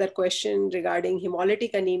there's another question regarding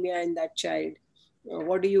hemolytic anemia in that child.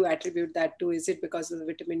 What do you attribute that to? Is it because of the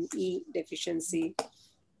vitamin E deficiency?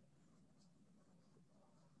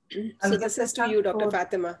 So this is to you, Dr.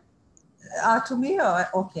 Fatima. To me?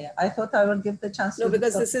 Okay, I thought I will give the chance to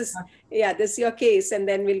because this is, this is your case, and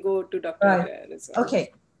then we'll go to Dr. Right.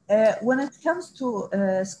 Okay. When it comes to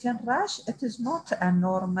skin rash, it is not a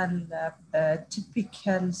normal,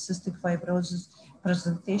 typical cystic fibrosis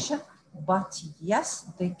presentation, but yes,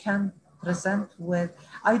 they can present with,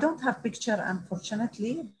 I don't have picture,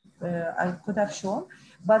 unfortunately, I could have shown,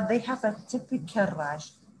 but they have a typical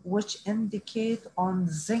rash, which indicate on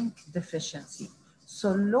zinc deficiency.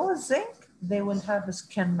 So low zinc, they will have a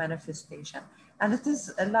skin manifestation. And it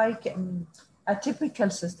is like a typical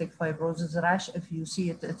cystic fibrosis rash. If you see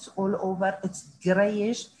it, it's all over, it's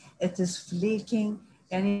grayish, it is flaking,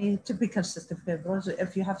 any typical cystic fibrosis.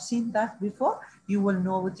 If you have seen that before, you will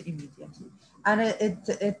know it immediately. And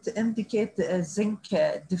it indicates zinc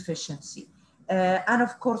deficiency. And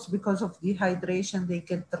of course, because of dehydration, they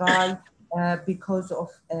get dry because of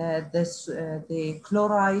the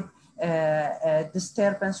chloride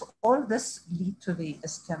disturbance. All this lead to the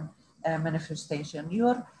skin manifestation.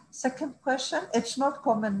 Your second question, it's not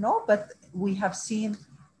common, no, but we have seen,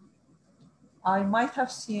 I might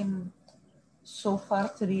have seen so far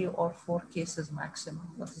 3 or 4 cases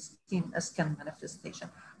maximum with skin manifestation,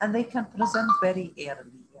 and they can present very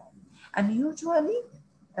early. And usually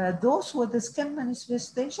those with the skin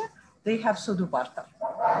manifestation, they have pseudobarter.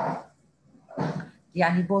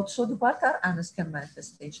 Yani both pseudobarter and skin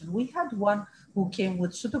manifestation. We had one who came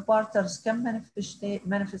with pseudobarter, skin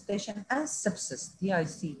manifestation, and sepsis,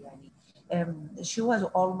 DIC. Yani. She was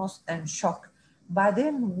almost in shock. By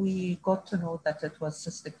then, we got to know that it was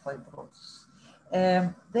cystic fibrosis.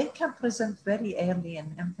 They can present very early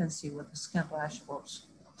in infancy with skin rash also.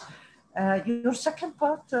 Your second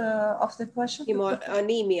part of the question?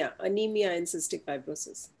 Anemia in cystic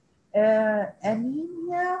fibrosis.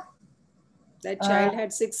 Anemia. That child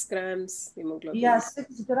had 6 grams hemoglobin. Yeah,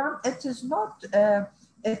 6 grams. It is not,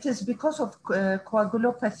 it is because of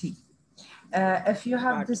coagulopathy. If you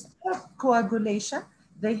have disturbed coagulation,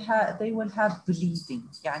 they will have bleeding.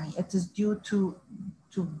 Yani it is due to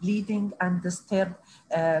bleeding and disturbed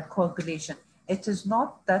coagulation. It is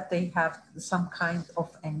not that they have some kind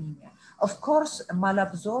of anemia. Of course,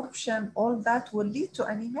 malabsorption, all that will lead to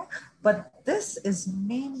anemia, but this is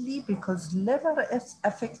mainly because liver is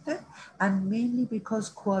affected and mainly because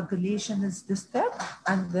coagulation is disturbed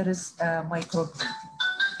and there is microbleeding.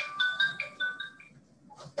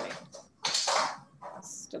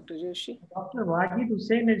 Dr. Joshi. Dr. Wajid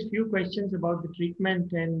Hussain has few questions about the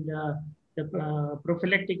treatment and the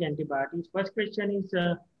prophylactic antibiotics. First question is,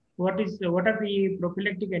 what are the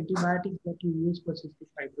prophylactic antibiotics that you use for cystic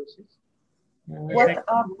fibrosis? What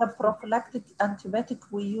are the prophylactic antibiotics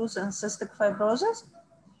we use in cystic fibrosis?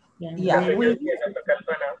 Yeah, we use Dr.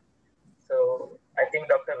 Kalpana. So I think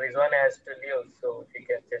Dr. Rizwana has to leave, so she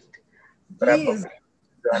can just please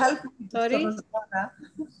help me. Sorry?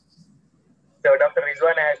 So Dr.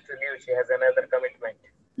 Rizwana has to leave. She has another commitment.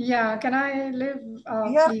 Yeah, can I leave?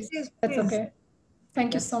 Yeah, please. That's okay.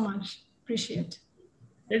 Thank you so much. Appreciate.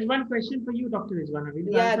 There's one question for you, Dr. Rizwana.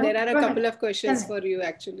 Yeah, there are a couple of questions for you,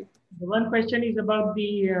 actually. The one question is about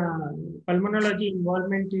the pulmonology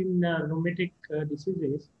involvement in rheumatic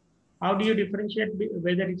diseases. How do you differentiate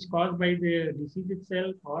whether it's caused by the disease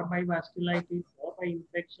itself or by vasculitis or by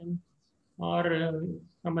infection or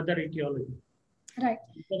some other etiology? Right.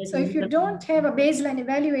 So if you don't have a baseline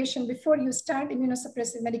evaluation before you start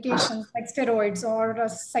immunosuppressive medications like steroids or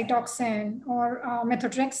cytoxan or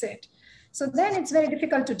methotrexate, so then it's very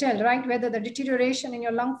difficult to tell, right, whether the deterioration in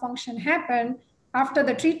your lung function happened after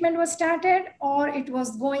the treatment was started or it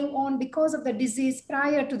was going on because of the disease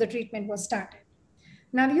prior to the treatment was started.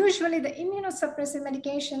 Now, usually the immunosuppressive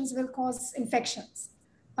medications will cause infections,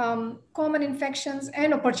 common infections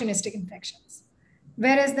and opportunistic infections.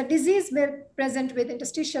 Whereas the disease will present with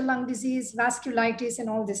interstitial lung disease, vasculitis, and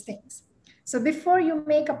all these things. So before you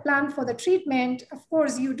make a plan for the treatment, of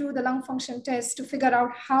course, you do the lung function test to figure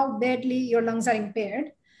out how badly your lungs are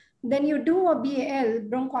impaired. Then you do a BAL,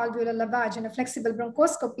 bronchoalveolar lavage, and a flexible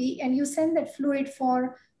bronchoscopy, and you send that fluid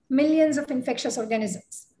for millions of infectious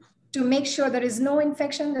organisms to make sure there is no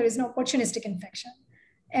infection, there is no opportunistic infection.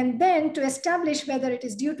 And then to establish whether it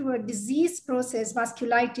is due to a disease process,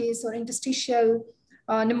 vasculitis or interstitial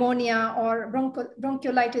pneumonia or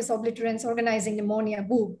bronchiolitis obliterans organizing pneumonia,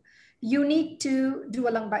 BOOB, you need to do a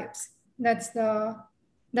lung biopsy.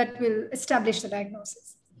 That will establish the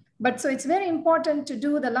diagnosis. But so it's very important to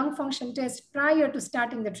do the lung function test prior to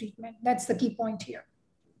starting the treatment. That's the key point here.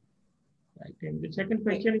 Right. And the second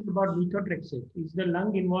question is about methotrexate. Is the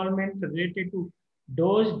lung involvement related to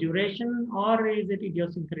dose, duration, or is it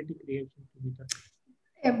idiosyncratic reaction to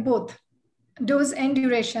methotrexate? Both. Dose and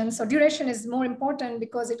duration. So duration is more important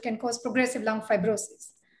because it can cause progressive lung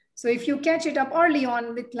fibrosis. So if you catch it up early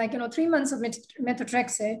on with 3 months of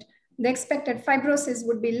methotrexate, the expected fibrosis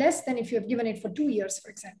would be less than if you have given it for 2 years, for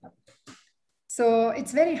example. So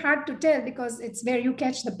it's very hard to tell because it's where you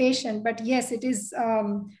catch the patient, but yes, it is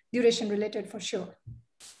duration related for sure.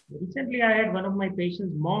 Recently, I had one of my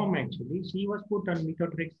patients' mom actually. She was put on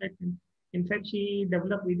methotrexate, and in fact, she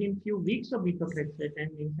developed within few weeks of methotrexate,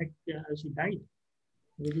 and in fact, she died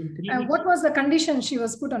within 3 weeks. What was the condition she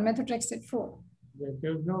was put on methotrexate for?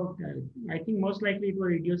 There was no. I think most likely it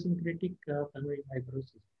was idiosyncratic pulmonary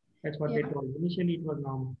fibrosis. That's what they told. Initially, it was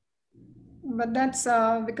normal. But that's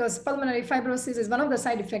because pulmonary fibrosis is one of the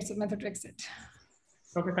side effects of methotrexate.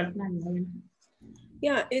 Dr. Kalpana, you have anything?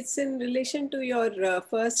 Yeah, it's in relation to your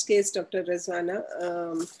first case, Dr. Rizwana.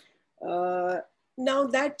 Now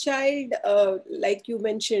that child, like you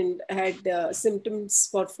mentioned, had symptoms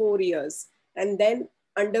for 4 years and then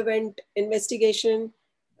underwent investigation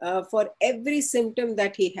for every symptom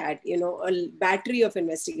that he had, you know, a battery of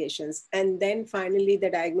investigations. And then finally the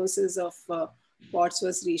diagnosis of POTS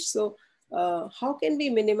was reached. So how can we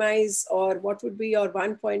minimize, or what would be your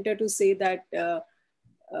one pointer to say that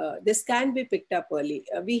this can be picked up early?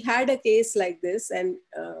 We had a case like this, and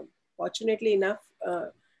fortunately enough,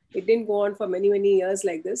 it didn't go on for many, many years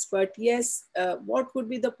like this. But yes, what would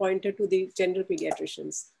be the pointer to the general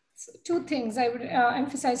pediatricians? So 2 things, I would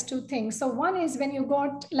emphasize 2 things. So one is when you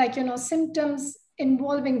got, like, you know, symptoms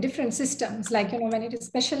involving different systems, like, you know, when it is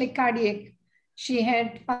especially cardiac, she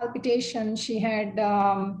had palpitation, she had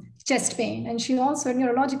chest pain, and she also had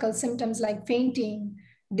neurological symptoms like fainting,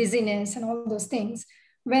 dizziness, and all those things.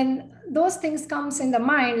 When those things comes in the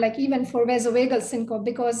mind, like even for vasovagal syncope,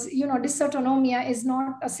 because, you know, dysautonomia is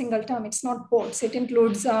not a single term, it's not POTS, it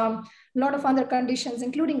includes a lot of other conditions,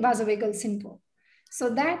 including vasovagal syncope. So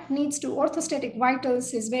that needs to, orthostatic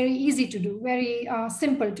vitals is very easy to do, very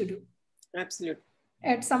simple to do. Absolutely.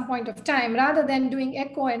 At some point of time, rather than doing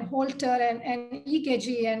echo and Holter and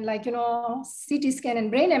EKG and, like, you know, CT scan and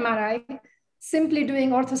brain MRI, simply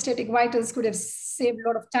doing orthostatic vitals could have saved a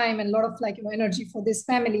lot of time and a lot of, like, you know, energy for this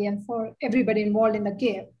family and for everybody involved in the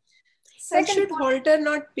care. Should Holter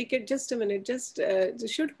not pick it, just a minute, just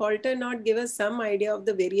should Holter not give us some idea of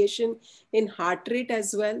the variation in heart rate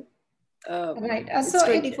as well? Right. It's so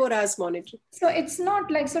 24 hours monitoring. So it's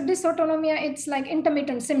not like, so dysautonomia, it's like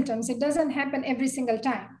intermittent symptoms. It doesn't happen every single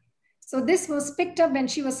time. So this was picked up when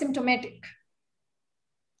she was symptomatic.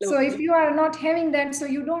 Okay. So if you are not having that, so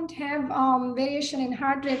you don't have variation in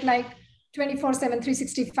heart rate like 24/7,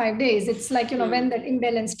 365 days. It's like, you know, when that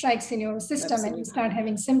imbalance strikes in your system and you start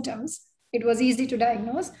having symptoms, it was easy to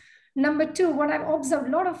diagnose. Number 2, what I've observed,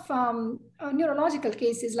 a lot of neurological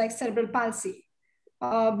cases like cerebral palsy,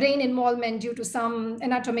 brain involvement due to some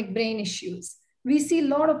anatomic brain issues. We see a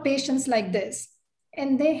lot of patients like this,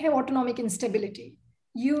 and they have autonomic instability.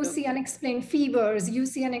 You see unexplained fevers, you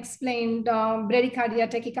see unexplained bradycardia,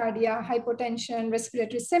 tachycardia, hypotension,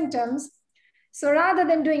 respiratory symptoms. So rather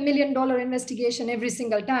than doing $1 million investigation every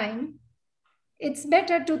single time, it's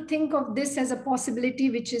better to think of this as a possibility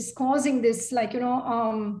which is causing this, like, you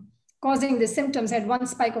know, causing the symptoms. Had one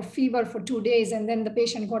spike of fever for 2 days and then the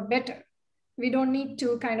patient got better. We don't need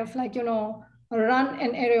to kind of, like, you know, run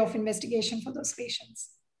an array of investigation for those patients.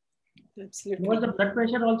 Absolutely. Was the blood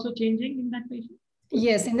pressure also changing in that patient?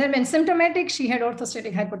 Yes, and then when symptomatic, she had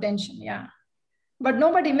orthostatic hypotension, yeah. But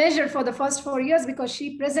nobody measured for the first 4 years because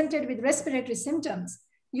she presented with respiratory symptoms.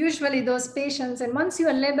 Usually those patients, and once you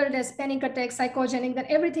are labeled as panic attack, psychogenic, then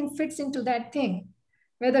everything fits into that thing,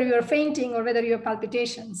 whether you're fainting or whether you have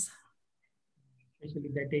palpitations.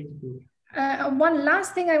 Especially that age group. One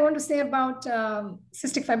last thing I want to say about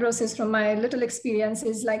cystic fibrosis from my little experience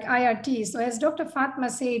is like IRT. So as Dr. Fatma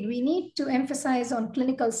said, we need to emphasize on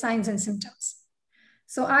clinical signs and symptoms.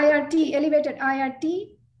 So IRT, elevated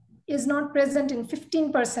IRT is not present in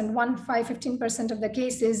 15% of the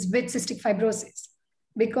cases with cystic fibrosis,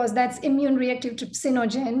 because that's immune reactive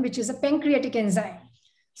trypsinogen, which is a pancreatic enzyme.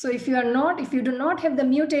 So if you do not have the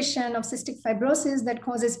mutation of cystic fibrosis that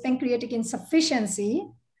causes pancreatic insufficiency,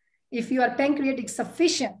 if you are pancreatic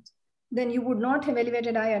sufficient, then you would not have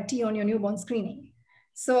elevated IRT on your newborn screening.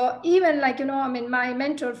 So even, like, you know, I mean, my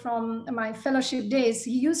mentor from my fellowship days,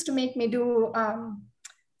 he used to make me do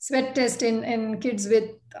sweat test in kids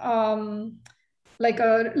with like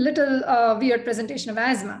a little weird presentation of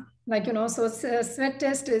asthma. Like, you know, so sweat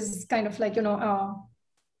test is kind of like, you know,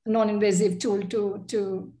 a non-invasive tool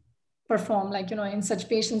to perform, like, you know, in such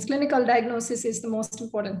patients. Clinical diagnosis is the most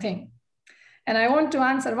important thing. And I want to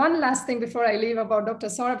answer one last thing before I leave about Dr.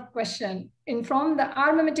 Saurabh's question. From the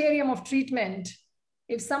armamentarium of treatment,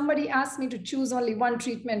 if somebody asked me to choose only one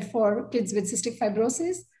treatment for kids with cystic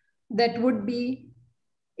fibrosis, that would be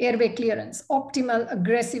airway clearance, optimal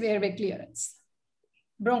aggressive airway clearance.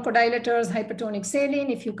 Bronchodilators, hypertonic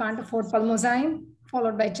saline, if you can't afford pulmozyme,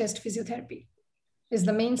 followed by chest physiotherapy, is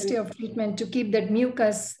the mainstay of treatment to keep that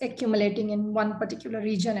mucus accumulating in one particular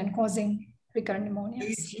region and causing recurrent pneumonias.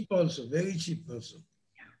 Very cheap also, very cheap also.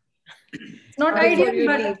 It's not Before ideal, you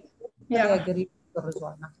but leave, yeah. I agree, Dr.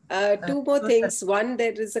 Rizwana. two more things. One,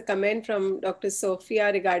 there is a comment from Dr.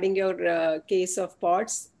 Sophia regarding your case of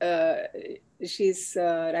POTS. She's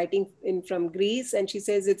writing in from Greece, and she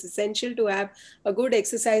says it's essential to have a good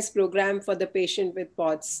exercise program for the patient with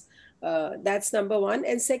POTS. That's number one.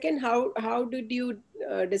 And second, how did you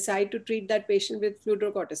decide to treat that patient with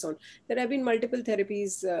fludrocortisone? There have been multiple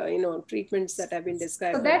therapies, treatments that have been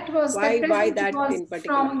described. So that was why that in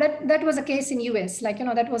particular? from that was a case in US, like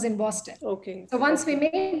that was in Boston. Okay. So once we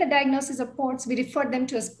made the diagnosis of POTS, we referred them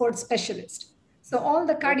to a sports specialist. So all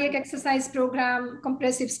the cardiac exercise program,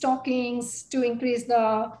 compressive stockings to increase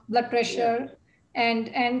the blood pressure, and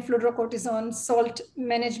fludrocortisone, salt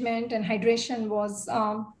management and hydration was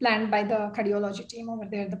planned by the cardiology team over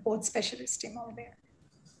there, the POTS specialist team over there.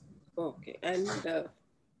 Okay, and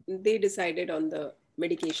they decided on the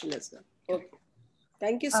medication as well. Okay.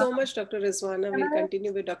 Thank you so much, Dr. Rizwana. We'll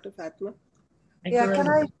continue with Dr. Fatma. Can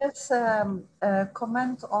I just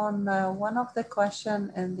comment on one of the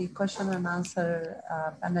question in the question and answer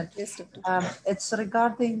panel? Yes, Dr. It's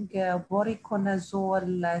regarding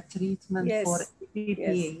voriconazole treatment for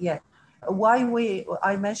ABPA. Yes. Why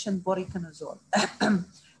I mentioned voriconazole.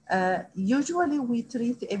 Usually we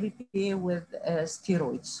treat ABPA with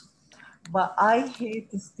steroids, but I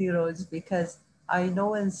hate steroids because I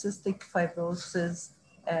know in cystic fibrosis,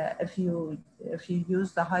 if you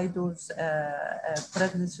use the high dose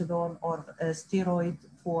prednisolone or steroid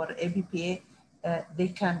for ABPA, they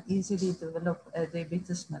can easily develop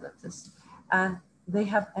diabetes mellitus, and they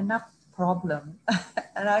have enough problem.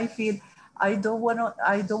 And I feel I don't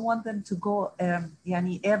want them to go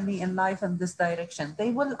early in life in this direction.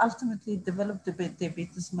 They will ultimately develop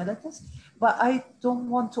diabetes mellitus, but I don't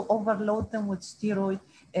want to overload them with steroid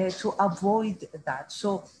to avoid that.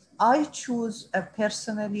 So I choose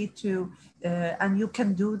personally to, and you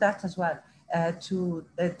can do that as well, to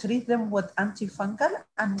treat them with antifungal.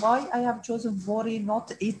 And why I have chosen Vori, not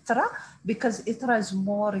Itra, because Itra is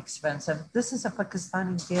more expensive. This is a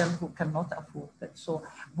Pakistani girl who cannot afford it. So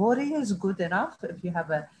Vori is good enough if you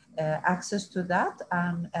have access to that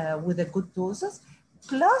and with a good doses,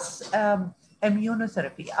 plus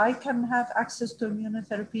immunotherapy. I can have access to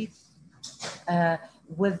immunotherapy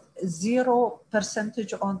with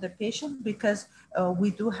 0% on the patient because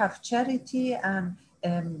we do have charity, and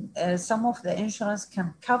some of the insurance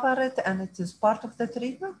can cover it, and it is part of the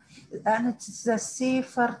treatment, and it's a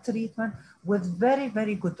safer treatment with very,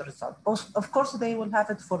 very good result. Of course, they will have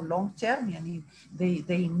it for long term.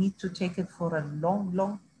 They need to take it for a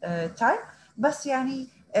long time, but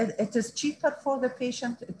it is cheaper for the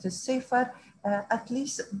patient, it is safer. At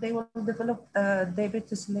least they will develop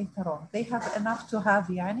diabetes later on. They have enough to have,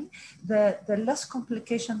 the less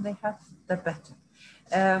complication they have, the better.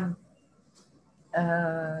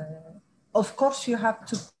 Of course, you have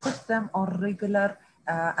to put them on regular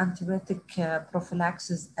antibiotic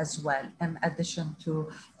prophylaxis as well. In addition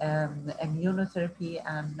to immunotherapy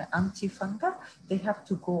and antifungal, they have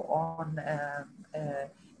to go on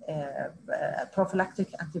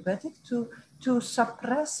prophylactic antibiotic to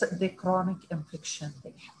suppress the chronic infection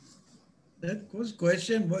they have. That was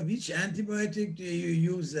question, which antibiotic do you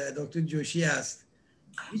use, Dr. Joshi asked?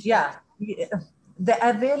 The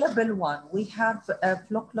available one, we have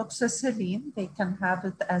flucloxacillin, they can have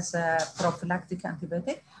it as a prophylactic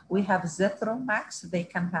antibiotic. We have Zethromax, they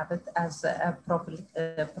can have it as a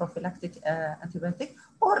prophylactic antibiotic,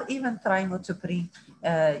 or even trimethoprim.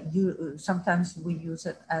 Sometimes we use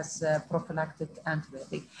it as a prophylactic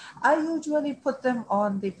antibiotic. I usually put them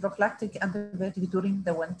on the prophylactic antibiotic during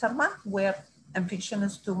the winter month where infection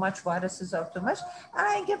is too much, viruses are too much, and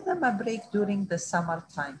I give them a break during the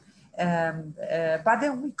summertime. But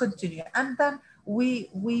then we continue, and then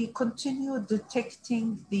we continue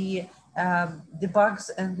detecting the bugs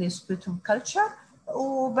in the sputum culture.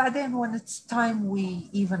 But then when it's time, we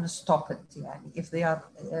even stop it. If they are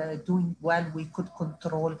doing well, we could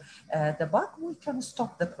control the bug, we can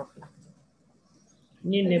stop the prophylactic.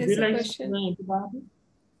 Nebulized antibiotic?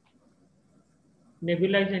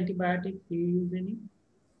 Nebulized antibiotic, do you use any?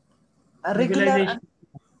 Regular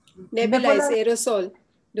nebulized aerosol.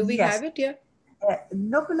 Do we have it here?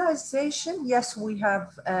 Nebulization, yes, we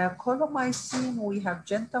have colomycin, we have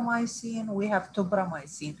gentamicin, we have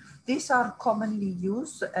tobramycin. These are commonly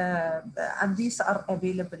used, and these are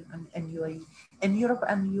available in UAE. In Europe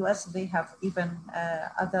and US, they have even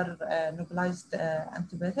other nebulized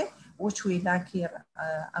antibiotic, which we lack here,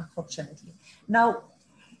 unfortunately. Now,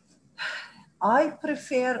 I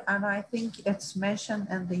prefer, and I think it's mentioned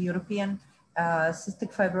in the European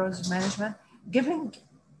Cystic Fibrosis Management, giving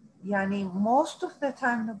most of the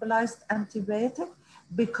time nebulized antibiotic,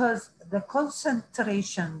 because the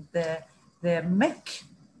concentration, the MEC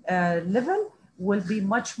level will be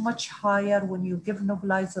much, much higher when you give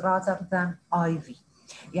nebulized rather than IV.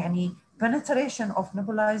 Penetration of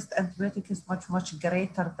nebulized antibiotic is much, much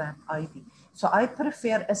greater than IV. So I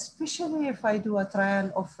prefer, especially if I do a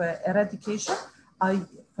trial of eradication, I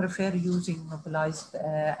prefer using nebulized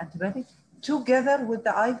antibiotic together with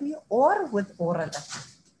the IV or with oral antibiotic.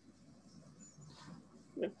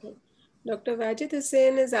 Okay. Dr. Wajid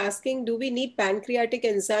Hussain is asking, do we need pancreatic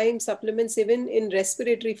enzyme supplements even in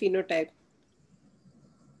respiratory phenotype?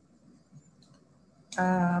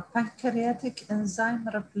 Pancreatic enzyme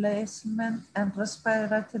replacement and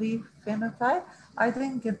respiratory phenotype, I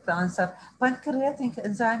didn't get the answer. Pancreatic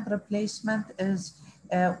enzyme replacement is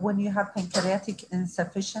when you have pancreatic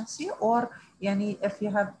insufficiency, or if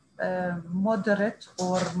you have moderate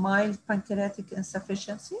or mild pancreatic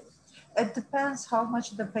insufficiency. It depends how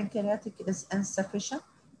much the pancreatic is insufficient.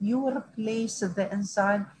 You replace the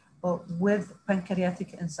enzyme with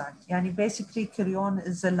pancreatic enzyme. Basically, Curion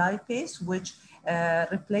is a lipase which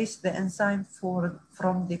replace the enzyme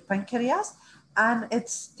from the pancreas, and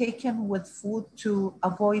it's taken with food to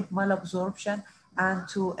avoid malabsorption and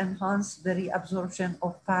to enhance the reabsorption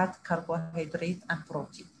of fat, carbohydrate, and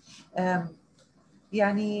protein.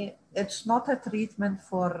 It's not a treatment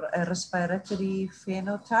for a respiratory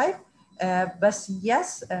phenotype, but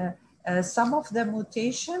yes, some of the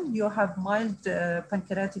mutation, you have mild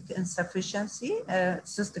pancreatic insufficiency,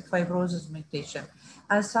 cystic fibrosis mutation.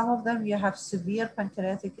 And some of them, you have severe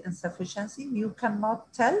pancreatic insufficiency. You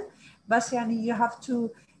cannot tell, but you have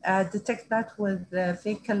to detect that with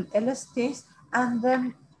fecal elastase and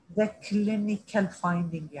then the clinical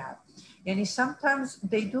finding you have. Sometimes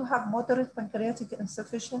they do have moderate pancreatic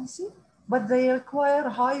insufficiency, but they require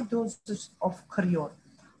high doses of Curion.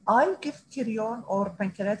 I give Curion or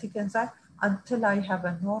pancreatic enzyme until I have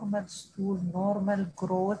a normal stool, normal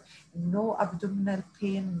growth, no abdominal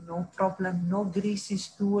pain, no problem, no greasy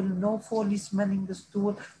stool, no foul smelling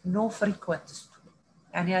stool, no frequent stool.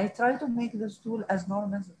 I try to make the stool as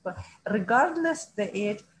normal as possible, regardless the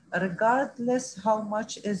age, regardless how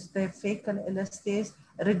much is the fecal elastase,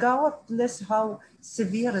 regardless how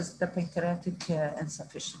severe is the pancreatic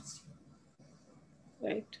insufficiency.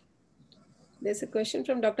 Right. There's a question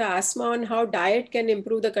from Dr. Asma on how diet can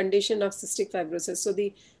improve the condition of cystic fibrosis. So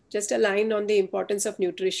just a line on the importance of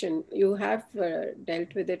nutrition. You have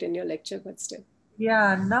dealt with it in your lecture, but still.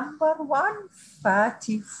 Yeah, number one,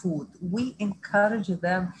 fatty food. We encourage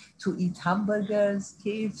them to eat hamburgers,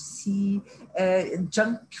 KFC,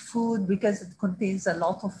 junk food, because it contains a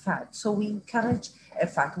lot of fat. So we encourage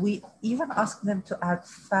fat. We even ask them to add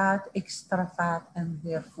fat, extra fat in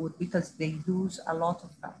their food, because they lose a lot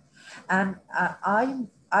of fat. And I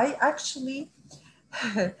actually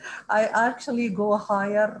go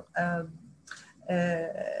higher.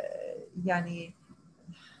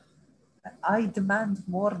 I demand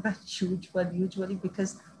more than usually,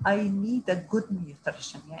 because I need a good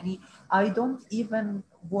nutrition. I don't even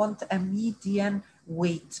want a median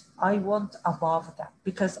weight. I want above that,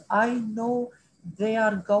 because I know they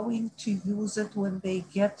are going to use it when they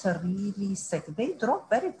get really sick. They drop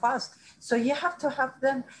very fast. So you have to have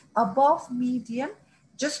them above median,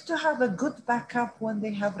 just to have a good backup when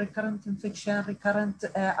they have recurrent infection, recurrent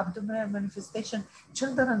abdominal manifestation.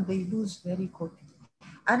 Children, they lose very quickly.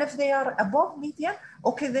 And if they are above median,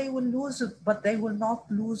 okay, they will lose, but they will not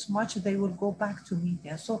lose much. They will go back to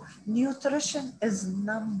median. So nutrition is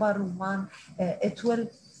number one. It will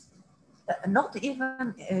not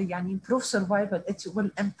even improve survival. It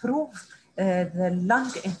will improve the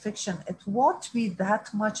lung infection. It won't be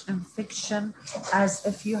that much infection as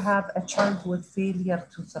if you have a child with failure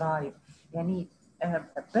to thrive.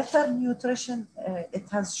 Better nutrition, it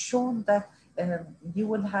has shown that you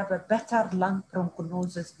will have a better lung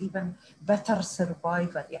prognosis, even better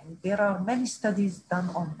survival. There are many studies done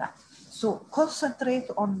on that. So concentrate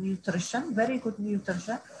on nutrition, very good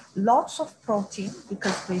nutrition, lots of protein,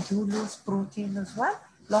 because they do lose protein as well,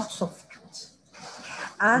 lots of fat.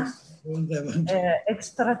 And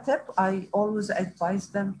extra tip, I always advise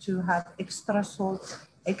them to have extra salt,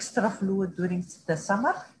 extra fluid during the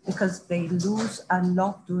summer, because they lose a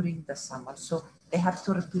lot during the summer. So they have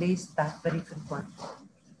to replace that very frequently.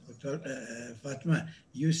 Dr. Fatma,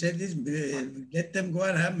 you said this, let them go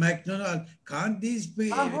and have McDonald's. Can't these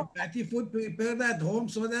fatty food prepare at home,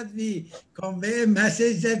 so that we convey a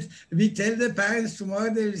message that we tell the parents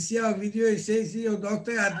tomorrow they will see our video, you say, see your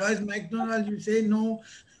doctor advised McDonald's, you say no.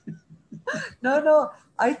 No,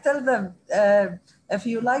 I tell them, if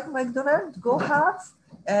you like McDonald's, go have,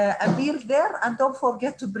 a meal there, and don't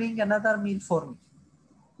forget to bring another meal for me.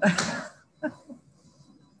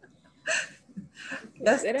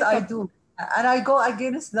 Yes, I do. And I go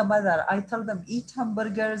against the mother. I tell them, eat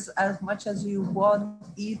hamburgers as much as you want,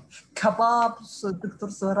 eat kebabs, so Dr.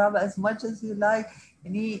 Sohrab, as much as you like.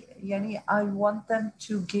 I want them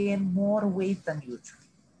to gain more weight than usual.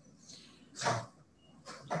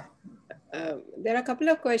 There are a couple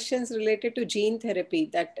of questions related to gene therapy,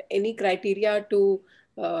 that any criteria to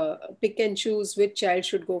pick and choose which child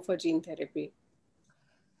should go for gene therapy.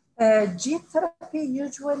 Gene therapy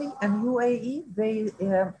usually in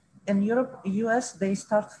UAE, in Europe, US, they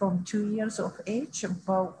start from 2 years of age,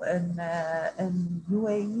 but in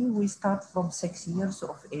UAE, we start from 6 years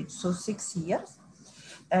of age, so 6 years.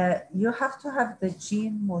 You have to have the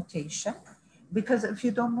gene mutation, because if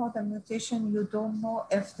you don't know the mutation, you don't know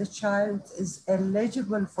if the child is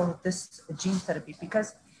eligible for this gene therapy,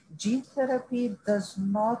 because gene therapy does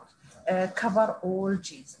not cover all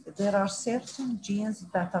genes. There are certain genes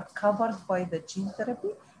that are covered by the gene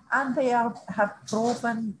therapy, and they have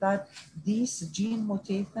proven that this gene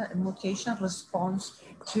mutation responds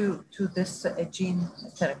to this gene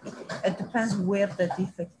therapy. It depends where the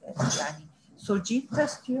defect is. So gene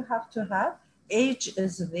test you have to have, age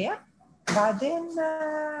is there, but then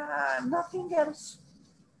nothing else.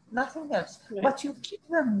 Nothing else. Right. But you keep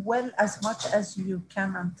them well as much as you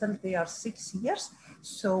can until they are 6 years.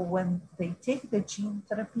 So when they take the gene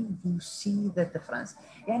therapy, you see the difference.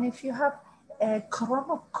 And if you have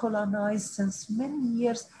chronic colonized since many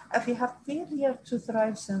years, if you have failure to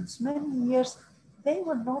thrive since many years, they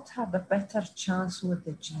will not have a better chance with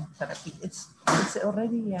the gene therapy. It's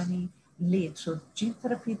already late. So gene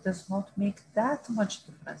therapy does not make that much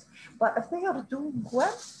difference. But if they are doing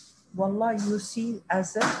well, wallah, you see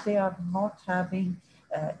as if they are not having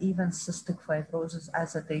even cystic fibrosis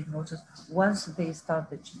as a diagnosis once they start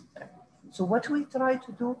the gene therapy. So what we try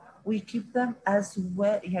to do, we keep them as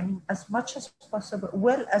well, as much as possible,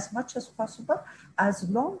 as much as possible, as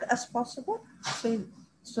long as possible,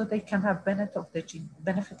 so they can have benefit of the gene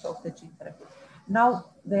therapy. Now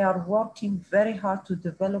they are working very hard to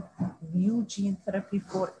develop new gene therapy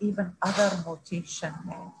for even other mutation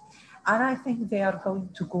names. And I think they are going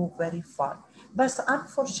to go very far. But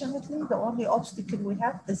unfortunately, the only obstacle we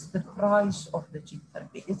have is the price of the gene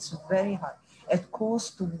therapy. It's very high. It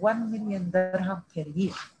costs 1 million dirham per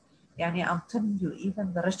year. I'm telling you,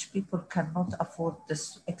 even the rich people cannot afford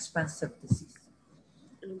this expensive disease.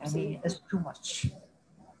 It's too much.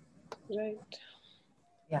 Right.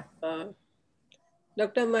 Yeah.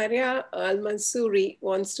 Dr. Maria Al-Mansouri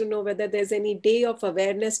wants to know whether there's any day of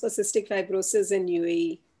awareness for cystic fibrosis in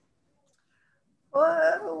UAE.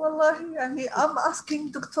 Wallahi, I'm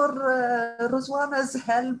asking Dr. Rozwana's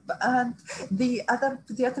help and the other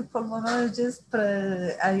pediatric pulmonologists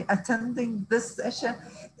attending this session.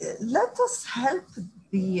 Let us help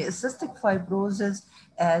the cystic fibrosis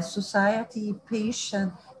society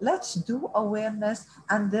patient. Let's do awareness.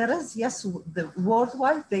 And there is, yes,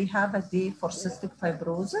 worldwide, they have a day for cystic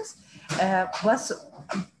fibrosis. But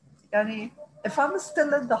if I'm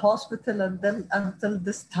still in the hospital until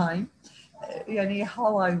this time,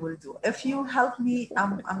 how I will do. If you help me,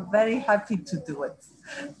 I'm very happy to do it.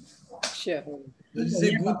 Sure. This is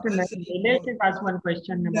a good question. Ask one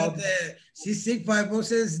question about the Cystic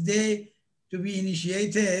Fibrosis Day to be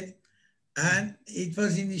initiated, and it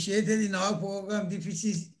was initiated in our program,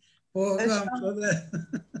 DPC program. So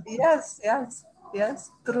Yes,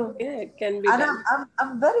 true. Yeah, it can be and done.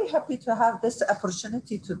 I'm very happy to have this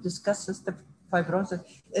opportunity to discuss cystic fibrosis.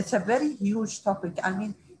 It's a very huge topic.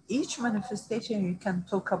 Each manifestation, you can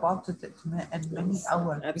talk about it in many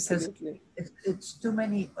hours. Absolutely. Because it's too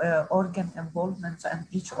many organ involvements, and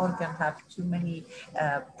each organ have too many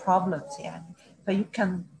problems. So you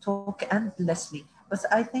can talk endlessly. But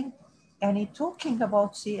I think talking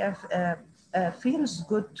about CF feels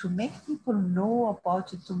good to make people know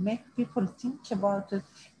about it, to make people think about it,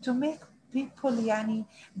 to make people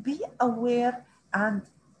be aware and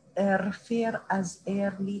refer as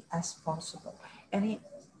early as possible.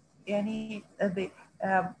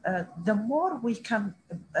 The more we can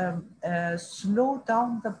slow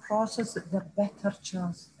down the process, the better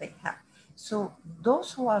chance they have. So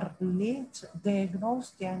those who are late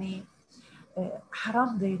diagnosed,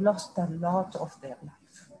 haram, they lost a lot of their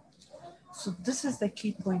life. So this is the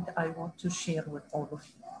key point I want to share with all of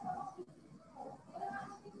you.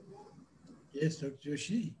 Yes, Dr.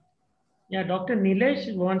 Joshi. Yeah, Dr.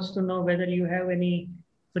 Nilesh wants to know whether you have any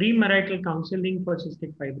premarital counseling for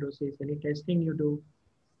cystic fibrosis, any testing you do?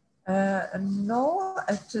 No,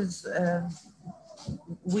 it is,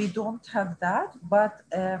 we don't have that, but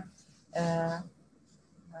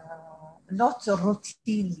not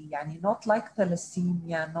routinely, يعني not like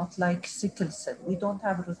thalassemia, not like sickle cell. We don't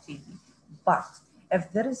have routinely. But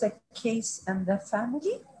if there is a case in the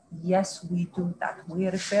family, yes, we do that. We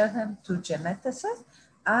refer them to geneticists,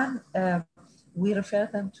 and we refer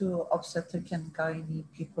them to obstetric and gynae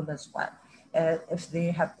people as well. If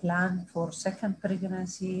they have planned for second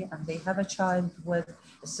pregnancy and they have a child with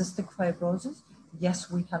cystic fibrosis, yes,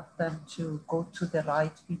 we help them to go to the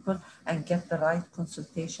right people and get the right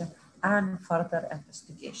consultation and further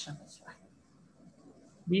investigation as well.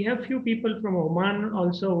 We have few people from Oman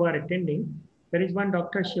also who are attending. There is one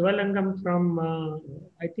Dr. Shivalangam from,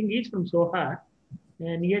 I think he's from Sohar,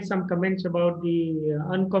 and he has some comments about the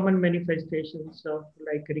uncommon manifestations of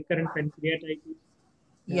like recurrent pancreatitis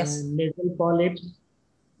Yes. and nasal polyps.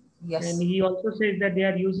 Yes. And he also says that they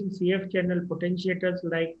are using CF channel potentiators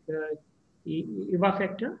like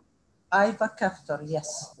Ivafactor. Ivacaftor,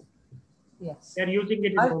 yes. Yes. They are using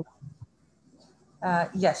it in Oman.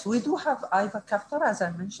 Yes, we do have ivacaftor, as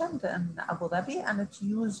I mentioned, in Abu Dhabi, and it's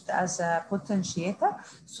used as a potentiator.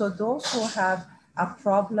 So those who have a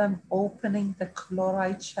problem opening the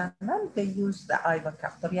chloride channel, they use the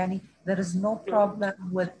ivacaftor. Yani, there is no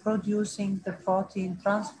problem with producing the protein,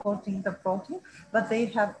 transporting the protein, but they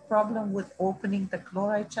have problem with opening the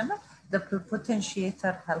chloride channel. The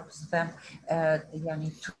potentiator helps them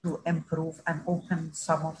to improve and open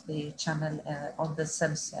some of the channel on the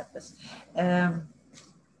cell surface. How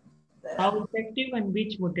effective and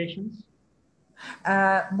which mutations?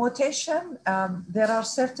 Mutation, there are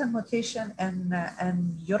certain mutation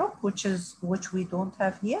in Europe, which we don't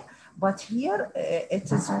have here, but here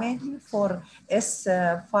it is mainly for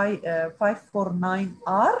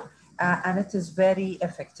S549R, and it is very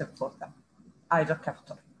effective for them,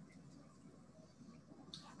 ivacaftor.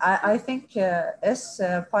 I think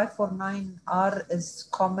S549R is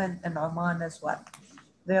common in Oman as well.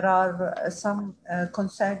 There are some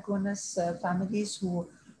consanguineous families who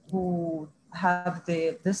have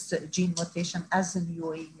this gene mutation as in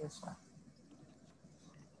UAE as well.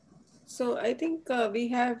 So I think we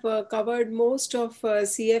have covered most of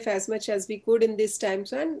CF as much as we could in this time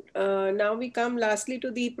span. Now we come lastly to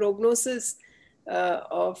the prognosis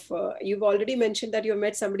you've already mentioned that you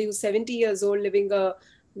met somebody who's 70 years old living a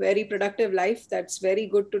very productive life. That's very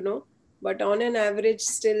good to know. But on an average,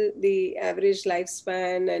 still the average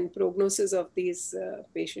lifespan and prognosis of these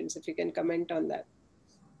patients, if you can comment on that.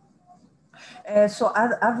 So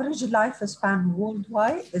average lifespan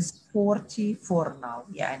worldwide is 44 now.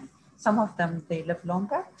 Yeah, some of them they live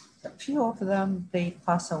longer. A few of them they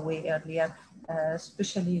pass away earlier,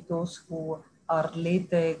 especially those who are late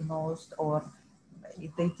diagnosed or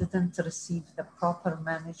they didn't receive the proper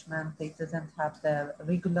management. They didn't have the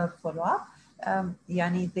regular follow-up.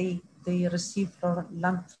 They receive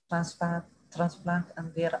lung transplant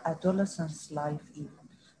in their adolescence life even,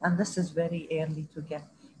 and this is very early to get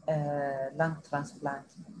lung transplant.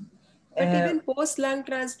 But even post-lung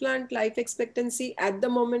transplant, life expectancy at the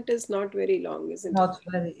moment is not very long, isn't it? Not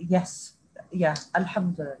very, yes. Yeah,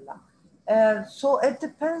 alhamdulillah. So it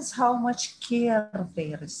depends how much care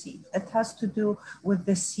they receive. It has to do with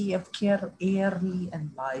the CF care early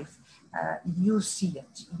in life. You see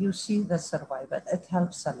it, you see the survival. It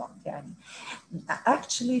helps a lot. Yani.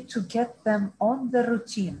 Actually, to get them on the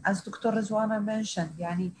routine, as Dr. Rizwana mentioned,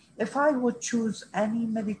 yani, if I would choose any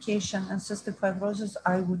medication in cystic fibrosis,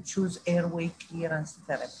 I would choose airway clearance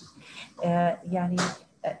therapy.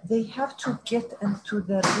 They have to get into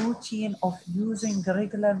the routine of using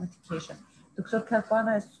regular medication. Dr.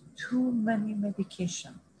 Kalpana has too many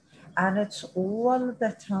medication, and it's all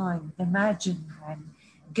the time. Imagine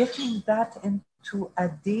getting that into a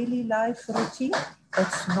daily life routine.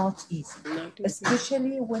 It's not easy,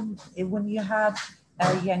 especially when you have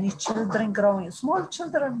children growing. Small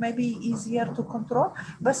children may be easier to control,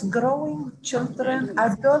 but growing children,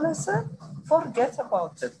 adolescents, forget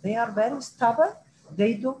about it. They are very stubborn.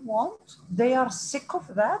 They don't want, they are sick of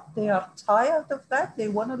that. They are tired of that. They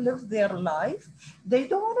want to live their life. They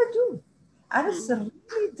don't want to do. And it's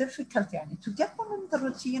really difficult to get them in the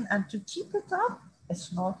routine and to keep it up.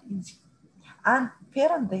 It's not easy. And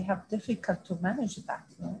parents, they have difficult to manage that.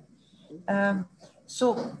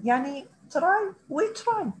 We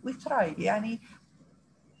try.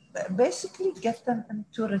 Basically get them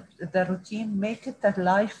into the routine, make it a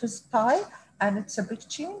lifestyle, and it's a big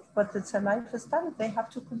change, but it's a lifestyle. They have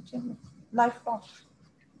to continue lifelong.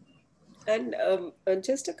 And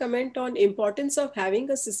just a comment on importance of having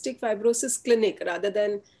a cystic fibrosis clinic rather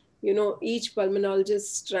than, each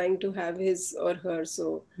pulmonologist trying to have his or her.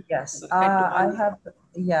 So yes, I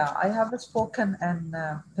have spoken on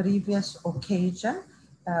previous occasion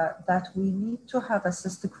that we need to have a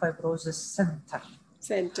cystic fibrosis center.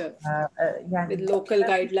 With local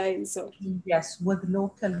guidelines. Or... Yes, with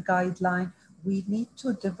local guideline. We need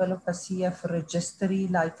to develop a CF registry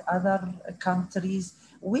like other countries.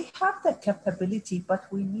 We have the capability, but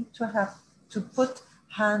we need to have to put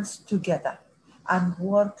hands together and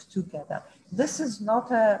work together. This is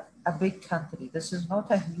not a big country. This is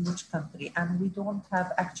not a huge country, and we don't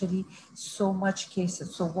have actually so much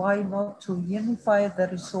cases. So why not to unify the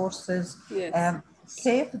resources,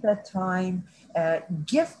 save the time,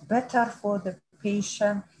 give better for the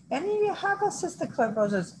patient, and you have a cystic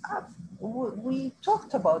fibrosis. We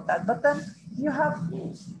talked about that, but then you have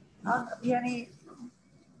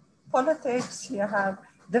politics, you have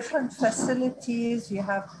different facilities, you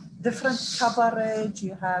have different coverage,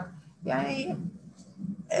 you have,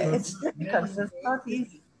 it's difficult, it's not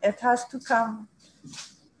easy. It has to come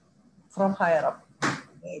from higher up.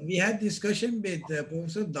 We had discussion with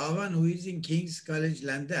Professor Dhawan, who is in King's College,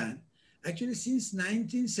 London. Actually, since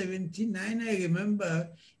 1979, I remember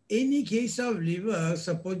any case of liver,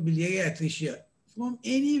 suppose biliary atresia, from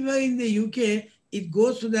anywhere in the UK, it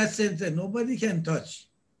goes to that center. Nobody can touch.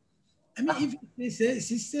 I mean, if a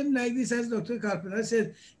system like this, as Dr. Kalpana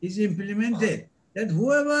said, is implemented, that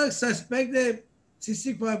whoever suspects the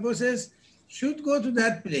cystic fibrosis should go to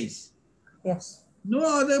that place. Yes. No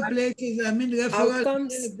other places. I mean,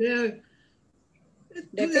 outcomes.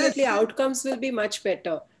 Definitely, outcomes will be much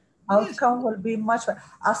better. Outcome will be much better.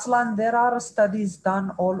 Aslan, there are studies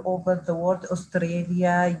done all over the world,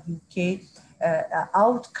 Australia, UK.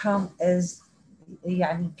 Outcome is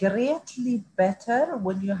greatly better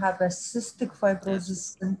when you have a cystic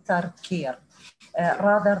fibrosis center care,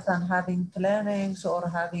 rather than having clinics or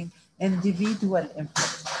having individual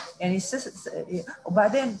input.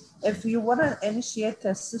 But then if you want to initiate a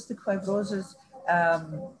cystic fibrosis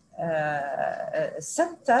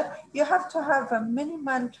center, you have to have a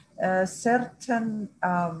minimal certain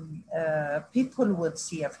people with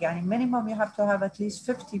CF. Minimum you have to have at least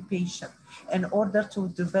 50 patients in order to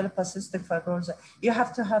develop a cystic fibrosis. You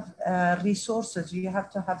have to have resources, you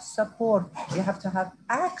have to have support, you have to have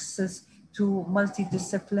access to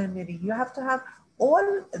multidisciplinary, you have to have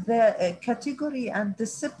all the category and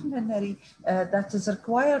disciplinary that is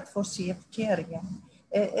required for CF care.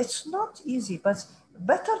 It's not easy, but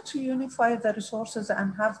better to unify the resources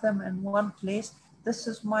and have them in one place. This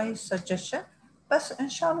is my suggestion. But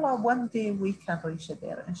inshallah, one day we can reach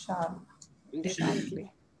there, inshallah.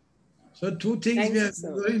 Definitely. So two things we are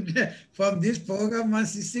going from this program. One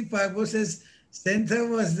cystic fibrosis center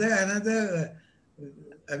was there, another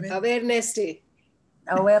Awareness Day.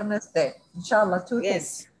 Awareness Day. Inshallah, two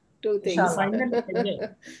things. Two things.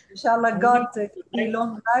 Inshallah, God take me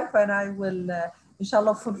long life, and I will,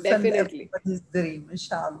 inshallah, fulfill everybody's dream,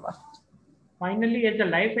 inshallah. Finally, as the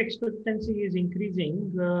life expectancy is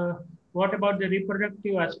increasing, what about the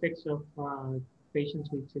reproductive aspects of patients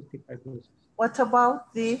with cystic fibrosis? What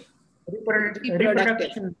about the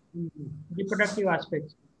reproductive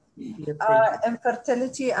aspects?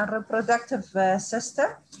 Infertility and reproductive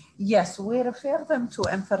system. Yes, we refer them to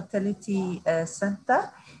infertility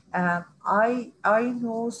center. I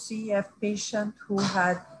know CF patient who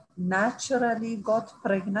had naturally got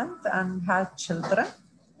pregnant and had children.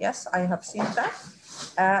 Yes, I have seen that.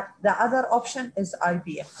 The other option is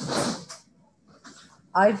IVF.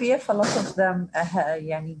 IVF, a lot of them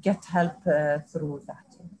get help through that.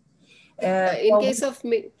 In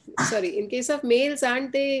case of males,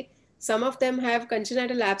 aren't they? Some of them have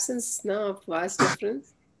congenital absence. No, vast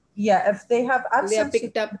difference. Yeah, if they have absence, they are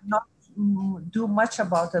picked up. Not do much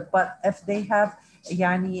about it. But if they have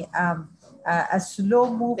a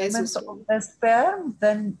slow movement of the sperm,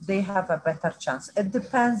 then they have a better chance. It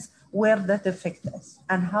depends where the defect is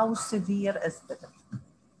and how severe is the defect.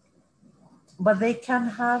 But they can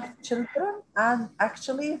have children, and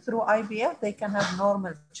actually through IVF, they can have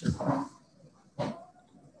normal children.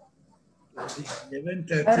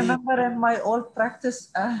 I remember in my old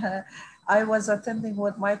practice, I was attending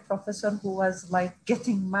with my professor who was like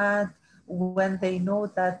getting mad when they know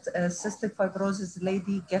that cystic fibrosis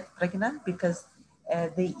lady get pregnant because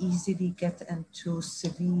they easily get into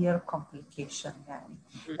severe complication.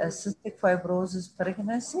 Cystic fibrosis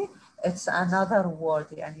pregnancy, it's another world.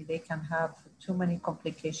 They can have too many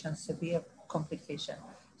complications, severe complication.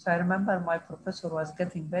 So I remember my professor was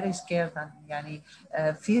getting very scared and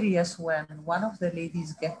furious when one of the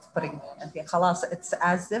ladies gets pregnant. And it's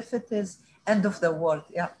as if it is end of the world,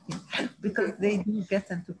 because they do get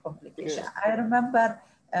into complication. I remember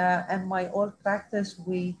in my old practice,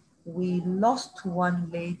 we lost one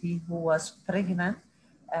lady who was pregnant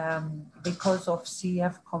because of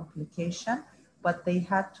CF complication. but they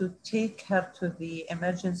had to take her to the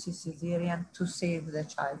emergency cesarean to save the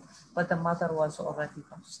child, but the mother was already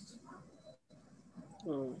lost.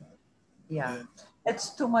 Yeah, it's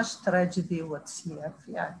too much tragedy what's here.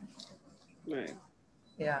 Yeah. Right.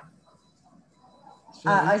 Yeah.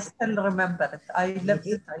 I still remember it. I lived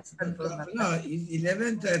it. I still remember. No, it's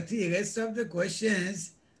 11:30. Rest of the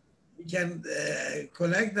questions we can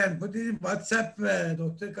collect and put it in WhatsApp.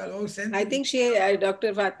 Dr. Kalo sent. I think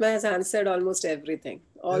Dr. Fatma has answered almost everything.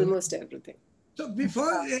 Almost everything. So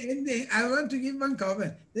before ending, I want to give one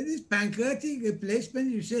comment. There is pancreatic replacement.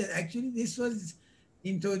 You said actually this was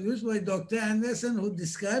introduced by Dr. Anderson, who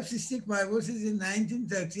described cystic fibrosis in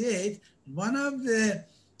 1938. One of the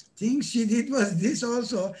things she did was this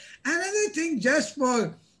also. Another thing, just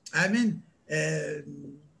for, I mean,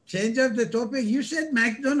 change of the topic, you said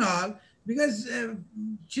McDonald's, because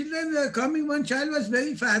children were coming, one child was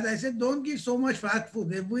very fat. I said, don't give so much fat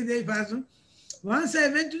food, everyday fast food. Once I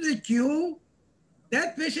went to the queue,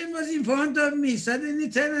 that patient was in front of me. Suddenly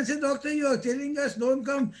turned and said, doctor, you are telling us don't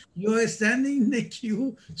come. You are standing in the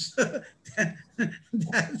queue. So that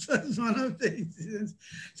was one of the incidents.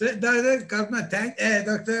 So Dr. Kalpana,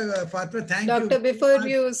 Dr. Fatma, thank you. Doctor, before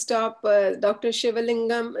you stop, Dr.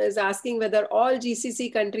 Shivalingam is asking whether all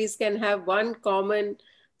GCC countries can have one common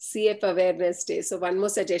CF awareness day. So one more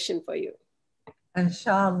suggestion for you.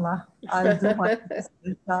 Inshallah, I'll do my best,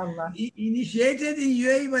 inshallah. Initiated in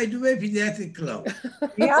UAE by Dubai Pediatric Club.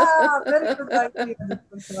 Yeah, very good idea,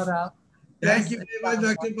 Dr. Sarab. Thank you very much,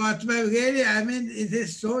 Dr. Fatma. Really, I mean, it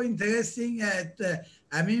is so interesting.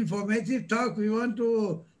 I mean, informative talk. We want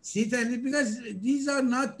to sit and because these are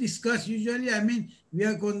not discussed usually. I mean, we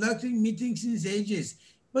are conducting meetings since ages,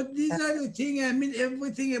 but these are the things. I mean,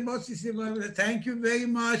 everything about system. Thank you very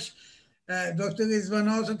much. Dr. Rizwan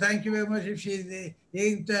also, thank you very much. If she's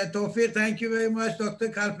here, Tawfiq, thank you very much. Dr.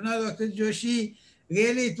 Kalpana, Dr. Joshi,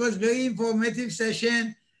 really, it was very informative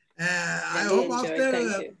session. I hope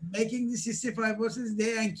after making the cystic fibrosis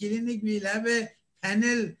day and clinic, we'll have a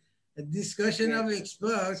panel discussion of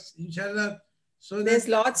experts, inshallah. So there's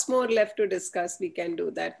lots more left to discuss. We can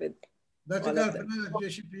do that with Dr. Kalpana,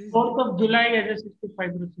 Joshi, please. 4th of July as a cystic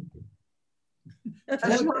fibrosis day.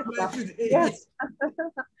 Yes.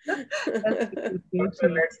 So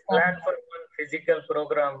let's plan for one physical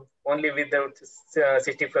program only without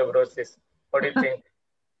cystic fibrosis. What do you think?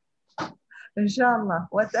 Inshallah,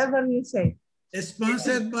 whatever you say.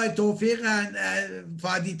 Sponsored by Tawfiq and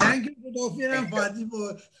Fadi. Thank you to Tawfiq and Fadi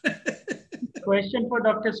for. Question for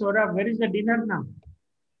Dr. Sora. Where is the dinner now?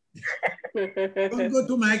 Don't go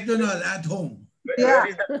to McDonald's at home. Yeah. Where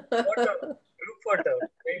is the photo? Group photo.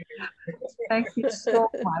 Thank you so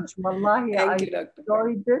much. Wallahi, I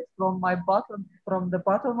enjoyed it from the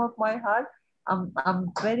bottom of my heart.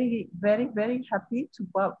 I'm very, very, very happy to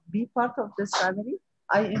be part of this family.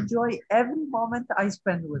 I enjoy every moment I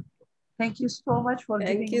spend with you. Thank you so much for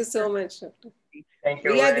giving me. Thank you so much. Thank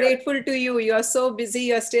you. We are grateful to you. You are so busy.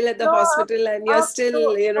 You are still at the hospital and you are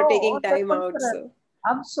still, taking time out. So.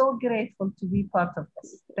 I'm so grateful to be part of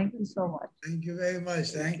this. Thank you so much. Thank you very much.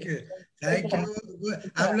 Thank you. Thank you.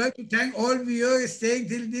 I would like to thank all viewers staying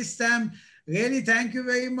till this time. Really, thank you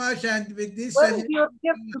very much. And with this, what is your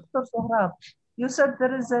gift, Dr. Sohrab? You said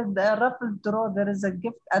there is a raffle draw. There is a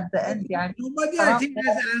gift at the end. Nobody, I think,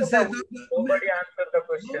 has answered. Nobody answered the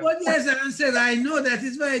question. Nobody has answered. I know. That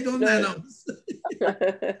is why I don't announce.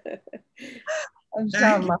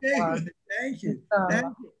 Inshallah. Thank you. Thank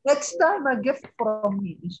you. Next time, a gift from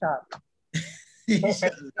me, inshallah.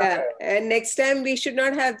 Yeah, and next time we should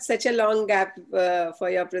not have such a long gap for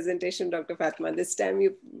your presentation, Dr. Fatma. This time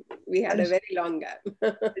we had a very long gap.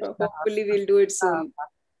 Hopefully, we'll do it soon.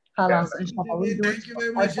 Thank you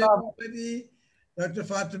very much, everybody. Dr.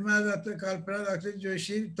 Fatima, Dr. Kalpana, Dr.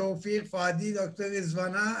 Joshi, Tawfiq, Fadi, Dr.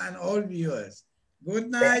 Rizwana, and all viewers.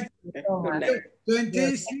 Good night. Good night.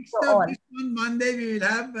 26th of this month, Monday, we will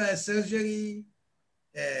have a surgery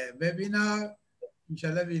webinar.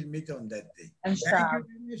 Inshallah, we'll meet on that day. Thank you very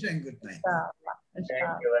much and good night. Thank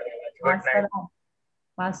you very much. Good night.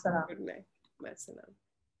 Good night. Good night.